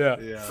trip. Yeah.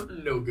 Yeah. For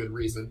no good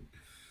reason.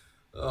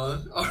 All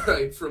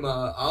right, from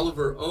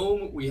Oliver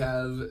Ohm, we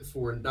have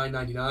for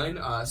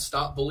 $9.99.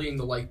 Stop bullying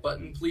the like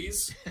button,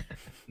 please.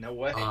 No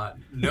way.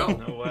 No.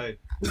 No way.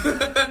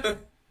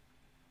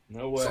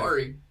 No way.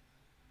 Sorry.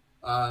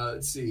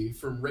 Let's see.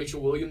 From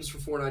Rachel Williams for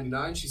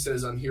 $4.99, she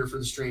says, "I'm here for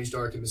the strange,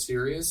 dark, and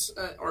mysterious."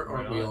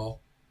 Aren't we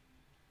all?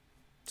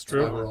 It's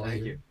true. We're all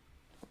Thank here. you.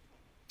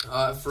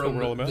 From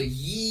we're all about. the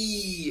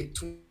Yee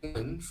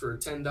Twin for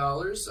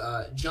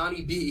 $10,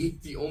 Johnny B,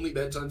 the only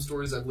bedtime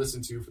stories I've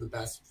listened to for the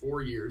past few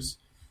years.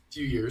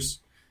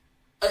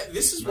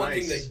 This is one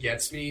thing Nice. that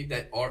gets me,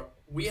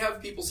 we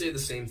have people say the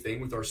same thing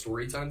with our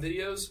storytime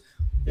videos.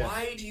 Yeah.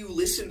 Why do you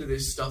listen to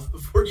this stuff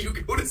before you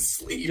go to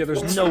sleep? Yeah,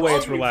 there's What's no way wrong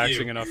it's with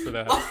relaxing you? enough for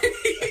that.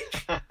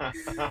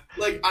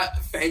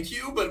 Thank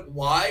you, but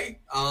why?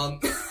 I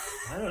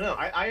don't know.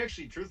 I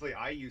actually, truthfully,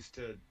 I used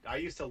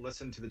to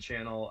listen to the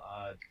channel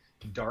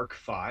Dark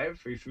 5.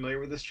 Are you familiar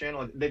with this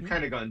channel? They've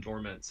kind of gone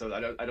dormant, so I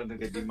don't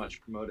think they'd be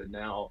much promoted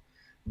now.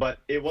 But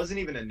it wasn't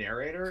even a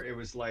narrator. It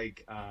was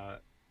like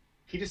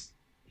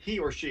he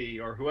or she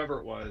or whoever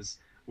it was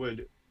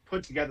would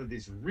put together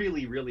these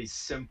really, really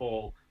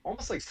simple,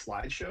 almost like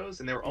slideshows,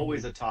 and they were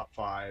always a top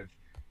 5.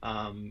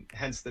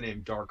 Hence the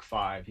name Dark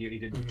 5. He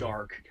did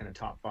dark kind of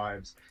top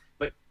 5s.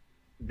 But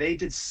they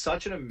did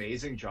such an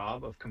amazing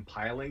job of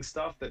compiling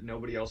stuff that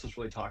nobody else was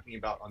really talking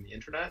about on the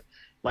internet.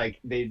 Like,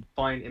 they'd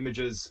find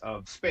images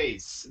of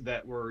space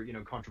that were,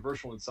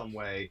 controversial in some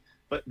way,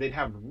 but they'd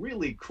have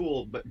really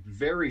cool but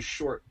very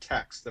short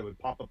text that would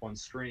pop up on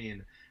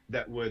screen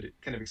that would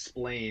kind of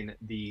explain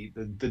the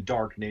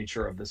dark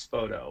nature of this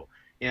photo.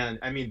 And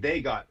I mean,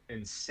 they got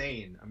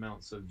insane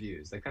amounts of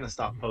views. They kind of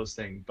stopped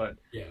posting, but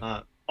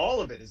all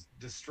of it is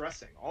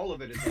distressing. All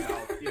of it is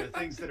about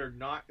things that are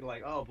not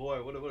like, oh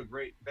boy, what a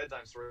great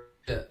bedtime story.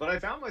 Yeah. But I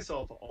found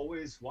myself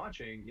always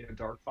watching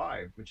Dark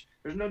 5, which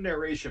there's no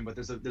narration, but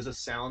there's a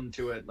sound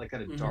to it, like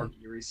kind of dark,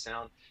 eerie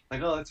sound.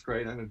 Like, oh, that's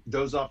great. I'm gonna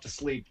doze off to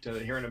sleep to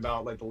hearing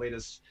about like the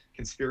latest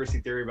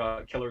conspiracy theory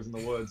about killers in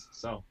the woods.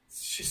 So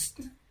It's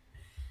just.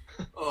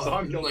 So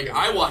I'm guilty like, of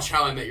I that. watch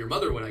How I Met Your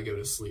Mother when I go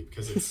to sleep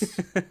because it's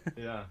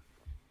yeah.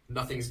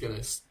 nothing's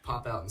gonna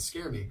pop out and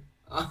scare me.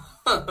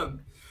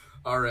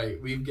 All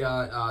right, we've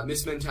got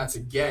Miss Mentats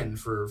again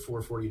for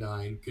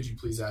 $4.49. Could you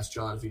please ask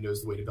John if he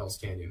knows the way to Bell's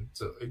Canyon?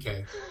 So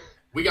okay,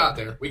 we got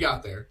there.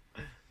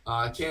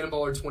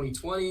 Cannonballer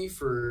 2020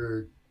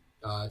 for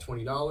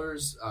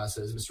 $20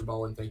 says,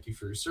 "MrBallen, thank you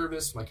for your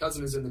service. My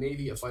cousin is in the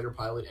Navy, a fighter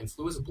pilot, and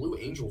flew as a Blue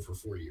Angel for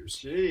 4 years."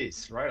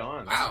 Jeez, right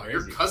on. That's Wow,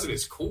 your crazy. cousin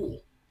is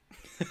cool.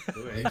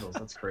 Blue Angels,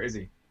 that's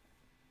crazy.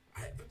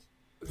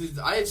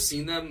 I have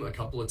seen them a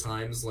couple of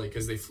times, like,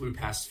 because they flew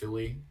past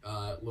Philly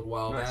a little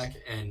while Nice. back,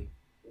 and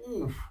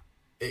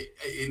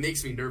it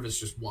makes me nervous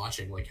just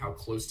watching like how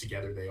close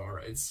together they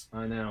are.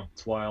 I know,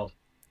 it's wild.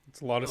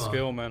 It's a lot of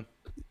skill, man.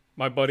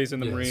 My buddy's in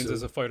the Yeah, Marines so-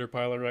 as a fighter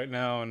pilot right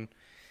now, and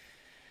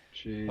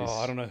Jeez.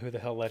 I don't know who the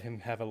hell let him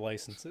have a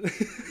license.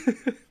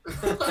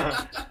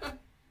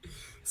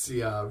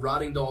 See,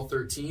 Rotting Doll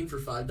 13 for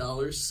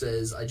 $5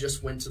 says, "I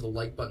just went to the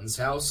like button's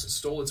house,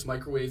 stole its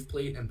microwave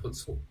plate, and put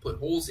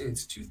holes in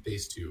its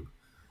toothpaste tube."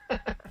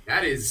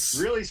 That is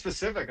Really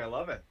specific. I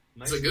love it.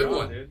 Nice it's a good job,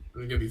 one. dude.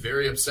 I'm gonna be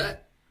very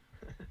upset.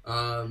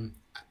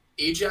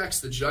 Ajax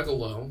the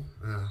Juggalo.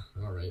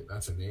 All right,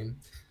 that's a name.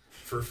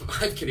 For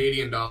 $5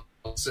 Canadian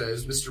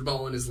says,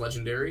 "MrBallen is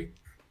legiondary."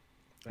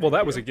 Well, that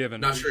Thank was a you.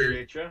 given. Not sure.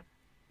 Appreciate ya.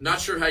 Not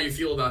sure how you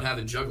feel about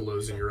having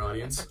juggalos in your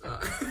audience.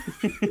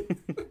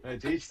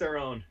 To each their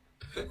own.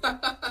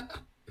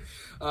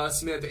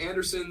 Samantha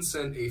Anderson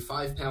sent a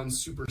 5-pound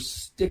super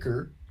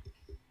sticker,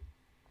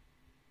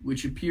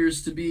 which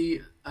appears to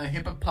be a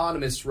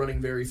hippopotamus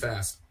running very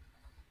fast.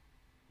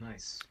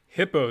 Nice.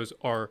 Hippos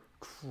are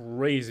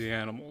crazy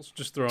animals.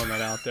 Just throwing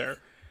that out there.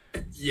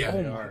 Yeah. Oh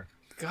They my are.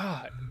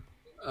 god.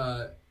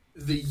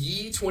 The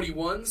Yee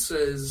 21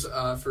 says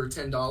for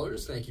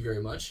 $10, thank you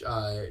very much.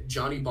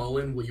 Johnny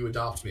Ballen, will you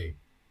adopt me?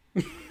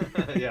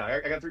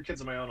 Yeah, I got 3 kids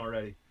of my own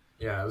already.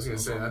 Yeah, I was gonna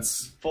say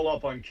that's Full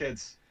up on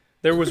kids.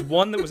 There was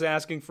one that was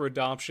asking for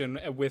adoption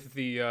with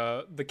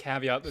the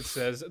caveat that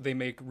says they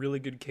make really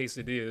good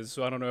quesadillas.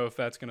 So I don't know if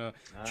that's gonna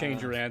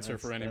change your answer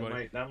for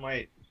anybody.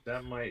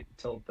 That might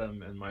tilt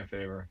them in my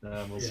favor.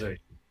 We'll see.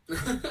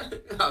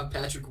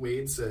 Patrick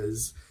Wade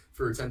says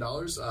for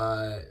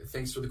 $10,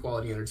 thanks for the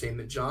quality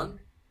entertainment, John.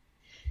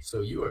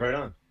 So you are Right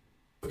on.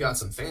 got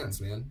some fans,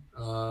 man.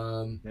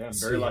 Yeah, I'm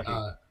very lucky.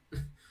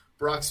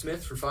 Brock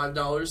Smith for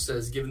 $5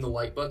 says, "Giving the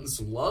like button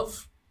some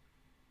love."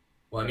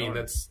 Well, I mean,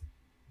 that's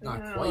not I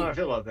don't know quite how I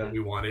feel about what that. we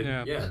wanted.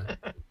 Yeah. Yeah.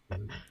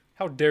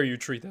 How dare you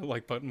treat that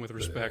like button with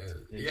respect?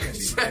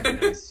 It can't be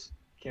nice.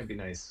 Can't be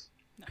nice.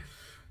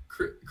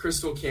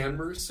 Crystal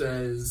Camber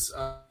says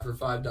for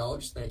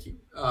 $5, thank you.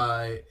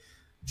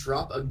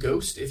 Drop a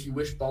ghost if you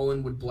wish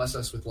Ballen would bless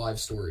us with live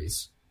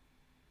stories.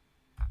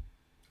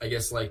 I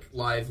guess like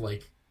live,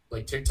 like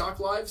TikTok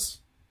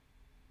lives.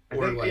 I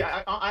Or think, like-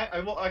 yeah,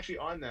 I'm actually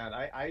on that.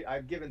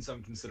 I've given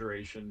some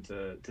consideration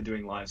to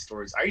doing live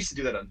stories. I used to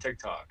do that on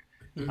TikTok,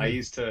 I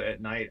used to,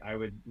 at night, I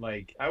wouldn't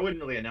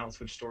really announce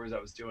which stories I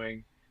was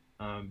doing.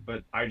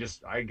 But I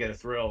get a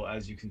thrill,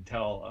 as you can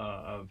tell,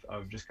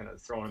 of just kind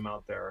of throwing them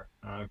out there.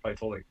 I probably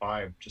told like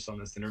 5 just on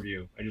this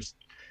interview. I just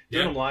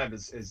doing them live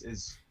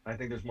is I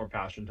think there's more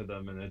passion to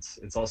them, and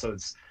it's also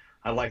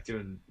I like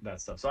doing that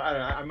stuff. So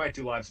I might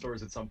do live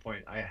stories at some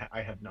point.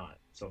 I have not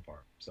so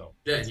far. So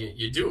yeah, and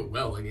you do it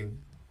well. I mean,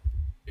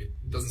 it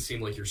doesn't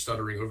seem like you're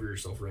stuttering over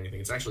yourself or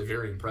anything. It's actually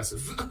very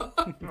impressive.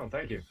 Oh,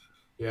 thank you.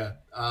 Yeah.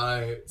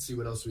 Let's see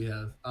what else we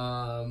have.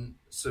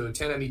 So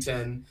 10 out of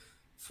 10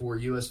 for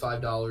US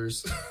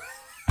 $5.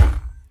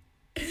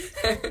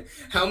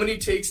 How many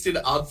takes did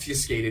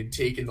Obfuscated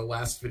take in the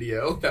last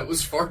video? That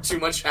was far too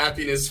much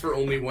happiness for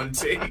only one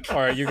take. All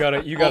right, you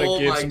gotta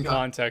give some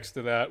context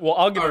to that. Well,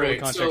 I'll give a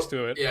little context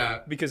to it. Yeah.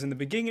 Because in the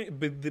beginning,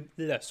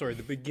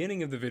 the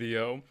beginning of the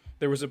video,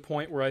 there was a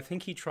point where I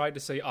think he tried to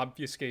say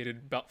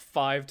obfuscated about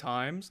 5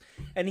 times,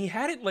 and he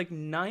had it like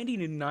 90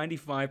 to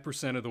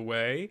 95% of the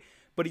way,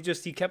 but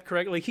he kept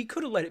correcting. Like, he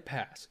could have let it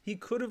pass. He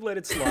could have let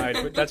it slide,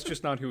 but that's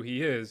just not who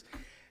he is.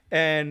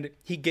 And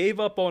he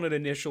gave up on it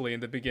initially in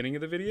the beginning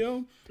of the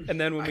video,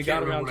 and then when we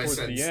got around towards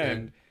the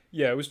end,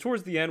 it was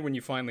towards the end when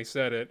you finally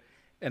said it,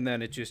 and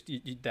then it just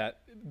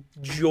that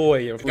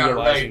joy of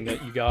realizing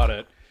that you got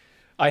it.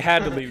 I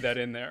had to leave that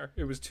in there.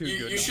 It was too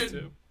good not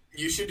to.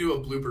 You should do a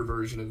blooper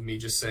version of me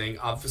just saying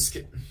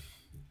obfuscate.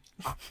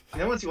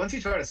 And then once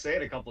you try to say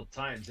it a couple of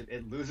times,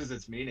 it loses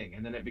its meaning,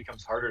 and then it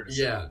becomes harder to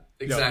say. Yeah,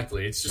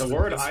 exactly. It's just the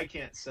word I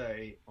can't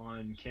say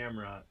on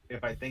camera,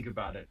 if I think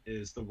about it,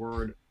 is the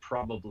word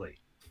probably.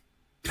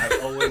 I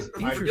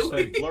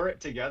blur it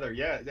together.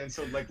 Yeah, and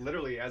so like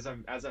literally as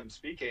I'm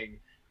speaking,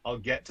 I'll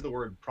get to the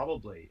word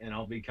probably, and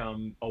I'll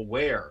become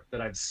aware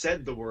that I've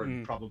said the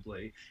word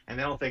probably, and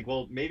then I'll think,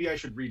 well, maybe I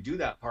should redo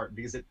that part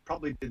because it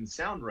probably didn't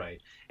sound right,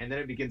 and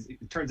then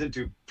it turns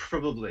into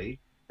probably,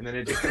 and then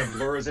it just kind of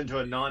blurs into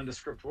a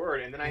nondescript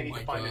word, and then I need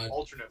to find an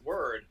alternate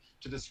word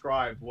to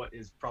describe what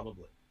is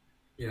probably.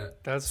 Yeah,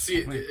 that's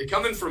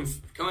coming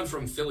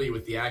from Philly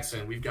with the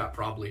accent, we've got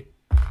probably.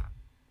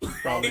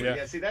 Probably,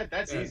 yeah. See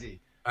that's easy.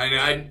 I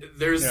know.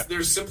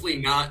 There's simply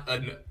not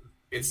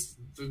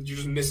you're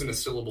just missing a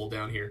syllable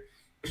down here.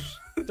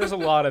 There's a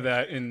lot of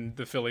that in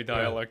the Philly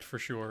dialect for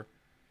sure.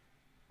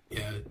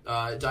 Yeah.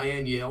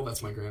 Diane Yale,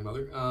 that's my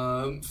grandmother.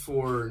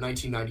 For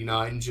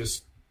 1999,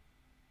 just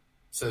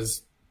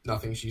says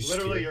nothing. She's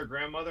literally your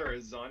grandmother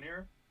is on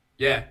here.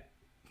 Yeah.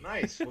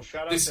 Nice. Well,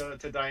 shout out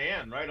to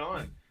Diane. Right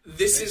on.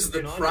 This is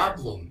the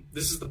problem.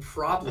 This is the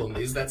problem,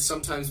 is that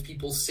sometimes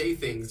people say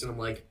things, and I'm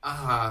like,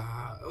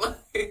 My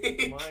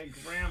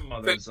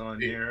grandmother's on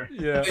here.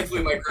 Yeah.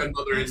 Thankfully, my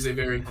grandmother is a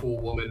very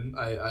cool woman.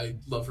 I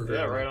love her very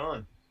much. Right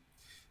on.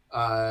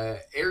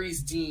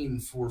 Aries Dean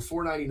for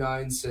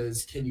 $4.99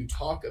 says, can you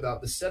talk about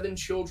the 7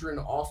 children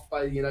off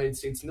by the United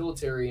States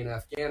military in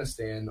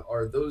Afghanistan?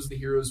 Are those the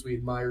heroes we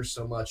admire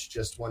so much?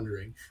 Just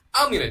wondering.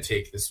 I'm going to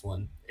take this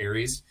one,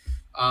 Aries,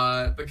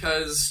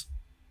 because...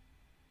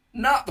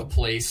 not the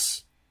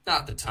place,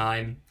 not the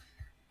time.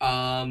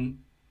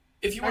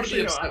 If you want to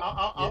be upset,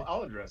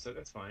 I'll address it.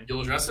 That's fine.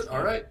 You'll address it?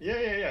 All right.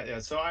 Yeah.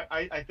 So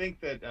I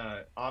think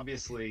that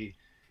obviously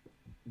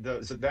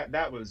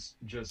that was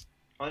just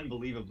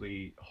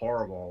unbelievably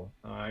horrible.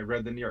 I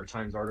read the New York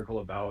Times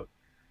article about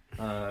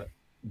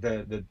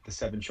the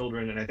 7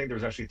 children, and I think there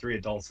was actually 3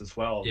 adults as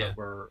well that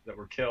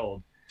were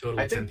killed.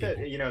 Totally. I think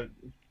that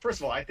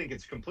first of all, I think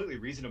it's completely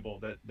reasonable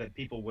that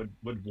people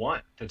would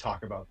want to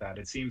talk about that.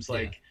 It seems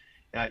like.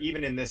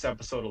 Even in this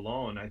episode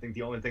alone, I think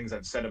the only things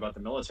I've said about the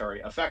military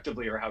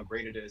effectively are how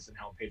great it is and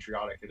how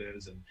patriotic it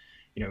is, and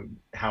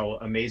how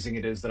amazing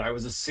it is that I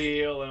was a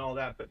SEAL and all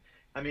that. But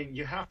I mean,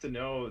 you have to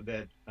know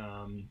that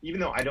even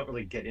though I don't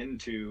really get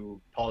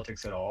into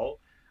politics at all,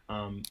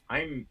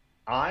 I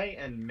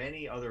and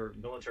many other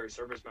military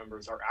service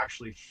members are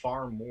actually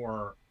far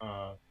more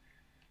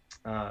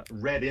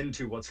read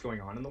into what's going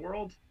on in the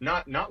world.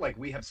 Not like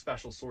we have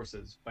special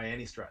sources by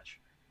any stretch,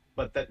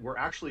 but that we're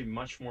actually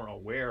much more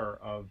aware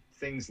of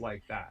things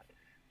like that,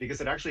 because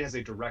it actually has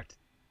a direct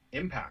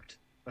impact,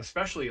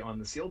 especially on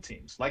the SEAL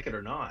teams, like it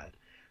or not,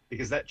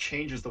 because that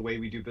changes the way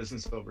we do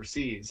business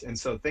overseas. And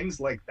so things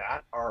like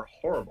that are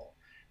horrible.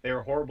 They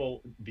are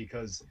horrible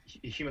because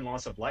human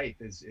loss of life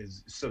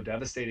is so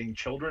devastating.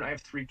 Children, I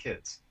have 3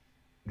 kids.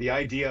 The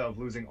idea of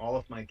losing all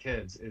of my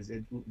kids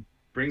it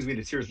brings me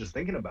to tears just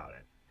thinking about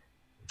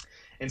it.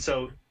 And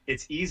so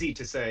it's easy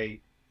to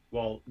say,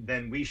 well,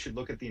 then we should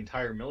look at the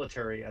entire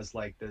military as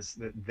like this,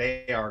 that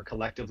they are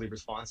collectively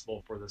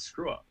responsible for the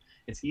screw up.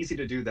 It's easy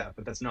to do that,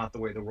 but that's not the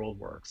way the world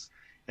works.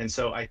 And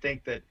so I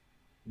think that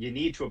you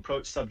need to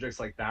approach subjects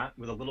like that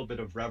with a little bit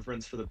of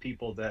reverence for the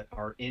people that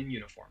are in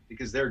uniform,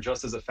 because they're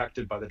just as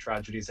affected by the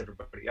tragedies as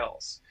everybody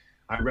else.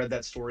 I read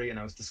that story and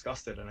I was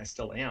disgusted, and I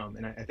still am.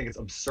 And I think it's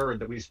absurd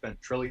that we've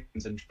spent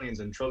trillions and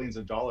trillions and trillions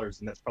of dollars,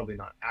 and that's probably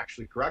not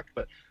actually correct,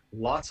 but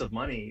lots of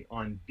money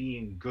on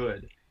being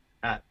good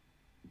at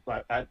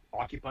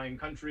occupying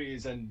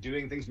countries and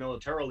doing things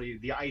militarily.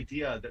 The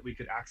idea that we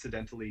could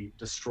accidentally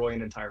destroy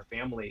an entire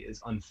family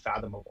is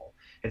unfathomable.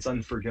 It's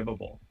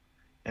unforgivable.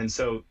 And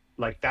so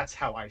like that's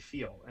how I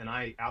feel. And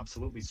I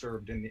absolutely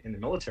served in the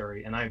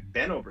military, and I've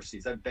been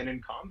overseas. I've been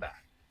in combat.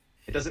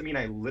 It doesn't mean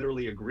I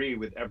literally agree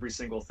with every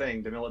single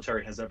thing the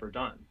military has ever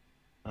done.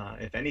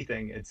 If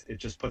anything, it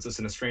just puts us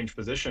in a strange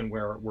position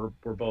where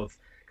we're both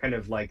kind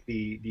of like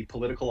the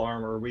political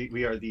arm, or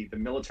we are the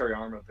military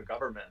arm of the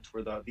government.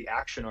 We're the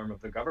action arm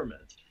of the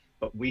government.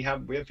 But we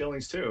have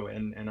feelings too,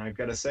 and I've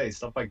got to say,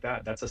 stuff like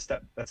that, that's a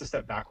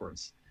step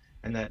backwards,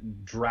 and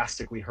that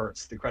drastically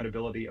hurts the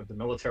credibility of the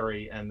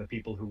military and the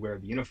people who wear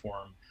the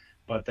uniform.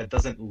 But that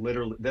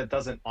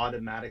doesn't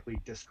automatically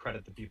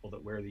discredit the people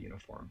that wear the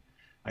uniform.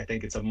 I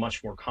think it's a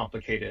much more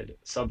complicated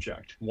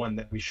subject, one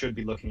that we should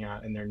be looking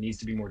at, and there needs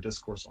to be more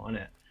discourse on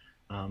it.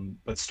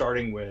 But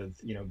starting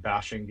with,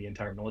 bashing the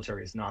entire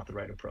military is not the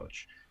right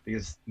approach,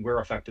 because we're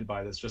affected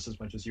by this just as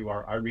much as you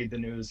are. I read the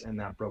news, and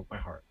that broke my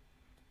heart.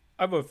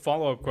 I have a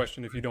follow-up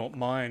question, if you don't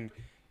mind,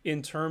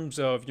 in terms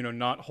of,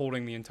 not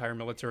holding the entire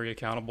military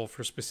accountable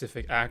for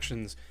specific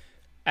actions.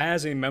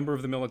 As a member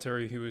of the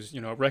military who is,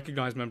 a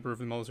recognized member of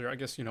the military, I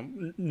guess,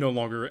 no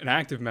longer an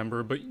active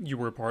member, but you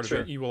were a part of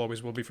it, you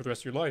always will be for the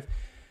rest of your life.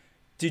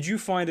 Did you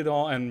find it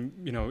all, and,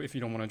 if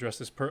you don't want to address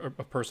this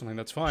personally,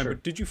 that's fine,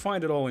 but did you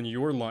find it all in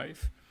your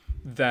life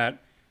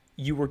that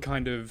you were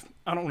kind of,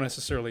 I don't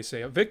necessarily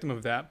say a victim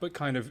of that, but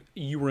kind of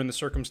you were in the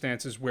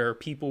circumstances where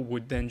people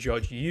would then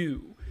judge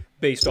you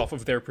based off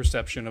of their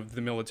perception of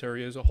the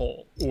military as a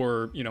whole,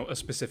 or, a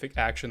specific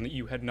action that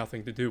you had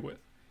nothing to do with?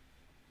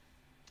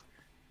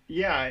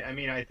 Yeah, I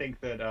mean, I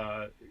think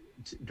that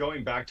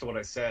going back to what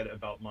I said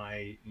about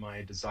my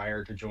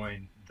desire to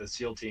join the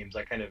SEAL teams,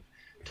 I kind of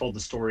told the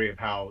story of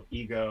how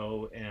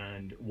ego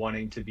and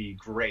wanting to be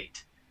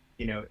great,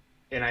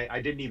 and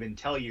I didn't even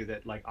tell you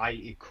that, like, I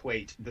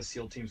equate the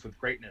SEAL teams with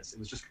greatness. It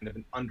was just kind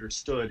of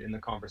understood in the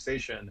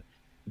conversation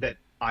that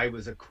I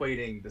was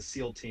equating the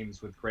SEAL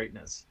teams with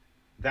greatness.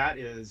 That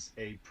is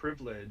a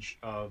privilege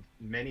of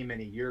many,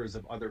 many years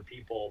of other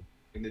people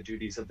in the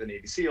duties of the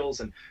Navy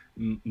SEALs, and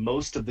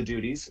most of the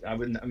duties,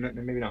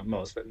 maybe not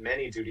most, but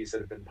many duties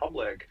that have been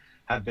public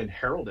have been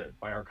heralded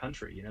by our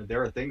country.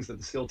 There are things that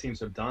the SEAL teams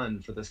have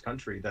done for this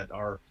country that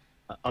are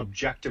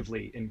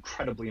objectively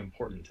incredibly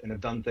important, and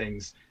have done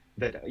things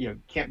that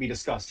can't be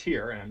discussed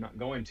here, and I'm not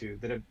going to.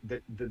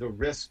 That the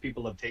risks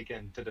people have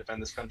taken to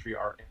defend this country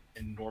are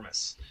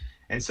enormous.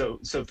 And so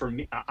for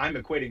me, I'm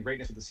equating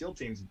greatness with the SEAL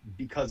teams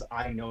because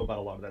I know about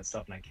a lot of that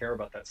stuff and I care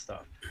about that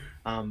stuff.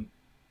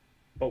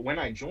 But when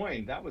I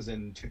joined, that was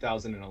in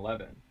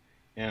 2011.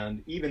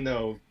 And even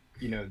though,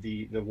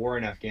 the war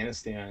in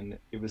Afghanistan,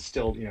 it was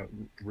still,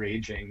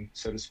 raging,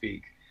 so to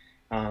speak,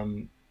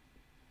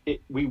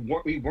 we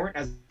weren't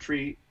as a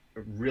country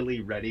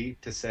really ready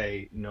to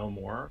say no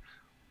more.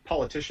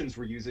 Politicians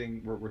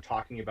were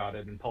talking about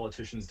it, and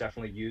politicians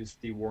definitely used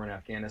the war in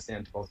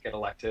Afghanistan to both get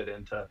elected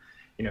and to,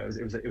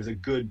 it was a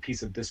good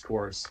piece of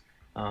discourse.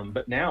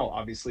 But now,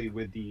 obviously,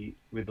 with the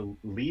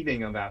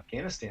leaving of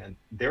Afghanistan,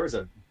 there is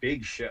a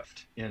big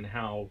shift in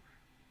how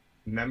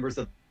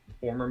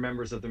former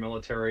members of the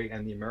military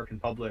and the American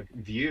public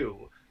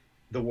view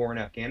the war in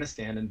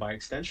Afghanistan, and by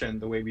extension,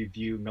 the way we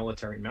view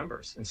military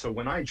members. And so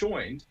when I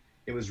joined,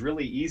 it was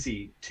really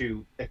easy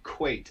to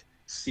equate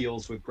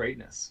SEALs with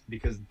greatness,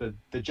 because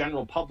the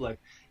general public,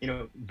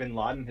 bin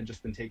Laden had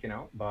just been taken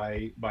out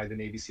by the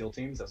Navy SEAL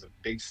teams. That was a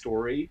big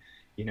story.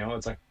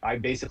 It's like I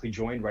basically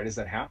joined right as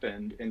that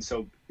happened. And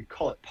so we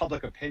call it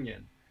public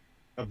opinion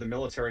of the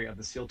military, of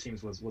the SEAL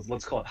teams was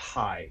let's call it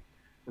high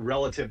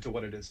relative to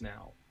what it is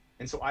now.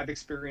 And so I've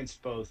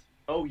experienced both,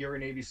 oh, you're a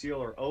Navy SEAL,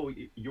 or, oh,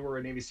 you were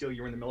a Navy SEAL,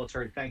 you were in the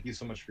military, thank you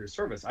so much for your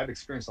service. I've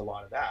experienced a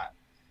lot of that.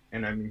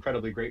 And I'm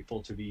incredibly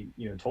grateful to be,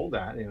 told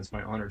that, and it's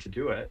my honor to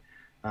do it.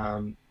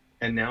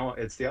 And now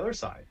it's the other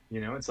side,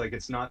 it's like,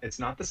 it's not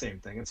the same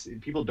thing.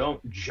 People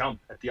don't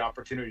jump at the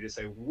opportunity to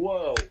say,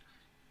 whoa,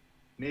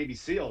 Navy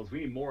SEALs, we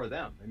need more of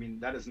them. I mean,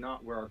 that is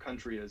not where our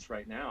country is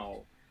right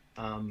now.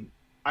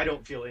 I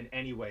don't feel in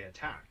any way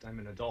attacked. I'm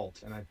an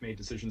adult, and I've made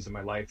decisions in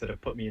my life that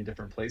have put me in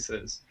different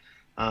places.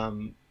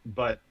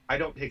 But I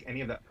don't take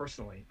any of that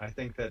personally. I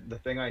think that the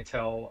thing I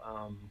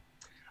tell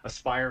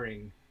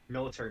aspiring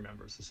military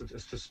members,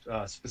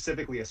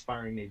 specifically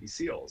aspiring Navy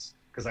SEALs,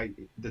 because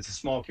it's a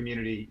small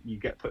community, you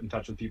get put in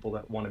touch with people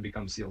that want to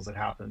become SEALs. It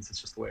happens.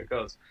 It's just the way it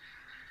goes.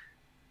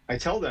 I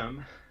tell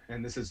them,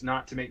 and this is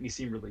not to make me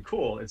seem really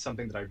cool, it's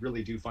something that I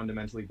really do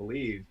fundamentally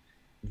believe,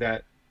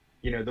 that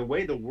the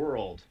way the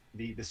world,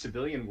 the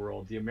civilian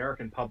world, the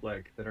American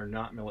public that are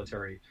not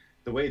military,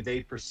 the way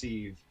they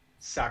perceive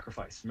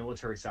sacrifice,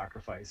 military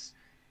sacrifice,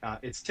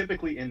 it's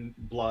typically in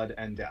blood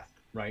and death,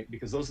 right?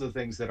 Because those are the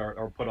things that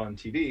are put on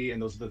TV,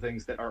 and those are the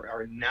things that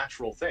are a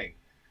natural thing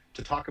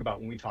to talk about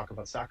when we talk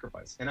about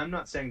sacrifice. And I'm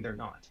not saying they're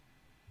not.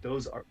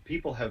 Those are,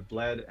 people have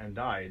bled and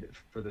died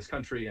for this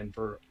country, and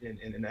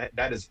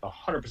that is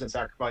 100%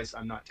 sacrifice.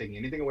 I'm not taking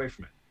anything away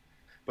from it.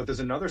 But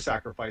there's another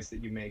sacrifice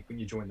that you make when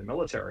you join the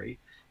military,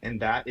 and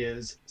that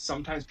is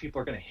sometimes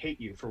people are going to hate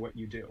you for what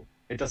you do.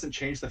 It doesn't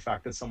change the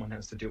fact that someone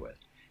has to do it.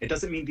 It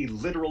doesn't mean the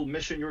literal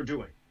mission you're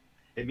doing.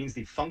 It means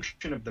the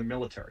function of the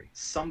military.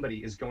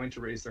 Somebody is going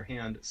to raise their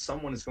hand.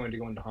 Someone is going to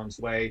go into harm's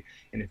way.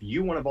 And if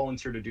you want to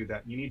volunteer to do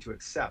that, you need to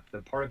accept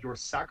that part of your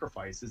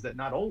sacrifice is that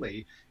not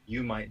only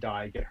you might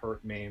die, get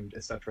hurt, maimed,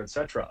 etc.,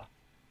 etc.,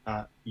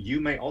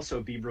 you may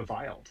also be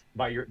reviled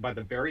by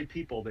the very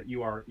people that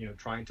you are,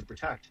 trying to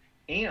protect.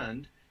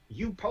 And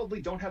you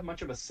probably don't have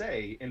much of a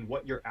say in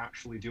what you're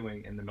actually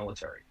doing in the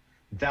military.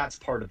 That's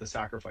part of the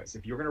sacrifice.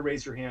 If you're going to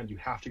raise your hand, you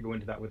have to go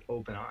into that with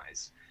open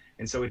eyes.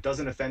 And so it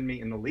doesn't offend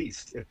me in the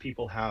least if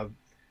people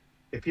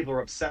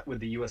are upset with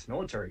the U.S.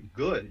 military.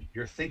 Good.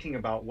 You're thinking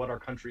about what our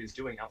country is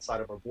doing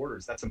outside of our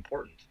borders. That's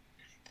important.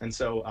 And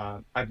so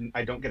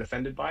I don't get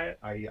offended by it.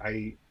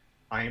 I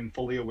am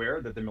fully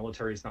aware that the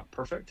military is not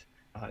perfect.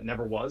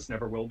 Never was,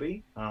 never will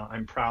be.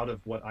 I'm proud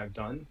of what I've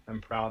done. I'm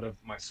proud of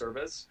my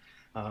service.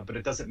 But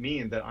it doesn't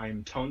mean that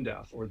I'm tone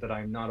deaf or that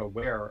I'm not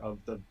aware of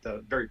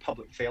the very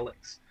public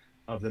failings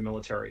of the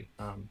military.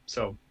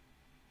 So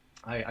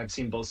I've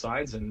seen both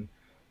sides, and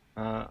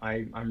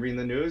I'm reading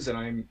the news, and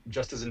I'm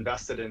just as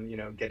invested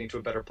in getting to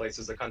a better place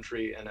as a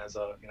country and as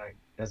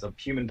a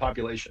human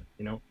population.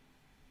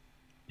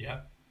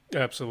 Yeah,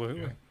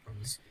 absolutely. Yeah.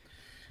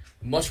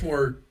 Much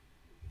more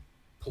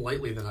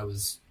politely than I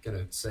was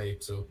gonna say.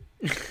 So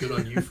good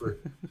on you for.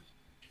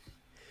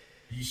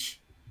 Yeesh.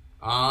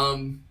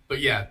 But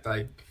yeah,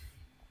 I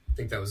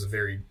think that was a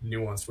very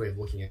nuanced way of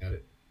looking at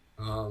it.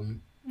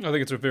 I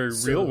think it's a very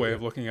real way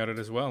of looking at it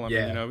as well. I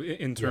mean,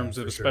 in terms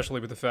of, especially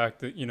with the fact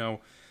that,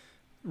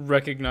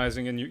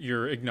 recognizing and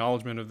your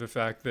acknowledgement of the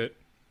fact that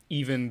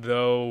even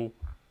though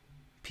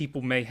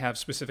people may have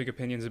specific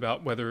opinions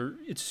about whether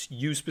it's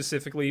you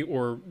specifically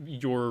or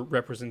your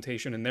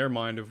representation in their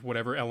mind of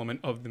whatever element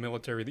of the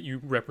military that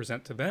you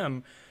represent to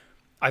them,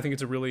 I think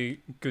it's a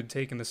really good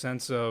take in the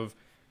sense of,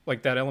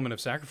 like, that element of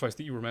sacrifice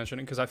that you were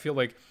mentioning, because I feel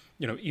like,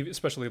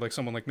 especially like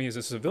someone like me as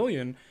a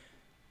civilian,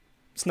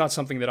 it's not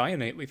something that I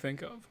innately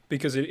think of,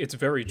 because it's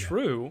very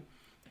true.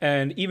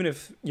 And even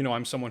if,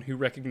 I'm someone who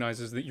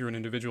recognizes that you're an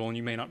individual and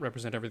you may not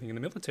represent everything in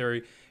the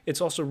military,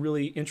 it's also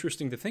really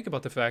interesting to think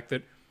about the fact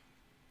that,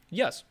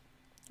 yes,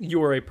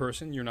 you are a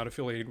person, you're not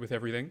affiliated with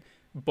everything,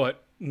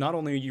 but not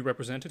only are you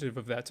representative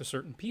of that to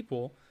certain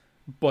people,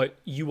 but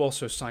you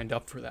also signed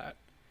up for that.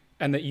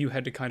 And that you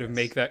had to kind of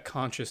make that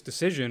conscious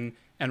decision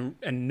and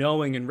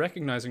knowing and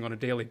recognizing on a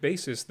daily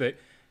basis that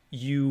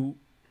you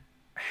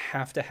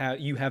have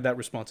that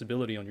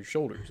responsibility on your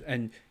shoulders,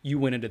 and you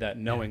went into that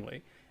knowingly.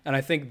 Yeah. And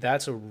I think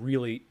that's a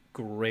really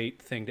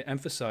great thing to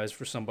emphasize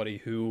for somebody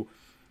who,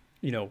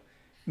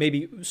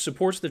 maybe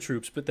supports the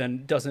troops, but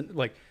then doesn't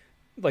like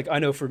I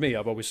know for me,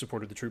 I've always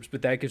supported the troops,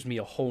 but that gives me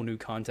a whole new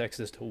context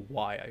as to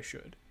why I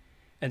should.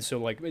 And so,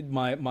 like,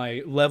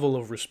 my level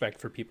of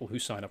respect for people who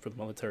sign up for the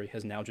military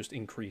has now just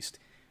increased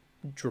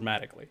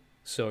dramatically.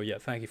 So, yeah,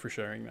 thank you for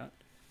sharing that.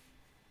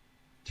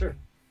 Sure.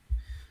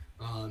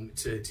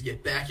 To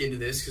get back into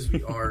this, because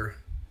we are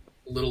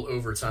a little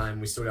over time.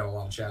 We still got a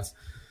lot of chats.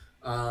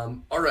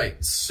 All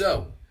right,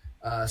 so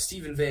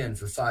Stephen Van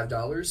for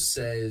 $5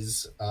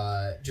 says,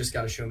 just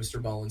got to show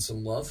MrBallen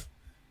some love.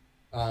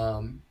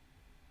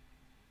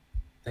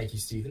 Thank you,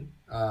 Stephen.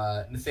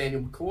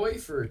 Nathaniel McCoy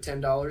for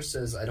 $10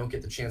 says, I don't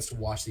get the chance to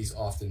watch these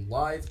often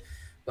live,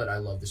 but I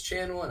love this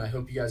channel, and I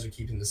hope you guys are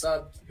keeping this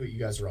up. You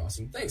guys are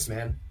awesome. Thanks,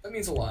 man. That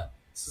means a lot.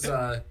 This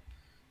is,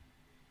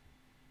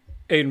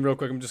 Aidan, real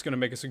quick, I'm just going to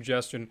make a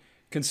suggestion.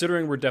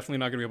 Considering we're definitely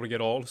not going to be able to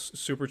get all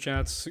super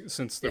chats,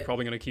 since they're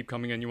probably going to keep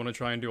coming in, you want to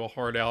try and do a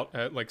hard out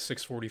at like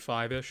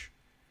 6:45-ish?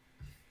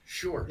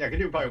 Sure. Yeah, I can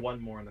do probably one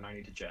more, and then I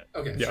need to jet.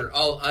 Okay, sure.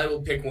 I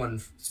will pick one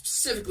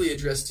specifically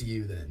addressed to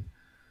you then.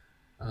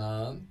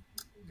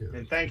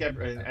 And thank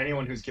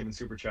anyone who's given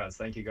super chats.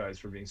 Thank you guys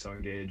for being so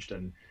engaged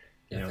and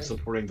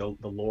supporting the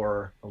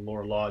lore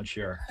lodge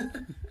here.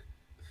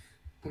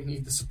 We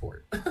need the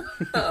support.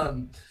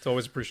 It's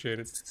always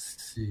appreciated.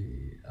 Let's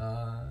see.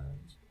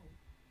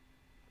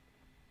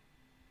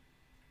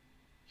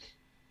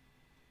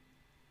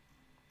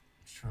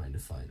 Trying to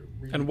find a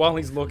really. And while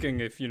he's looking,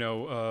 if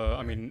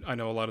I mean, I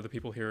know a lot of the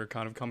people here are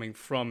kind of coming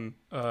from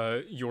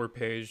your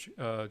page,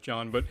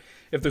 John, but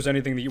if there's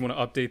anything that you want to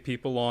update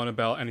people on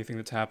about anything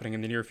that's happening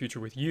in the near future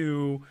with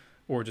you,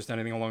 or just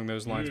anything along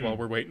those lines while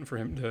we're waiting for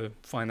him to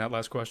find that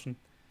last question.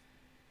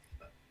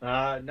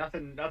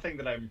 Nothing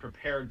that I'm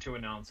prepared to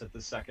announce at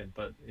this second,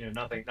 but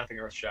nothing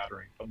earth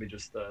shattering. Probably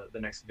just the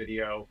next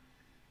video.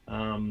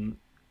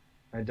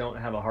 I don't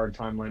have a hard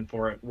timeline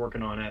for it,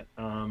 working on it.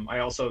 I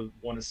also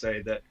want to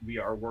say that we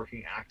are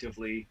working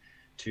actively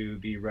to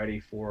be ready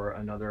for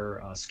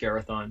another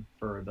Scarathon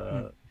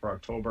for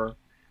October.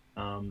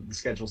 The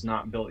schedule's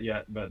not built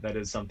yet, but that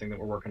is something that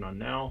we're working on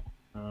now.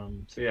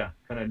 So yeah,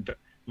 kind of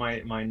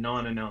my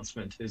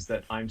non-announcement is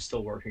that I'm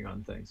still working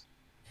on things.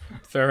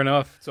 Fair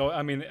enough. So,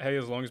 I mean, hey,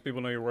 as long as people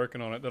know you're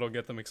working on it, that'll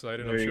get them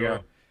excited, I'm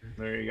sure.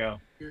 There you go.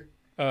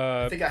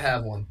 I think I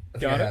have one.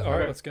 Got it? All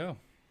right, let's go.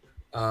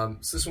 So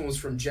this one was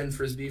from Jen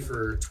Frisbee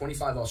for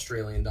 $25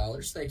 Australian.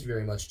 Thank you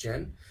very much,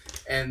 Jen.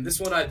 And this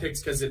one I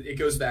picked because it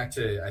goes back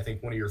to, I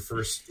think, one of your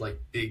first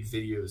big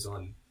videos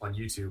on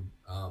YouTube,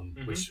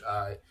 which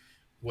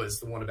was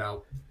the one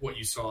about what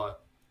you saw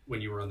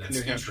when you were on that New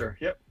ski Hampshire.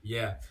 trip. Yep.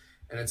 Yeah.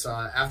 And it's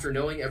after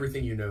knowing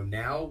everything you know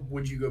now,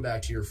 would you go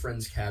back to your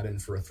friend's cabin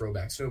for a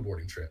throwback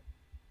snowboarding trip?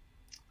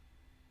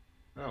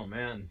 Oh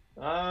man.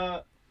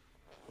 I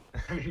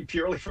mean,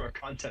 purely from a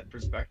content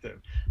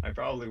perspective, I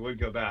probably would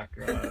go back.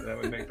 That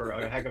would make for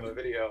a heck of a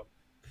video.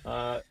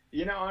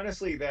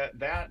 Honestly,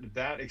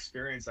 that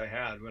experience I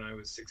had when I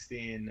was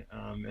 16,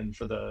 and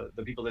for the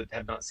people that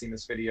have not seen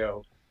this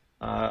video,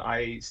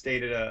 I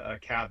stayed at a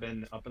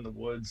cabin up in the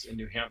woods in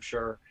New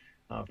Hampshire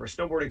for a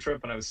snowboarding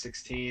trip when I was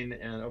 16,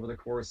 and over the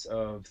course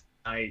of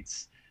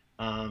nights,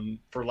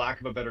 for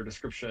lack of a better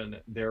description,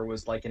 there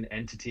was like an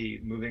entity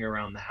moving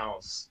around the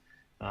house.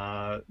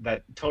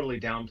 That totally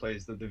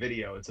downplays the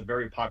video. It's a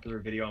very popular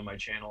video on my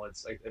channel.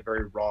 It's like a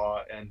very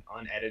raw and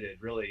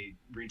unedited, really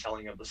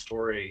retelling of the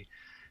story.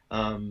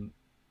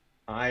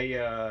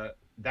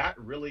 That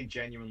really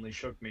genuinely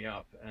shook me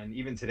up. And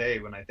even today,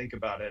 when I think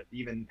about it,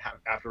 even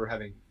after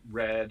having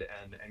read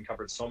and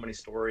covered so many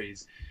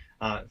stories,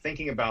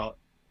 thinking about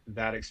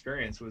that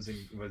experience was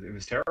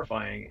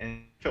terrifying.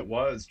 And if it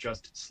was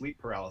just sleep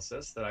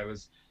paralysis, that I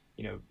was,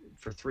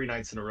 for 3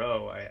 nights in a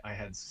row, I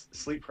had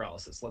sleep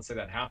paralysis. Let's say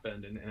that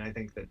happened. And I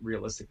think that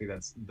realistically,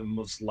 that's the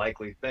most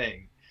likely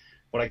thing.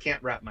 What I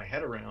can't wrap my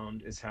head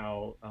around is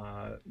how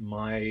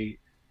my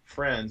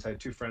friends, I had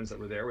 2 friends that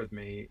were there with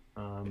me.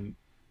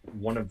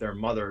 One of their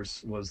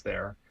mothers was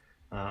there.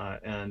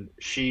 And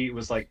she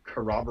was like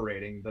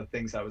corroborating the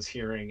things I was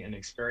hearing and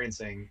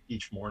experiencing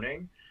each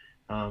morning.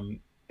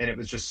 And it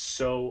was just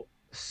so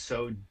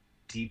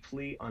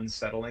deeply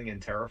unsettling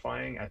and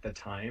terrifying at the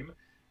time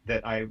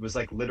that I was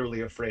like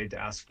literally afraid to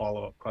ask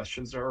follow-up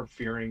questions to her,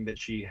 fearing that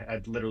she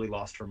had literally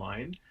lost her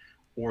mind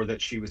or that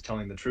she was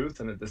telling the truth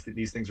and that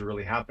these things were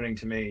really happening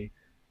to me.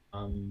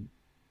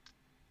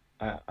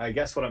 I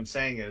guess what I'm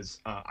saying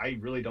is I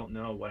really don't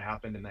know what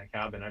happened in that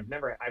cabin. I've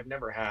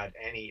never had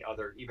any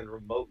other even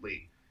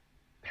remotely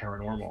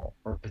paranormal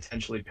or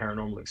potentially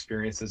paranormal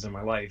experiences in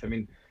my life. I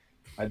mean,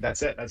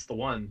 that's it. That's the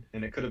one.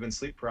 And it could have been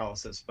sleep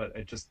paralysis, but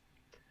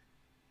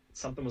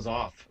something was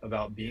off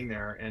about being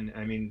there. And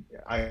I mean,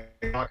 I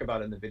talk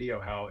about in the video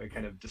how it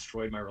kind of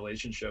destroyed my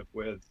relationship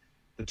with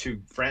the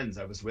 2 friends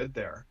I was with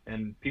there.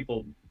 And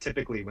people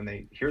typically, when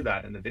they hear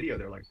that in the video,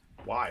 they're like,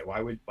 why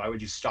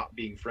would you stop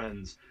being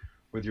friends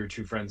with your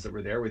 2 friends that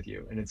were there with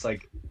you? And it's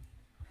like,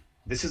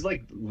 this is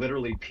like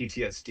literally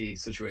PTSD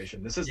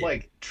situation. This is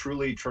like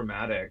truly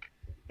traumatic.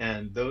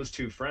 And those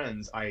 2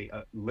 friends, I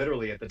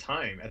literally at the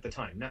time,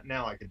 not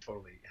now, I could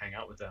totally hang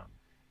out with them.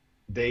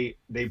 They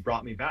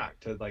brought me back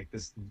to like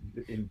this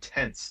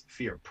intense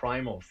fear,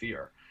 primal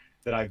fear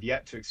that I've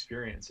yet to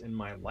experience in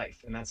my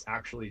life. And that's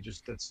actually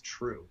that's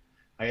true.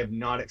 I have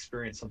not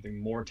experienced something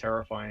more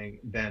terrifying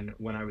than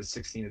when I was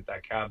 16 at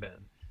that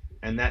cabin.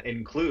 And that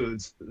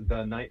includes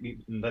the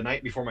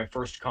night before my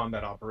first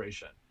combat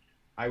operation.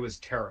 I was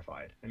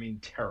terrified. I mean,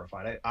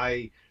 terrified.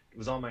 I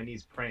was on my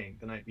knees praying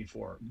the night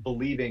before,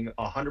 believing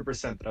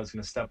 100% that I was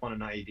going to step on an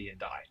IED and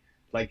die.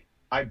 Like,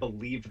 I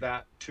believed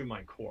that to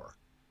my core.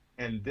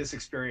 And this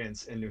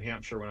experience in New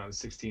Hampshire when I was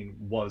 16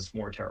 was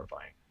more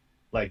terrifying.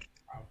 Like,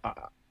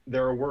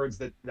 there are words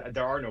that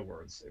there are no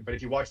words. But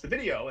if you watch the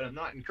video, and I'm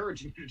not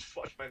encouraging you to just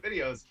watch my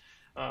videos.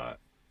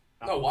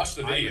 No, watch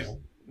the video.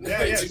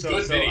 It's a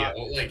good video.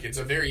 It's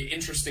a very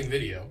interesting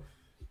video.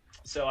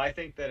 So I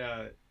think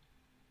that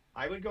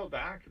I would go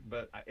back,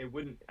 but it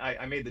wouldn't.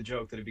 I made the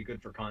joke that it'd be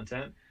good for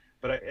content,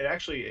 but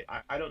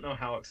I don't know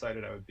how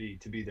excited I would be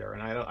to be there,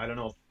 and I don't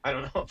know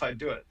if I'd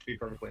do it, to be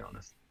perfectly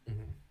honest.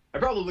 Mm-hmm. I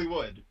probably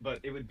would,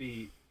 but it would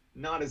be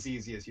not as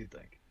easy as you'd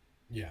think.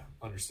 Yeah,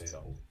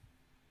 understandable.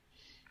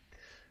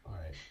 All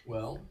right.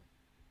 Well,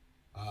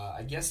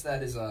 I guess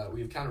that is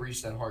we've kind of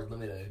reached that hard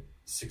limit at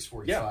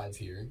 6:45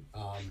 here.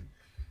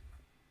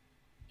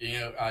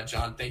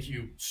 John, thank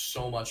you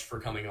so much for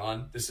coming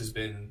on. This has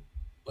been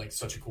like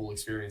such a cool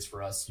experience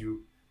for us.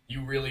 You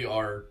really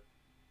are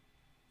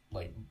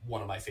like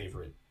one of my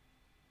favorite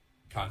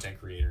content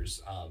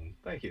creators.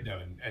 Thank you.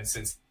 And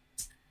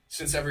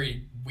since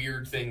every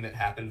weird thing that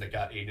happened that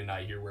got Aidan and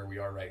I here where we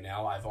are right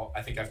now,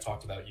 I think I've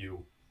talked about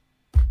you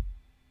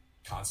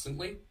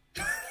constantly.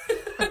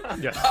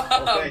 Yeah.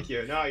 Well, thank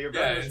you. No, you're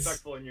very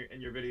respectful in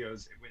your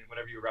videos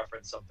whenever you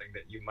reference something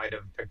that you might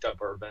have picked up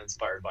or been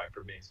inspired by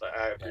from me. So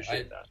I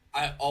appreciate that.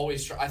 I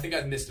always try. I think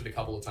I've missed it a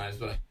couple of times,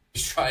 but I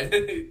just try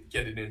to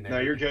get it in there. No,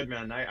 you're good,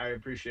 man. I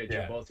appreciate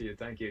you, both of you.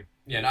 Thank you.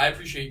 Yeah, and I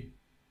appreciate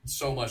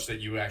so much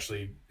that you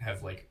actually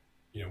have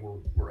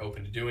we're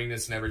open to doing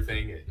this and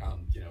everything.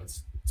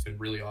 It's been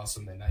really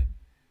awesome, and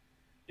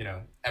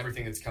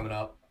everything that's coming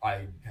up,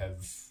 I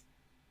have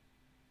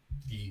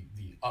the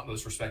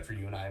utmost respect for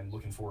you, and I am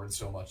looking forward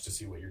so much to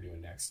see what you're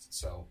doing next.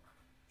 So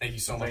thank you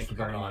so much for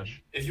coming on.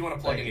 If you want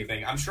to plug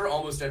anything, I'm sure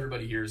almost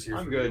everybody here is here.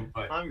 I'm good.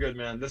 I'm good,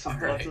 man. This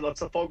is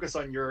let's focus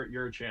on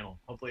your channel.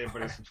 Hopefully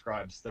everybody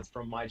subscribes. That's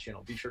from my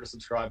channel. Be sure to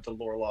subscribe to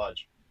Lore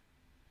Lodge.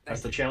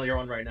 That's the channel you're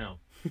on right now.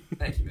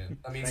 Thank you, man.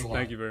 That means a lot.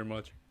 Thank you very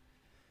much.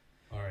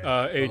 All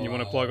right. Aidan, you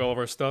want to plug all of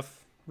our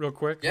stuff real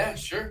quick? Yeah,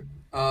 sure.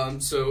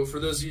 So for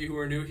those of you who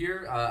are new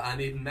here, I'm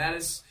Aidan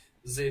Mattis.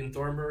 in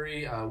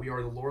Thornbury. We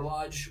are the Lore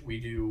Lodge. We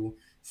do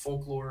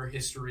folklore,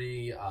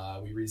 history.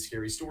 We read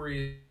scary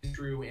stories,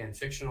 true and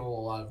fictional.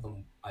 A lot of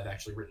them I've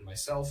actually written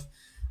myself.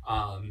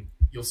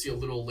 You'll see a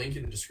little link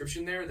in the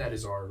description there. That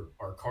is our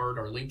card,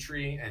 our link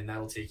tree, and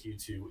that'll take you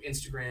to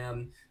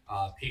Instagram,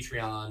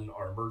 Patreon,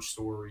 our merch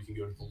store. You can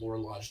go to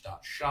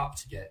thelorelodge.shop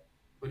to get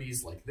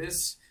hoodies like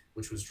this,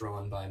 which was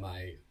drawn by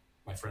my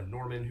friend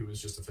Norman, who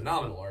is just a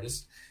phenomenal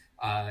artist.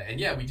 And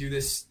yeah, we do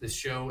this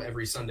show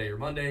every Sunday or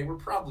Monday. We're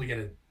probably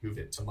going to move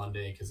it to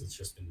Monday because it's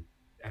just been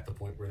at the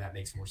point where that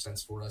makes more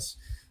sense for us.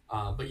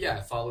 But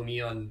yeah, follow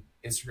me on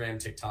Instagram,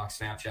 TikTok,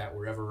 Snapchat,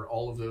 wherever.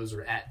 All of those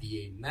are at the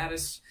Aidan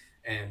Mattis.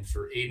 And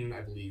for Aidan,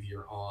 I believe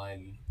you're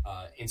on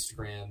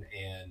Instagram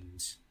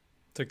and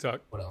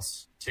TikTok. What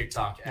else?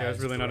 TikTok. Yeah, there's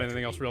really not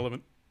anything else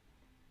relevant.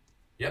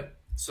 Yep.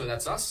 So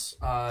that's us.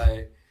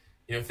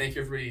 Thank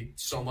you everybody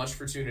so much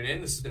for tuning in.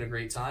 This has been a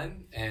great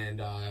time, and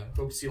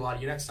hope to see a lot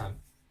of you next time.